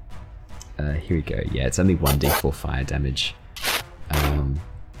we go. Yeah, it's only 1d4 fire damage. On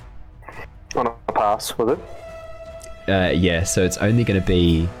a pass, was it? Yeah, so it's only going to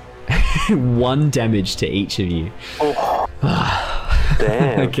be 1 damage to each of you. Oh.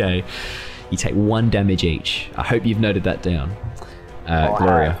 Damn. Okay. You take 1 damage each. I hope you've noted that down.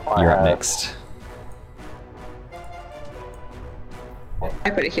 Gloria, you're up next.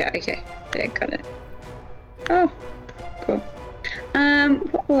 I put it here. Okay. There, got it. Oh, cool.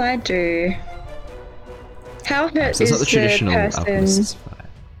 What will I do? How hurt So it's is not the traditional person? alchemist's fire.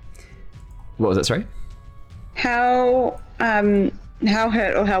 What was that, sorry? How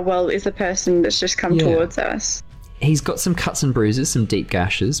hurt or how well is the person that's just come towards us? He's got some cuts and bruises, some deep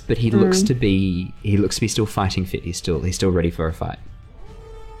gashes, but he looks to be still fighting fit. He's still ready for a fight.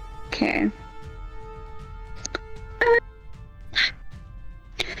 Okay.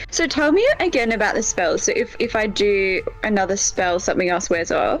 So tell me again about the spell. So if I do another spell, something else wears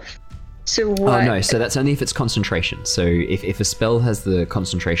off. So what? Oh no, so that's only if it's concentration. So if a spell has the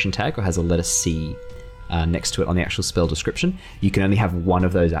concentration tag or has a letter C next to it on the actual spell description, you can only have one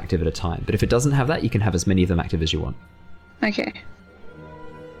of those active at a time. But if it doesn't have that, you can have as many of them active as you want. Okay.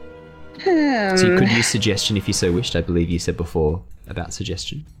 So you could use suggestion if you so wished. I believe you said before about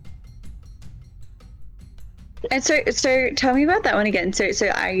suggestion. And so tell me about that one again. So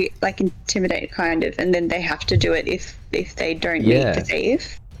I like intimidate kind of, and then they have to do it if they don't meet the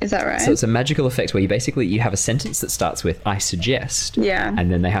save. Is that right? So it's a magical effect where you have a sentence that starts with "I suggest,"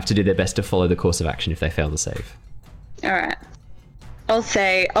 and then they have to do their best to follow the course of action if they fail the save. All right.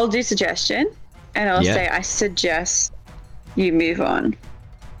 I'll do suggestion, and I'll say I suggest you move on.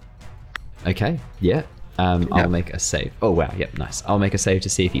 Okay. Yeah. I'll make a save. Oh wow. Yep. Nice. I'll make a save to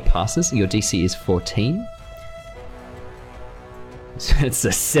see if he passes. Your DC is 14. It's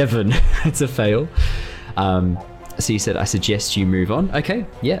a 7. It's a fail. So you said, I suggest you move on. Okay,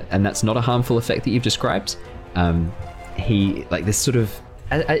 yeah, and that's not a harmful effect that you've described. He, like this sort of,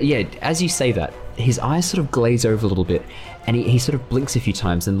 as you say that, his eyes sort of glaze over a little bit, and he sort of blinks a few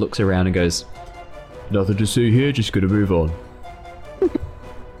times and looks around and goes, nothing to see here, just gonna move on.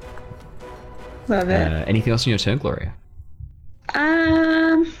 Love it. Anything else on your turn, Gloria?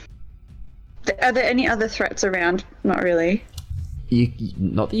 Are there any other threats around? Not really.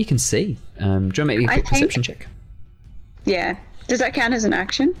 Not that you can see. Do you want to make me a quick perception check? Yeah. Does that count as an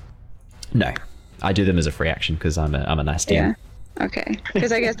action? No, I do them as a free action because I'm a nice DM. Yeah. Okay.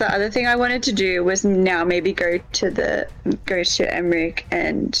 Because I guess the other thing I wanted to do was now maybe go to Emmerich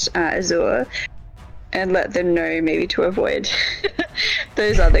and Azur and let them know maybe to avoid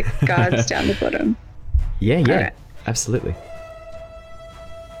those other guards down the bottom. Yeah, Alright. absolutely.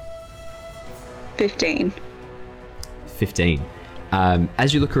 15. 15.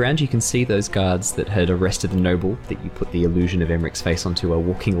 As you look around, you can see those guards that had arrested the noble that you put the illusion of Emmerich's face onto are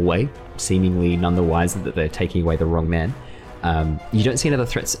walking away, seemingly none the wiser that they're taking away the wrong man. You don't see any other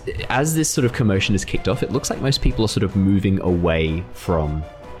threats. As this sort of commotion is kicked off, it looks like most people are sort of moving away from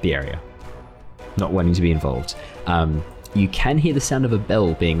the area, not wanting to be involved. You can hear the sound of a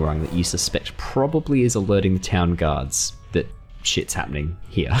bell being rung that you suspect probably is alerting the town guards that shit's happening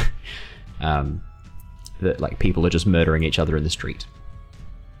here. That like people are just murdering each other in the street.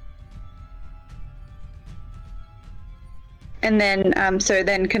 And then, so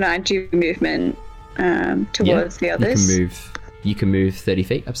then can I do movement towards the others? You can move 30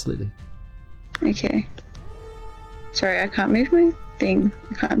 feet, absolutely. Okay. Sorry, I can't move my thing.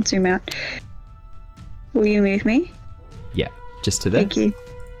 I can't zoom out. Will you move me? Yeah, just to there. Thank you.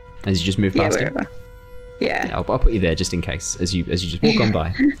 As you just move past him. Wherever. Yeah. I'll put you there just in case, as you just walk on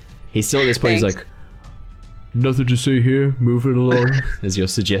by. He's still at this point. He's like, nothing to see here. Move it along. As your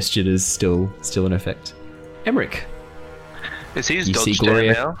suggestion is still in effect. Emmerich. Is his You see dodge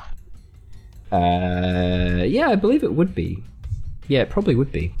Gloria- down now? Yeah, I believe it would be. Yeah, it probably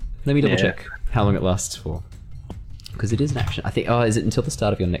would be. Let me double check how long it lasts for. Because it is an action. I think. Oh, is it until the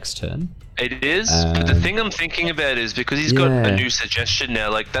start of your next turn? It is, but the thing I'm thinking about is because he's got Yeah. a new suggestion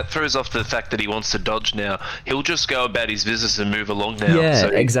now, like that throws off the fact that he wants to dodge now. He'll just go about his business and move along now. Yeah, So,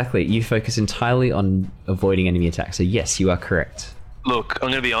 exactly. You focus entirely on avoiding enemy attacks. So yes, you are correct. look, I'm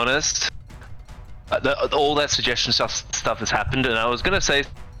going to be honest. All that suggestion stuff has happened, and I was going to say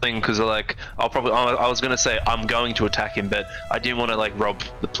something because like I was going to say I'm going to attack him, but I didn't want to like rob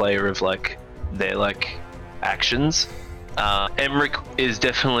the player of like their like actions. Emmerich is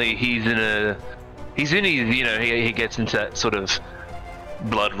definitely he gets into that sort of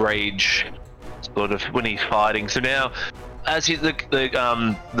blood rage sort of when he's fighting. So now as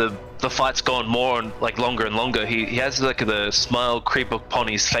the fight's gone more and like longer and longer, he has like the smile creep upon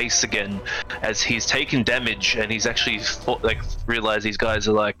his face again as he's taken damage, and he's actually realized these guys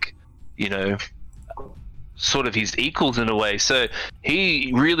are like, sort of his equals in a way. So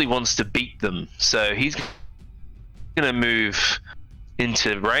he really wants to beat them. So he's gonna move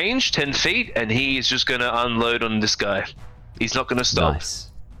into range 10 feet, and he is just gonna unload on this guy. He's not gonna stop.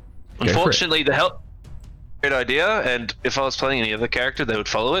 Nice. Go for it. Unfortunately, great idea, and if I was playing any other character, they would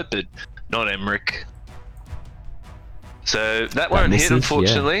follow it, but not Emmerich. So that won't hit, misses,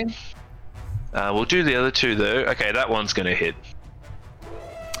 unfortunately. We'll do the other two though. Okay, that one's gonna hit.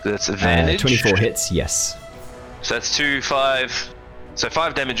 That's advantage. 24 hits, yes. So that's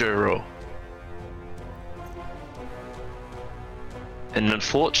 5 damage overall. And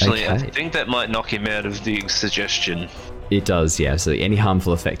unfortunately, I Okay. think that might knock him out of the suggestion. It does, yeah. So any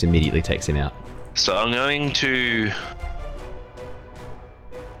harmful effect immediately takes him out. So I'm going to...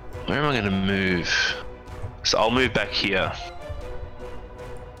 Where am I going to move? So I'll move back here.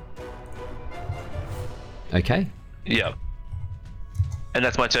 Okay. Yep. And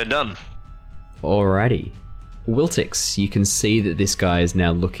that's my turn done. Alrighty. Wiltix, you can see that this guy is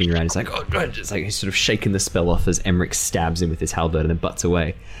now looking around. He's like, oh, it's like he's sort of shaking the spell off as Emmerich stabs him with his halberd and then butts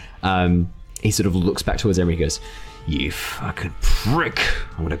away. He sort of looks back towards Emmerich and goes, You fucking prick!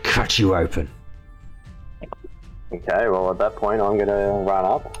 I'm gonna cut you open. Okay, well at that point I'm gonna run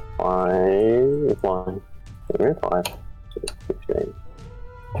up. 5, 15, 20.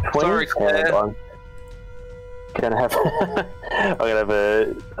 Sorry, Claire. And I'm gonna have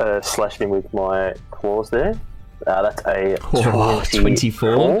a slash him with my claws there. That's a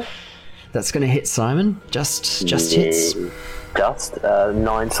 24. That's going to hit Simon. Just hits. Just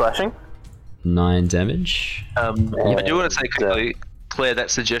 9 slashing. 9 damage. I do want to say quickly, Claire, that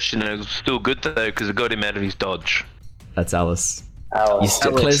suggestion is still good though, because it got him out of his dodge. That's Alice. Alice.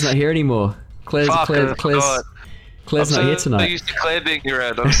 Claire's not here anymore. Claire's Fuck, I not forgot. here I'm tonight. used to Claire being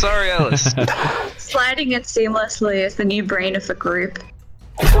around. I'm sorry, Alice. Sliding it seamlessly as the new brain of the group.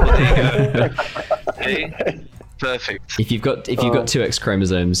 There you go. Okay. Perfect. If you've got 2 X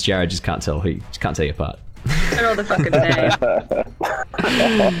chromosomes, Jared just can't tell you apart. I don't know the fucking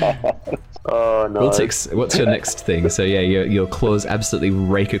name. Oh no. Wiltix, what's your next thing? So yeah, your claws absolutely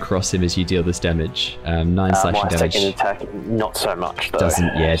rake across him as you deal this damage. 9 slashing my damage. second attack, not so much though. Doesn't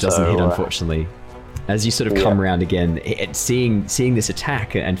hit So, unfortunately. As you sort of come around again, seeing this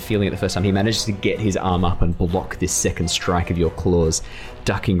attack and feeling it the first time, he manages to get his arm up and block this second strike of your claws,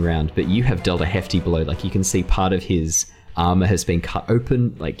 ducking round. But you have dealt a hefty blow. Like, you can see part of his armor has been cut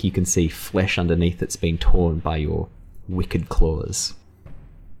open. Like, you can see flesh underneath that's been torn by your wicked claws.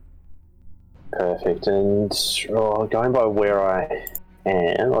 Perfect. And going by where I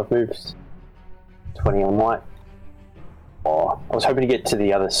am, I've moved 20. I might. I was hoping to get to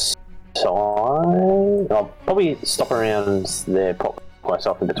the other side. I'll probably stop around there, pop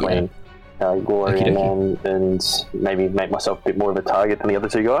myself in between Gloria and maybe make myself a bit more of a target than the other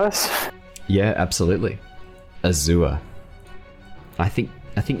two guys. Yeah, absolutely. Azure. I think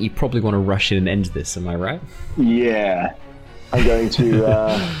you probably want to rush in and end this, am I right? Yeah. I'm going to... will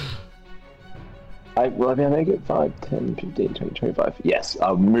I be able to make it? 5, 10, 15, 20, 25. Yes,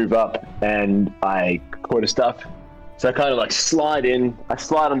 I'll move up and I quarter stuff. So I kind of like slide in. I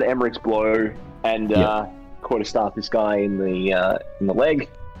slide under Emmerich's blow and quarter staff this guy in the leg.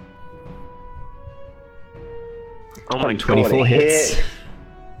 Oh my 24 hits.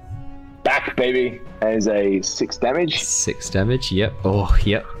 Back, baby. As a 6 damage. 6 damage. Yep. Oh,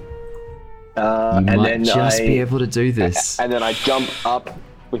 yep. You and might then just be able to do this. And then I jump up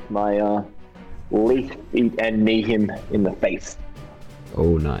with my leaf feet and knee him in the face.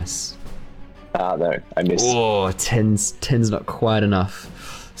 Oh, nice. No, I missed. Oh, 10's not quite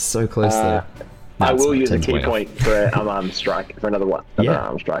enough. So close there. No, I it's will not. use a 10's key way off. point for an arm strike, for another one. Another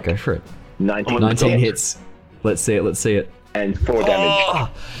arm strike. Go for it. 19 hits. Let's see it. And 4 damage. Oh,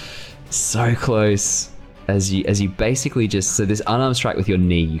 so close. As you basically just... So this unarmed strike with your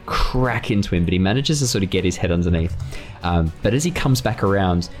knee, you crack into him, but he manages to sort of get his head underneath. But as he comes back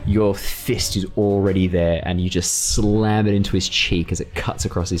around, your fist is already there, and you just slam it into his cheek as it cuts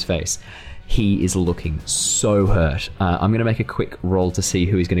across his face. He is looking so hurt. I'm going to make a quick roll to see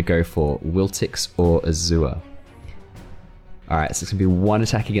who he's going to go for, Wiltix or Azure. Alright, so it's going to be 1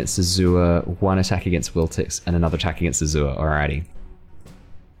 attack against Azure, 1 attack against Wiltix, and another attack against Azure. Alrighty.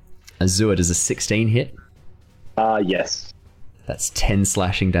 Azure, does a 16 hit? Yes. That's 10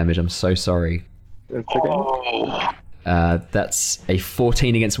 slashing damage. I'm so sorry. That's okay. That's a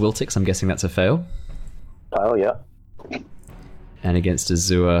 14 against Wiltix. I'm guessing that's a fail. Oh, yeah. And against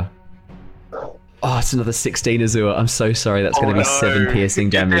Azure... Oh, it's another 16 Azure. I'm so sorry. That's going to be 7 piercing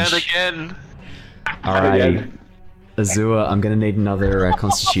damage. Get down again. Alright. Azure, I'm going to need another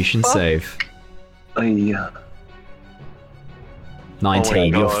Constitution save. 19, Oh my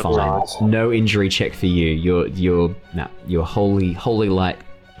you're God. fine. No injury check for you. Your holy light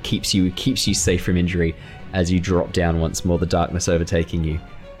keeps you safe from injury as you drop down once more, the darkness overtaking you.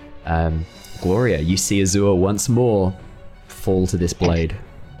 Gloria, you see Azure once more fall to this blade.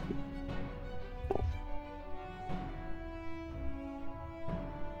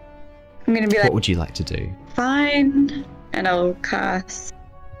 I'm gonna be What like, would you like to do? fine, and I'll cast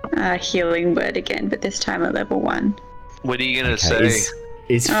Healing Word again, but this time at level 1. What are you gonna Okay, say?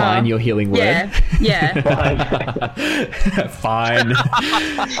 is fine your healing word? Yeah. Fine.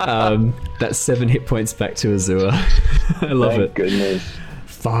 That's 7 hit points back to Azure. I love Thank it. goodness.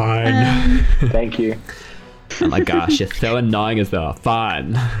 Fine. Thank you. Oh my gosh, you're throwing 9 as well.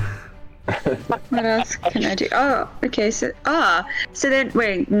 Fine. What else can I do? Oh, okay. So then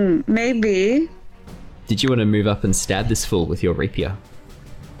wait, maybe. Did you want to move up and stab this fool with your rapier?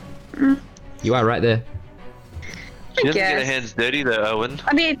 You are right there. She doesn't get her guess. hands dirty though, Owen.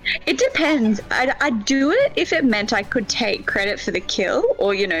 I mean, it depends. I'd do it if it meant I could take credit for the kill,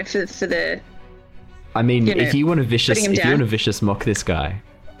 or for the. I mean, You know, if you want to putting him down. vicious mock this guy,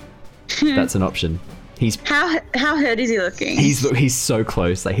 that's an option. He's How hurt is he looking? he's so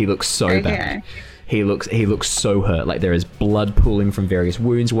close. Like, he looks so bad. He looks so hurt. Like, there is blood pooling from various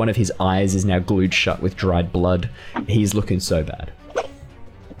wounds. One of his eyes is now glued shut with dried blood. He's looking so bad.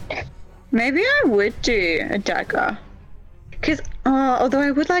 Maybe I would do a dagger. Because, although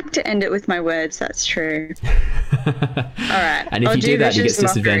I would like to end it with my words, that's true. Alright. And if I'll you do that, he vicious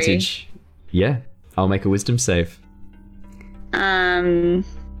gets mockery. disadvantage. Yeah, I'll make a wisdom save.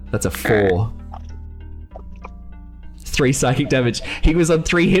 That's a 4. 3 psychic damage. He was on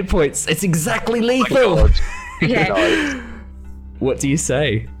 3 hit points. It's exactly lethal. Okay. What do you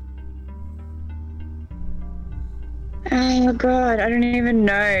say? Oh god, I don't even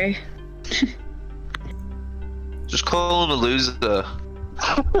know. Just call him a loser.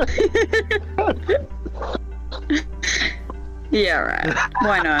 Yeah, right.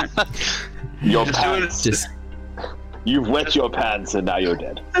 Why not? Your Just do it. pants. Just You've wet your pants and now you're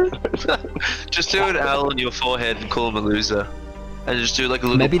dead. Just do an L on your forehead and call him a loser. And just do like a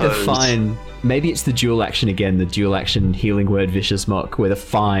little Maybe pose. the fine. Maybe it's the dual action again. The dual action healing word, vicious mock, where the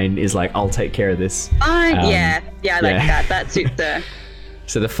fine is like, "I'll take care of this." Fine. I like yeah. that. That suits her.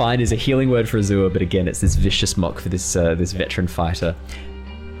 So the fine is a healing word for Azure, but again, it's this vicious mock for this this veteran fighter.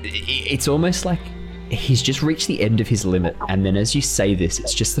 It's almost like he's just reached the end of his limit, and then as you say this,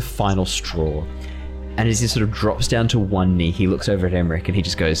 it's just the final straw. And as he sort of drops down to one knee, he looks over at Emmerich and he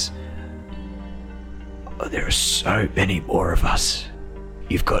just goes, Oh, there are so many more of us.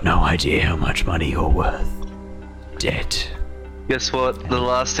 You've got no idea how much money you're worth. Dead. Guess what? The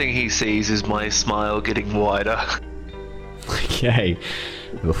last thing he sees is my smile getting wider. "Okay,"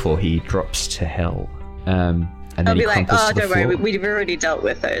 before he drops to hell. And then I'll he be like, crumples "Oh, to the don't worry. floor. We've already dealt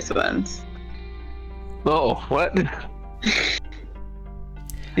with those ones." Oh, what?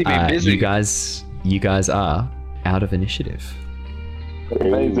 You've been busy. You guys are out of initiative.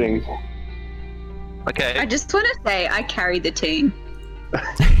 Amazing. Okay. I just want to say I carried the team.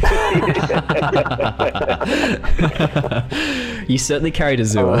 You certainly carried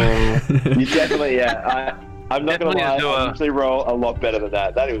Azure. You definitely, yeah. I'm not gonna lie. Definitely I usually roll a lot better than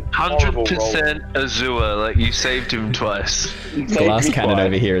that. That is 100% Azure. Like you saved him twice. Glass cannon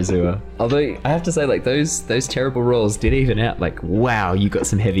over here, Azure. Although I have to say, like those terrible rolls did even out. Like, wow, you got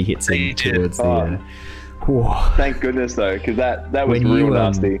some heavy hits They in did. towards the. Whew. Thank goodness though, because that was When you, real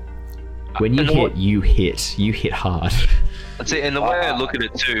nasty. When you And hit, what- you hit hard. That's it. And the way I look at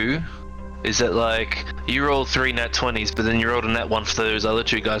it too is that like you roll 3 nat 20s, but then you rolled a nat 1 for those other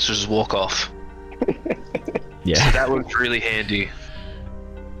 2 guys to just walk off. Yeah, That was really handy.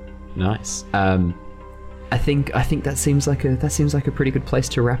 nice. I think that seems like a pretty good place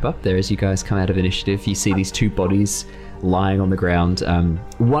to wrap up there. As you guys come out of initiative, you see these 2 bodies lying on the ground.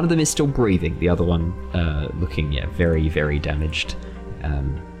 One of them is still breathing. The other one looking very, very damaged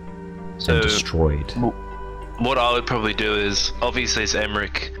and destroyed. What I would probably do is, obviously it's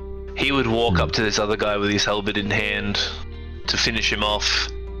Emmerich, he would walk up to this other guy with his halberd in hand to finish him off.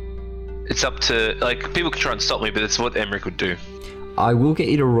 It's up to, like, people can try and stop me, but it's what Emmerich would do. I will get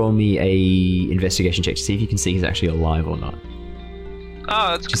you to roll me a investigation check to see if you can see he's actually alive or not.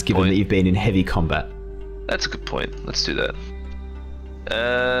 Oh, that's a Just good given that point. you've been in heavy combat. That's a good point. Let's do that.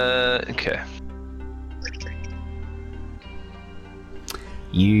 Okay.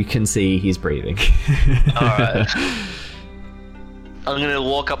 You can see he's breathing. Alright. I'm gonna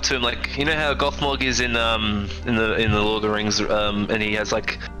walk up to him like, you know how Gothmog is in the Lord of the Rings, and he has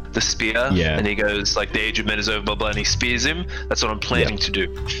like the spear, Yeah. and he goes like, the age of men is over, blah blah, and he spears him. That's what I'm planning to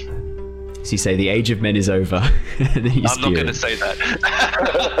do. So you say the age of men is over. And then you I'm not spear gonna him. say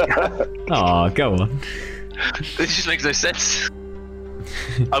that. Aw, go on. This just makes no sense.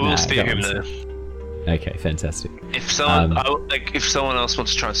 I will Nah, spear go him on. though. Okay, fantastic. If someone, if someone else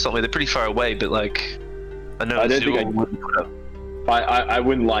wants to try and stop me, they're pretty far away. But like, I know I don't Azul- think I would. I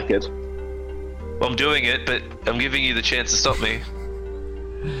wouldn't like it. Well, I'm doing it, but I'm giving you the chance to stop me.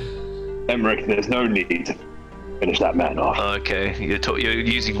 Emmerich, there's no need to finish that man off. Okay, you're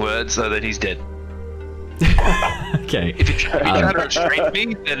using words, so then he's dead. Okay. If you try to restrain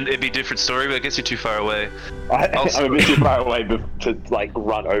me, then it'd be a different story. But I guess you're too far away. I'm a bit too far away to like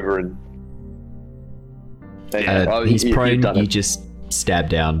run over and. He's you've prone, done you it. just stab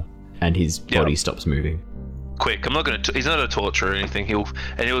down, and his Yeah. body stops moving. Quick, I'm not gonna. He's not a torture or anything. He'll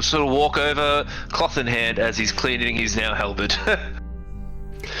sort of walk over, cloth in hand, as he's cleaning his now halberd.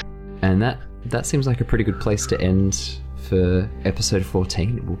 And that seems like a pretty good place to end for episode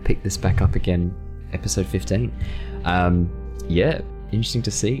 14. We'll pick this back up again, episode 15. Yeah, interesting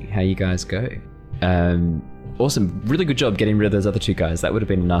to see how you guys go. Awesome, really good job getting rid of those other 2 guys. That would have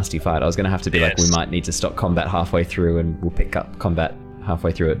been a nasty fight. I was going to have to be like, we Yes. might need to stop combat halfway through, and we'll pick up combat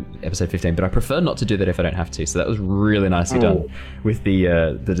halfway through at episode 15. But I prefer not to do that if I don't have to. So that was really nicely done with the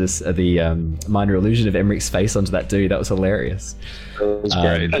minor illusion of Emmerich's face onto that dude. That was hilarious. That was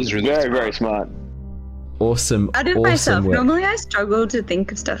great. That was really very, smart. very smart. Awesome. I did awesome myself. work. Normally I struggle to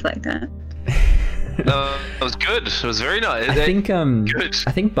think of stuff like that. It was good. It was very nice. I think good.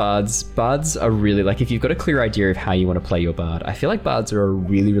 I think bards are really, like, if you've got a clear idea of how you want to play your bard, I feel like bards are a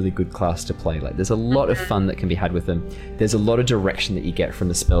really, really good class to play. Like, there's a lot of fun that can be had with them. There's a lot of direction that you get from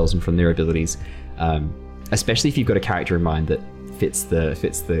the spells and from their abilities, especially if you've got a character in mind that fits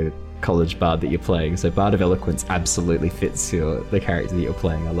the college bard that you're playing. So Bard of Eloquence absolutely fits the character that you're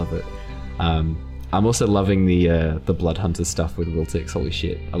playing. I love it. I'm also loving the Blood Hunter stuff with Wiltix. Holy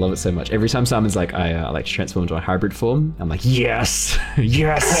shit, I love it so much. Every time Simon's like, I like to transform into a hybrid form, I'm like, yes,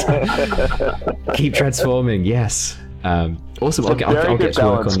 yes, keep transforming, yes. Awesome. I'll get to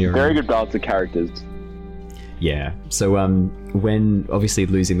work on your. Very good balance of characters. Yeah. So when obviously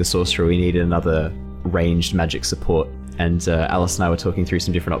losing the sorcerer, we needed another ranged magic support, and Alice and I were talking through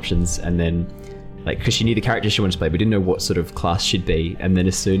some different options, and then like because she knew the character she wanted to play, we didn't know what sort of class she'd be, and then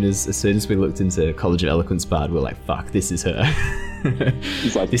as soon as we looked into College of Eloquence Bard, we were like, fuck, this is her.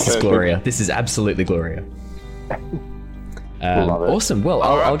 This is Gloria. This is absolutely Gloria. Love it. Awesome. Well,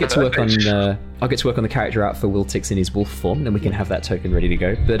 I'll get to work on I'll get to work on the character art for Wiltix in his wolf form, then we can have that token ready to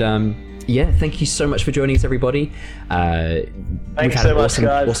go. But yeah, thank you so much for joining us, everybody. We've had so an much,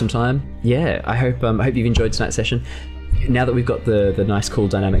 guys. awesome time. Yeah, I hope you've enjoyed tonight's session. Now that we've got the nice, cool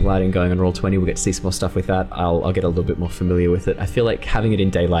dynamic lighting going on Roll20, we'll get to see some more stuff with that. I'll get a little bit more familiar with it. I feel like having it in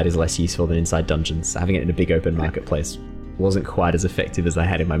daylight is less useful than inside dungeons. Having it in a big open marketplace wasn't quite as effective as I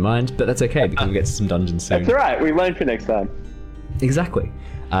had in my mind, but that's okay because we'll get to some dungeons soon. That's all right. We learn for next time. Exactly.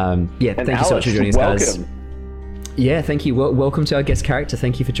 Yeah, And thank you so much for joining us, guys. welcome. Yeah, thank you. Welcome to our guest character.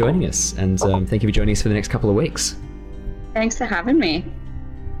 Thank you for joining us, and thank you for joining us for the next couple of weeks. Thanks for having me.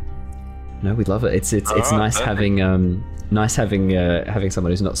 No, we love it. It's nice having having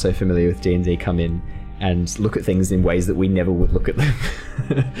someone who's not so familiar with D&D come in and look at things in ways that we never would look at them.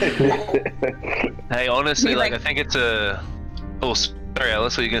 Hey, honestly, like I think it's a. Oh, sorry,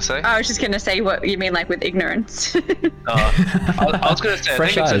 Alice. What are you gonna say? I was just gonna say what you mean, like with ignorance. I was gonna say, I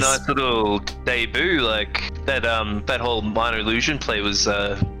Fresh think it's a eyes. nice little debut. Like that whole minor illusion play was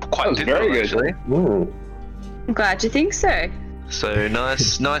quite was literal, very good. actually. I'm glad you think so. So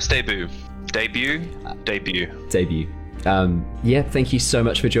nice debut. Debut. Yeah, thank you so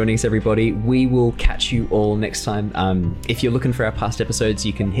much for joining us, everybody. We will catch you all next time. If you're looking for our past episodes,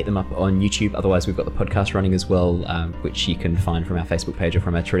 you can hit them up on YouTube. Otherwise, we've got the podcast running as well, which you can find from our Facebook page or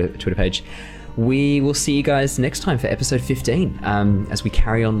from our Twitter page. We will see you guys next time for episode 15, as we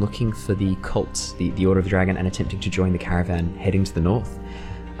carry on looking for the cult, the Order of the Dragon, and attempting to join the caravan heading to the north.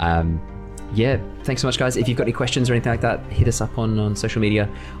 Yeah, thanks so much, guys. If you've got any questions or anything like that, hit us up on social media.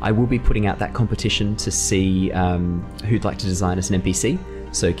 I will be putting out that competition to see who'd like to design us an NPC,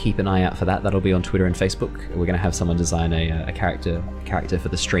 so keep an eye out for that. That'll be on Twitter and Facebook. We're going to have someone design a character for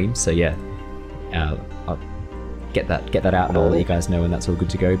the stream, so yeah, I'll get that out and I'll let you guys know when that's all good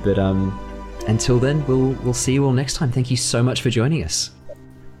to go. But until then, we'll see you all next time. Thank you so much for joining us.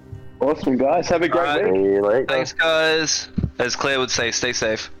 Awesome, guys. Have a great Alright. week. See you later. Thanks, guys. As Claire would say, stay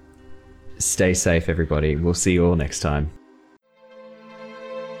safe. Stay safe, everybody. We'll see you all next time.